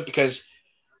fucking do it, because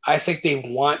I think they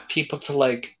want people to,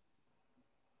 like,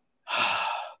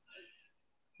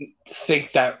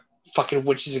 think that fucking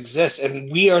witches exist. And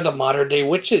we are the modern day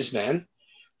witches, man.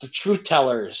 The truth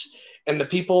tellers. And the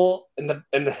people in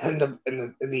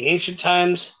the ancient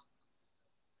times,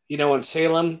 you know, in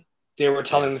Salem, they were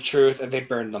telling the truth and they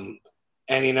burned them.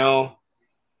 And, you know,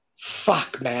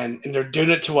 fuck, man. And they're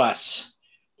doing it to us.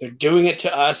 They're doing it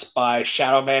to us by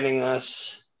shadow banning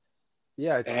us.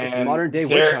 Yeah, it's modern day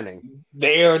witch hunting.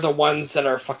 They are the ones that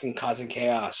are fucking causing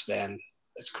chaos, man.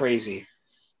 It's crazy.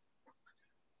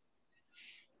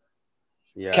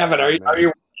 Yeah, Kevin, are you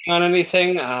working on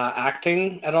anything,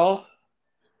 acting at all?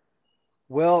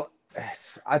 Well,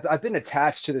 I've been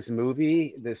attached to this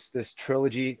movie, this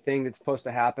trilogy thing that's supposed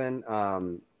to happen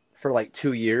for like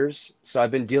 2 years. So I've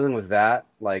been dealing with that.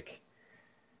 Like,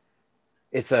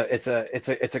 it's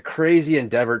a crazy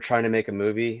endeavor trying to make a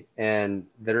movie, and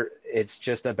it's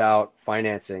just about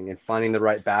financing and finding the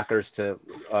right backers to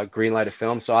greenlight a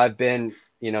film. So I've been,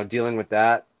 you know, dealing with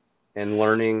that and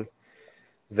learning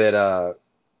that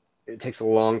it takes a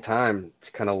long time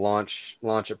to kind of launch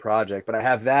a project. But I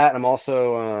have that. I'm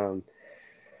also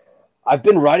I've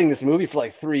been writing this movie for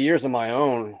like 3 years on my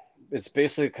own. It's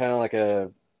basically kind of like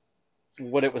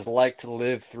what it was like to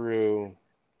live through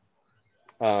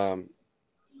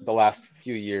the last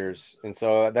few years. And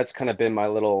so that's kind of been my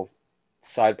little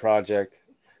side project.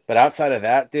 But outside of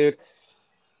that, dude,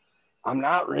 I'm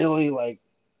not really like,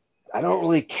 I don't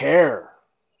really care.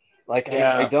 Like,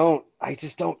 yeah. I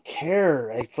just don't care.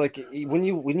 It's like when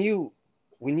you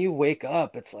wake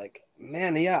up, it's like,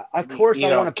 man, yeah, of course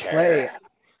I want to play.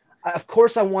 Of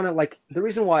course I want to, like, the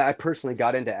reason why I personally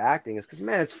got into acting is because,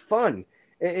 man, it's fun.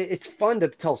 It's fun to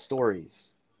tell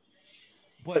stories.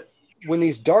 But when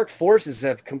these dark forces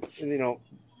have, you know,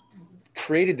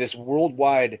 created this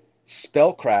worldwide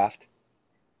spellcraft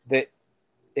that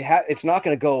it's not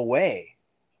going to go away.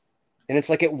 And it's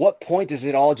like, at what point does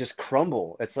it all just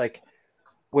crumble? It's like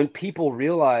when people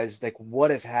realize like what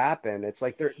has happened, it's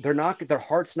like their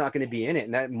heart's not going to be in it.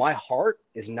 And that my heart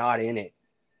is not in it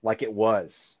like it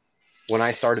was when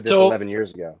I started this 11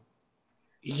 years ago.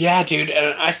 Yeah, dude.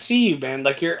 And I see you, man.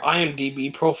 Like, your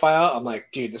IMDb profile, I'm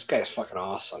like, dude, this guy's fucking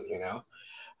awesome, you know?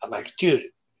 I'm like, dude,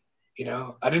 you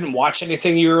know, I didn't watch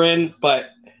anything you were in,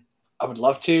 but I would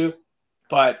love to.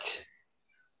 But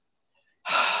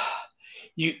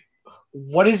you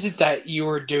what is it that you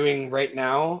are doing right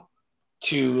now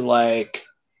to like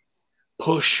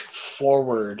push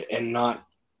forward and not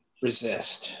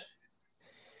resist?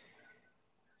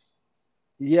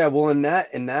 Yeah, well, in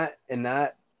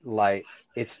that light,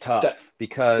 it's That, tough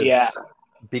yeah.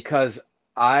 because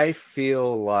I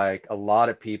feel like a lot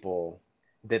of people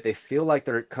that they feel like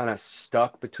they're kind of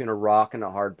stuck between a rock and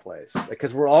a hard place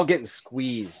because we're all getting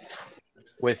squeezed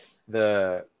with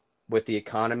the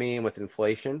economy and with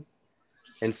inflation.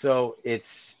 And so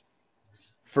it's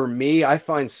for me, I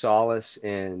find solace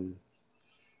in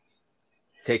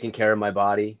taking care of my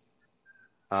body,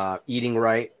 eating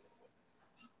right.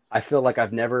 I feel like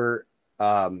I've never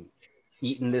um,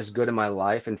 eaten this good in my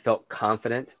life and felt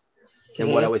confident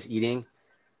in what I Mhm. was eating.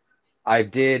 I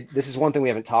did. This is one thing we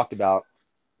haven't talked about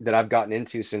that I've gotten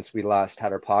into since we last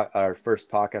had our first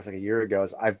podcast like a year ago.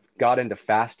 Is I've got into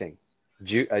fasting,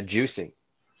 juicing.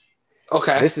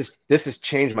 Okay. This has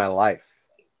changed my life.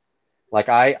 Like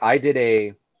I did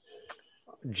a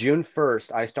June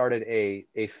 1st. I started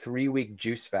a 3 week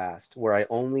juice fast where I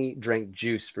only drank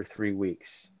juice for 3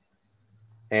 weeks,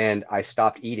 and I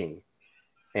stopped eating,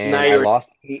 Now and I you're lost.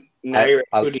 now I, you're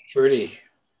a I tutti frutti.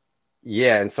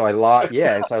 Yeah, and so I lost.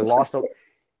 Yeah, and so I lost.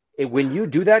 When you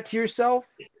do that to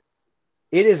yourself,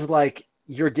 it is like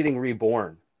you're getting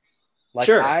reborn. Like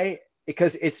Sure.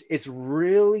 because it's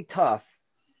really tough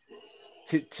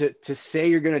to say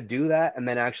you're gonna do that and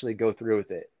then actually go through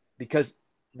with it. Because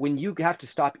when you have to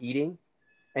stop eating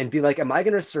and be like, am I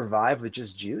gonna survive with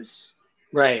just juice?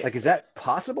 Right. Like, is that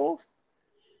possible?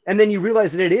 And then you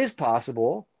realize that it is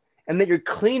possible, and that you're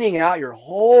cleaning out your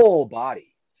whole body.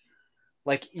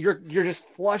 Like you're just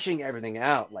flushing everything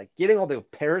out, like getting all the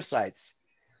parasites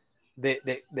that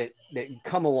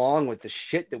come along with the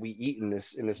shit that we eat in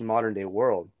this modern day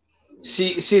world.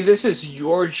 See, this is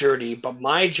your journey, but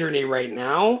my journey right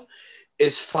now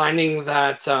is finding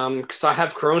that because I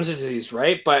have Crohn's disease,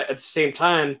 right? But at the same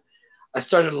time, I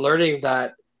started learning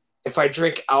that if I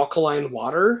drink alkaline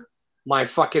water, my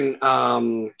fucking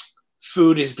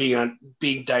food is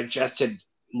being digested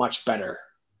much better,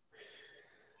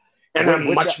 and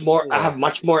Which I yeah. have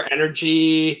much more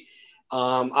energy.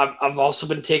 I've also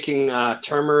been taking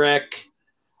turmeric.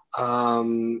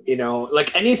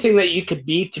 Like anything that you could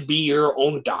be to be your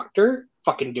own doctor,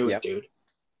 fucking do it, Yep. dude.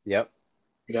 Yep.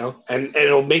 And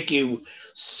it'll make you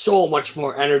so much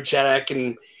more energetic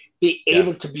and be Yeah.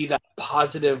 able to be that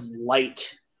positive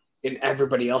light in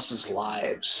everybody else's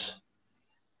lives.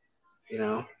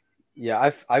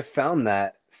 Yeah, I've found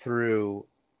that through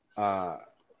uh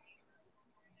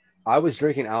I was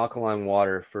drinking alkaline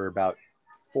water for about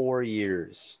 4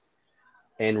 years.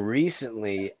 And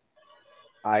recently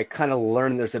I kind of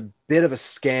learned there's a bit of a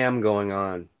scam going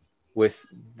on with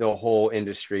the whole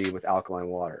industry with alkaline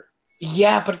water.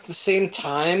 Yeah, but at the same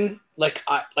time, like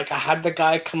I had the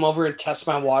guy come over and test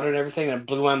my water and everything, and it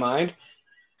blew my mind.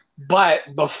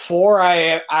 But before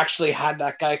I actually had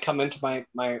that guy come into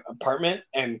my apartment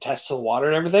and test the water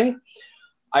and everything,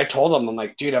 I told him, I'm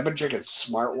like, dude, I've been drinking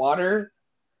smart water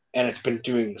and it's been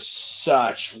doing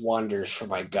such wonders for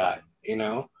my gut.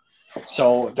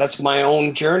 So that's my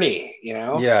own journey.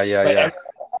 Yeah, yeah, But yeah. everyone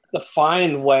has to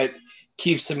find what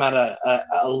keeps them at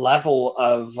a level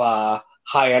of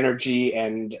high energy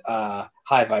and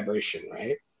high vibration,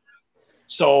 right?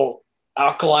 So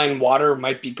alkaline water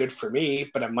might be good for me,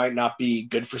 but it might not be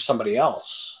good for somebody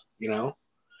else.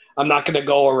 I'm not going to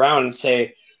go around and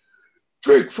say,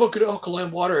 drink fucking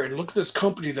alkaline water and look at this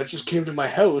company that just came to my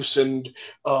house and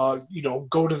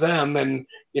go to them. And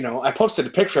I posted a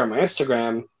picture on my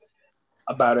Instagram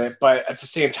about it, but at the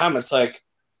same time it's like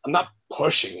I'm not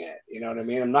pushing it, you know what I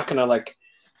mean? I'm not gonna, like,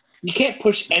 you can't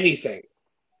push anything,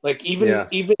 like even Yeah.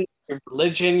 your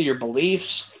religion, your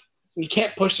beliefs, you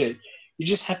can't push it. You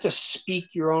just have to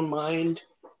speak your own mind,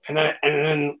 and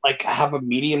then like have a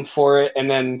medium for it, and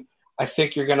then I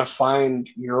think you're gonna find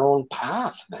your own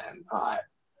path, man.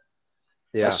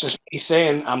 Yeah. That's just me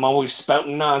saying. I'm always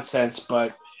spouting nonsense,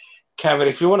 but Kevin,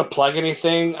 if you want to plug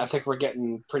anything, I think we're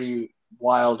getting pretty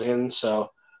wild in,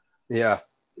 so Yeah.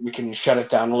 we can shut it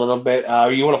down a little bit.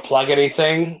 You want to plug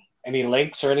anything? Any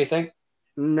links or anything?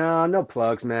 No, no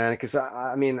plugs, man. Because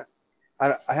I mean,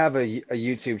 I have a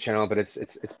YouTube channel, but it's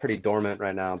pretty dormant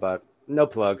right now. But no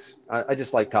plugs. I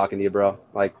just like talking to you, bro.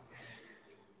 Like,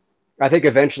 I think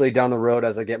eventually down the road,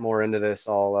 as I get more into this,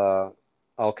 I'll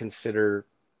consider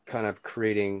kind of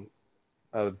creating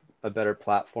a a better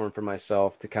platform for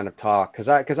myself to kind of talk because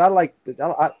I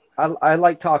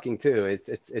like talking too.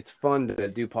 It's fun to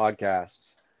do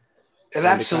podcasts It and to kind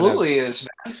of absolutely is,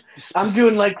 man. I'm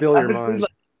doing like spill I've your been doing mind.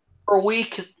 like for a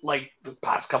week, like the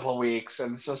past couple of weeks,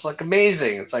 and it's just like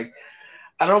amazing. It's like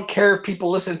I don't care if people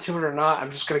listen to it or not.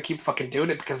 I'm just gonna keep fucking doing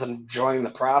it because I'm enjoying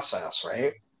the process,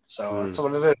 right? So that's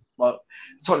what it is. Well,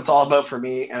 that's what it's all about for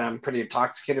me, and I'm pretty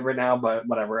intoxicated right now. But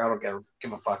whatever, I don't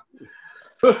give a fuck.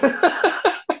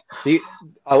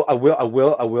 I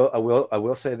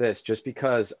will say this, just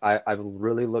because I've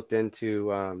really looked into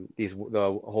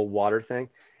the whole water thing,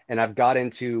 and I've got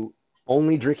into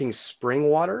only drinking spring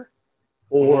water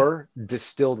or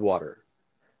distilled water.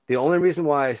 The only reason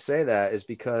why I say that is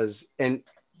because, and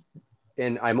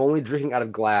I'm only drinking out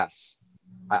of glass.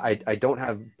 I don't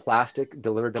have plastic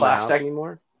delivered to my house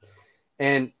anymore.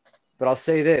 But I'll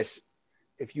say this,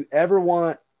 if you ever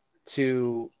want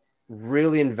to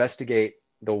really investigate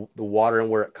the water and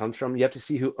where it comes from, you have to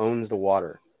see who owns the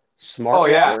water.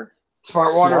 Smart Water.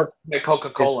 Smart Water, like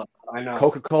Coca-Cola. I know.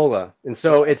 Coca-Cola. And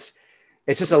so it's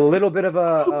just a little bit of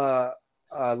a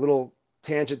little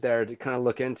tangent there to kind of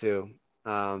look into.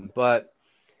 But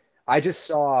I just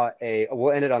saw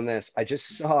we'll end it on this. I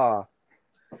just saw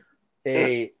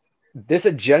this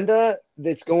agenda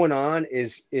that's going on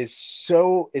is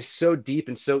so deep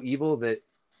and so evil that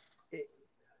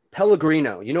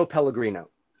Pellegrino, you know Pellegrino.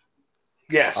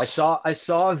 Yes. I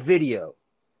saw a video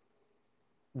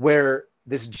where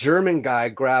this German guy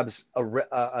grabs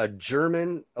a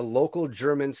local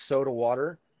German soda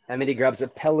water, and then he grabs a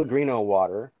Pellegrino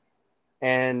water,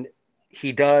 and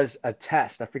he does a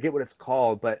test. I forget what it's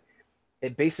called, but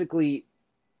it basically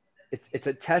it's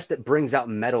a test that brings out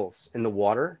metals in the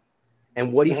water.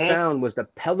 And what he found was the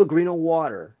Pellegrino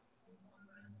water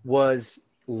was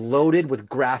loaded with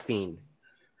graphene.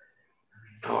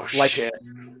 Oh, shit.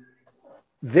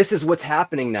 This is what's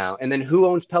happening now. And then who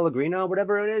owns Pellegrino?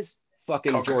 Whatever it is,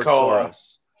 fucking Coca-Cola.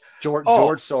 George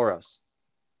Soros.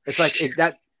 It's like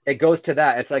it goes to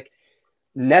that. It's like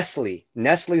Nestle.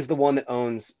 Nestle is the one that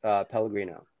owns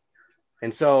Pellegrino.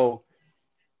 And so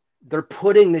they're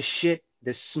putting this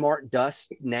smart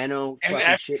dust nano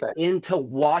fucking shit into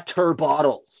water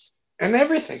bottles and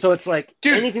everything. So it's like,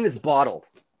 dude, anything that's bottled,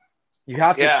 you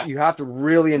have to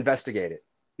really investigate it.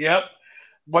 Yep.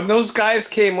 When those guys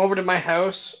came over to my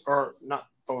house, or not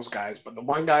those guys, but the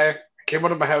one guy came over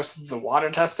to my house to do the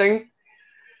water testing.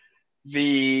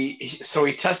 So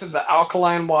he tested the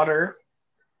alkaline water,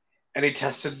 and he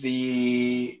tested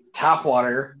the tap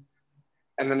water,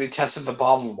 and then he tested the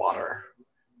bottled water.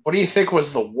 What do you think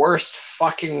was the worst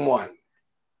fucking one?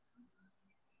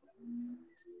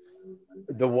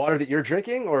 The water that you're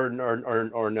drinking, or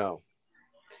no?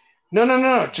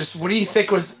 No. Just what do you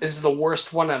think is the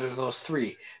worst one out of those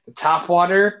three? The tap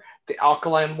water, the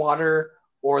alkaline water,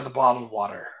 or the bottled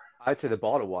water? I'd say the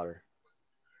bottled water.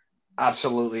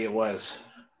 Absolutely, it was.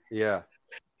 Yeah.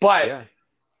 But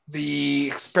the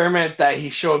experiment that he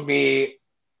showed me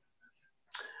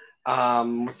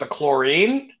with the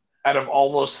chlorine, out of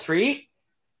all those three,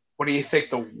 what do you think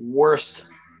the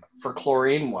worst for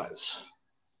chlorine was?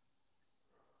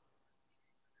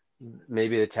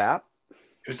 Maybe the tap?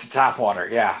 It was the tap water,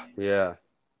 yeah. Yeah.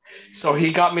 So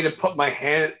he got me to put my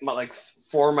hand,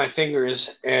 four of my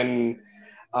fingers in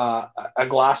a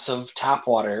glass of tap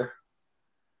water.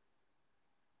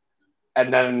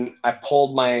 And then I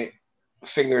pulled my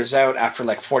fingers out after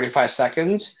 45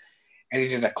 seconds. And he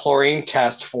did a chlorine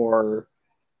test for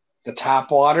the tap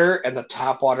water and the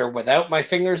tap water without my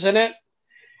fingers in it.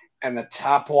 And the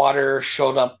tap water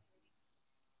showed up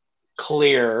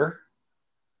clear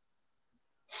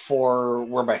for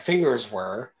where my fingers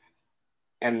were,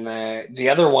 and the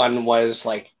other one was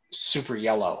super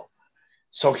yellow.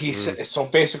 So so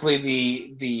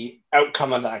basically the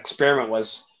outcome of that experiment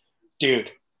was,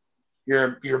 dude,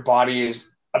 your body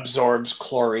absorbs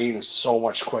chlorine so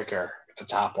much quicker to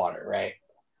tap water, right?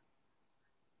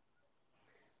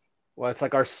 Well, it's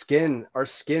like our skin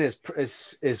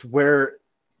is where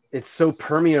it's so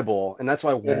permeable, and that's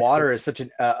why water is such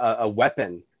a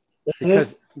weapon.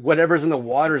 Because whatever's in the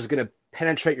water is going to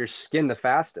penetrate your skin the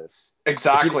fastest.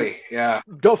 Exactly. Yeah.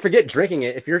 Don't forget drinking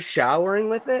it. If you're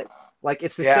showering with it,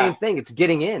 it's the same thing. It's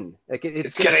getting in.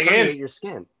 It's getting in your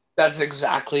skin. That's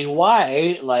exactly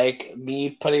why,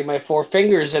 me putting my four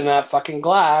fingers in that fucking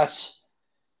glass,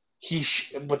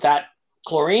 with that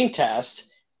chlorine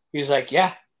test, he's like,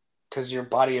 yeah, because your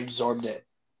body absorbed it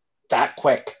that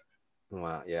quick.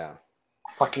 Wow. Yeah.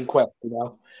 Fucking quick,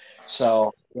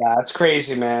 So yeah, it's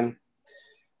crazy, man.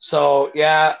 So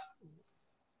yeah,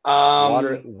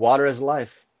 water is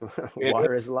life.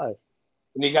 Water is life.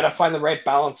 And you got to find the right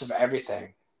balance of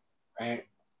everything, right?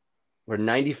 We're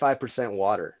 95%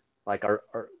 water.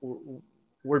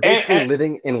 We're basically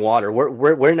living in water.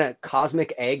 We're in a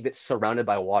cosmic egg that's surrounded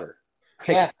by water.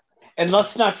 Yeah, and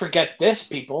let's not forget this,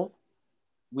 people.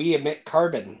 We emit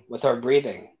carbon with our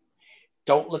breathing.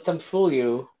 don't let them fool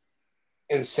you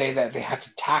and say that they have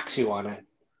to tax you on it.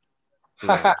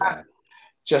 Oh, God.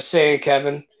 Just saying,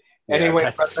 Kevin. Yeah,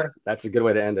 Anyway, brother. that's a good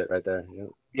way to end it right there. Yep.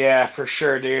 Yeah, for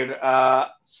sure, dude.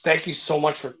 Thank you so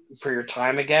much for your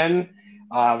time again.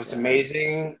 It was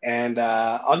amazing, and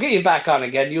I'll get you back on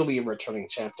again. You'll be a returning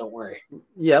champ. Don't worry.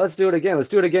 Yeah, let's do it again. Let's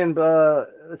do it again, but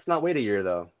let's not wait a year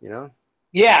though. You know?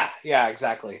 Yeah,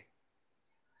 exactly.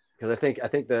 Because I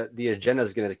think the agenda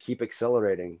is going to keep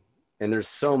accelerating, and there's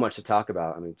so much to talk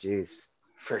about. I mean, geez.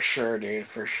 For sure, dude.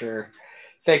 For sure.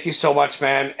 Thank you so much,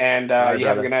 man, and All right, you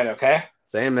have a brother. good night. Okay.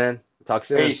 Same, man. Talk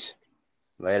soon. Peace.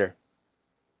 Later.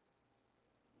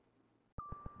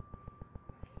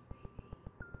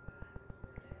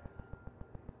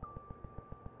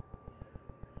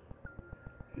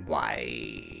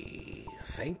 Why,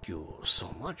 thank you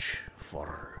so much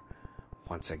for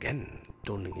once again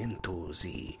tuning into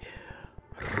the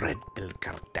Red Pill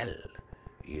Cartel.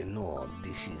 You know,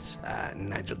 this is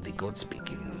Nigel the Goat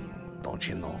speaking, don't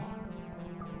you know?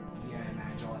 Yeah,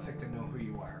 Nigel. I think they know who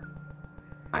you are.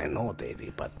 I know,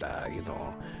 Davey, but, you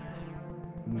know,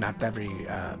 not every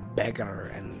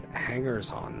beggar and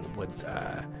hangers-on would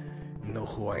know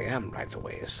who I am right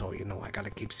away. So, you know, I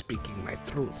gotta keep speaking my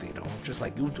truth, you know, just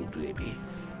like you do, Davey.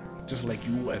 Just like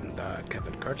you and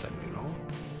Kevin Kirtland, you know?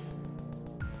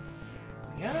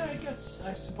 Yeah,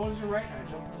 I suppose you're right,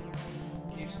 Nigel.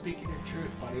 Keep speaking your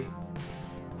truth, buddy.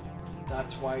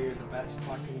 That's why you're the best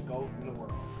fucking goat in the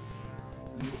world.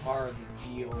 You are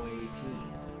the GOAT.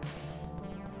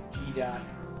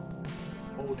 G.O.A.T.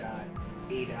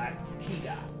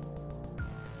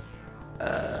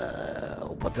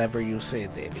 Whatever you say,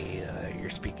 Davey,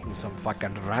 you're speaking some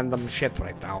fucking random shit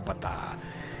right now, but,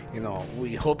 you know,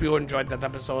 we hope you enjoyed that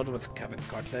episode with Kevin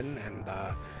Kirtland, and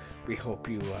we hope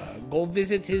you go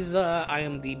visit his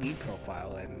IMDb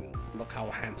profile and look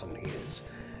how handsome he is.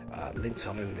 Links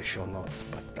are in the show notes,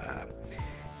 but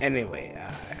anyway,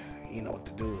 you know what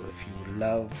to do. If you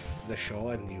love the show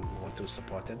and you want to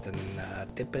support it, then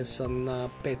tip us on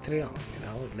Patreon, you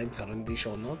know, links are in the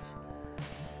show notes.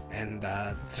 And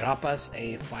drop us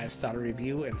a 5-star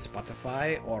review in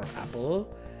Spotify or Apple,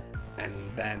 and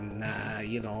then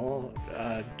you know,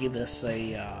 give us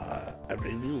a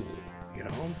review, you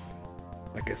know,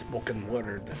 like a spoken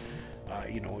word.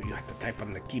 You know, you have to type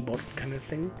on the keyboard kind of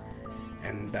thing,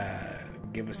 and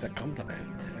give us a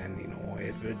compliment, and you know,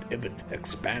 it would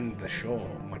expand the show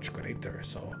much greater.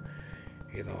 So,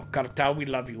 you know, Cartel, we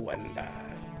love you, and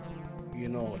you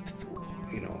know what to do.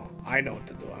 You know, I know what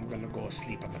to do. I'm gonna go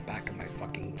sleep on the back of my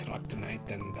fucking truck tonight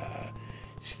and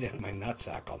sniff my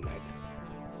nutsack all night.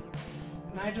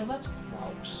 Nigel, that's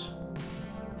gross.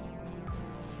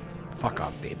 Fuck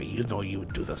off, Davey. You know you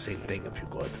would do the same thing if you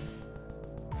could.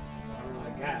 Well, I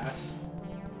guess.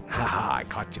 Haha, I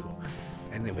caught you.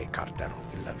 Anyway, Carter,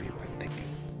 we love you and thank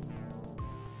you.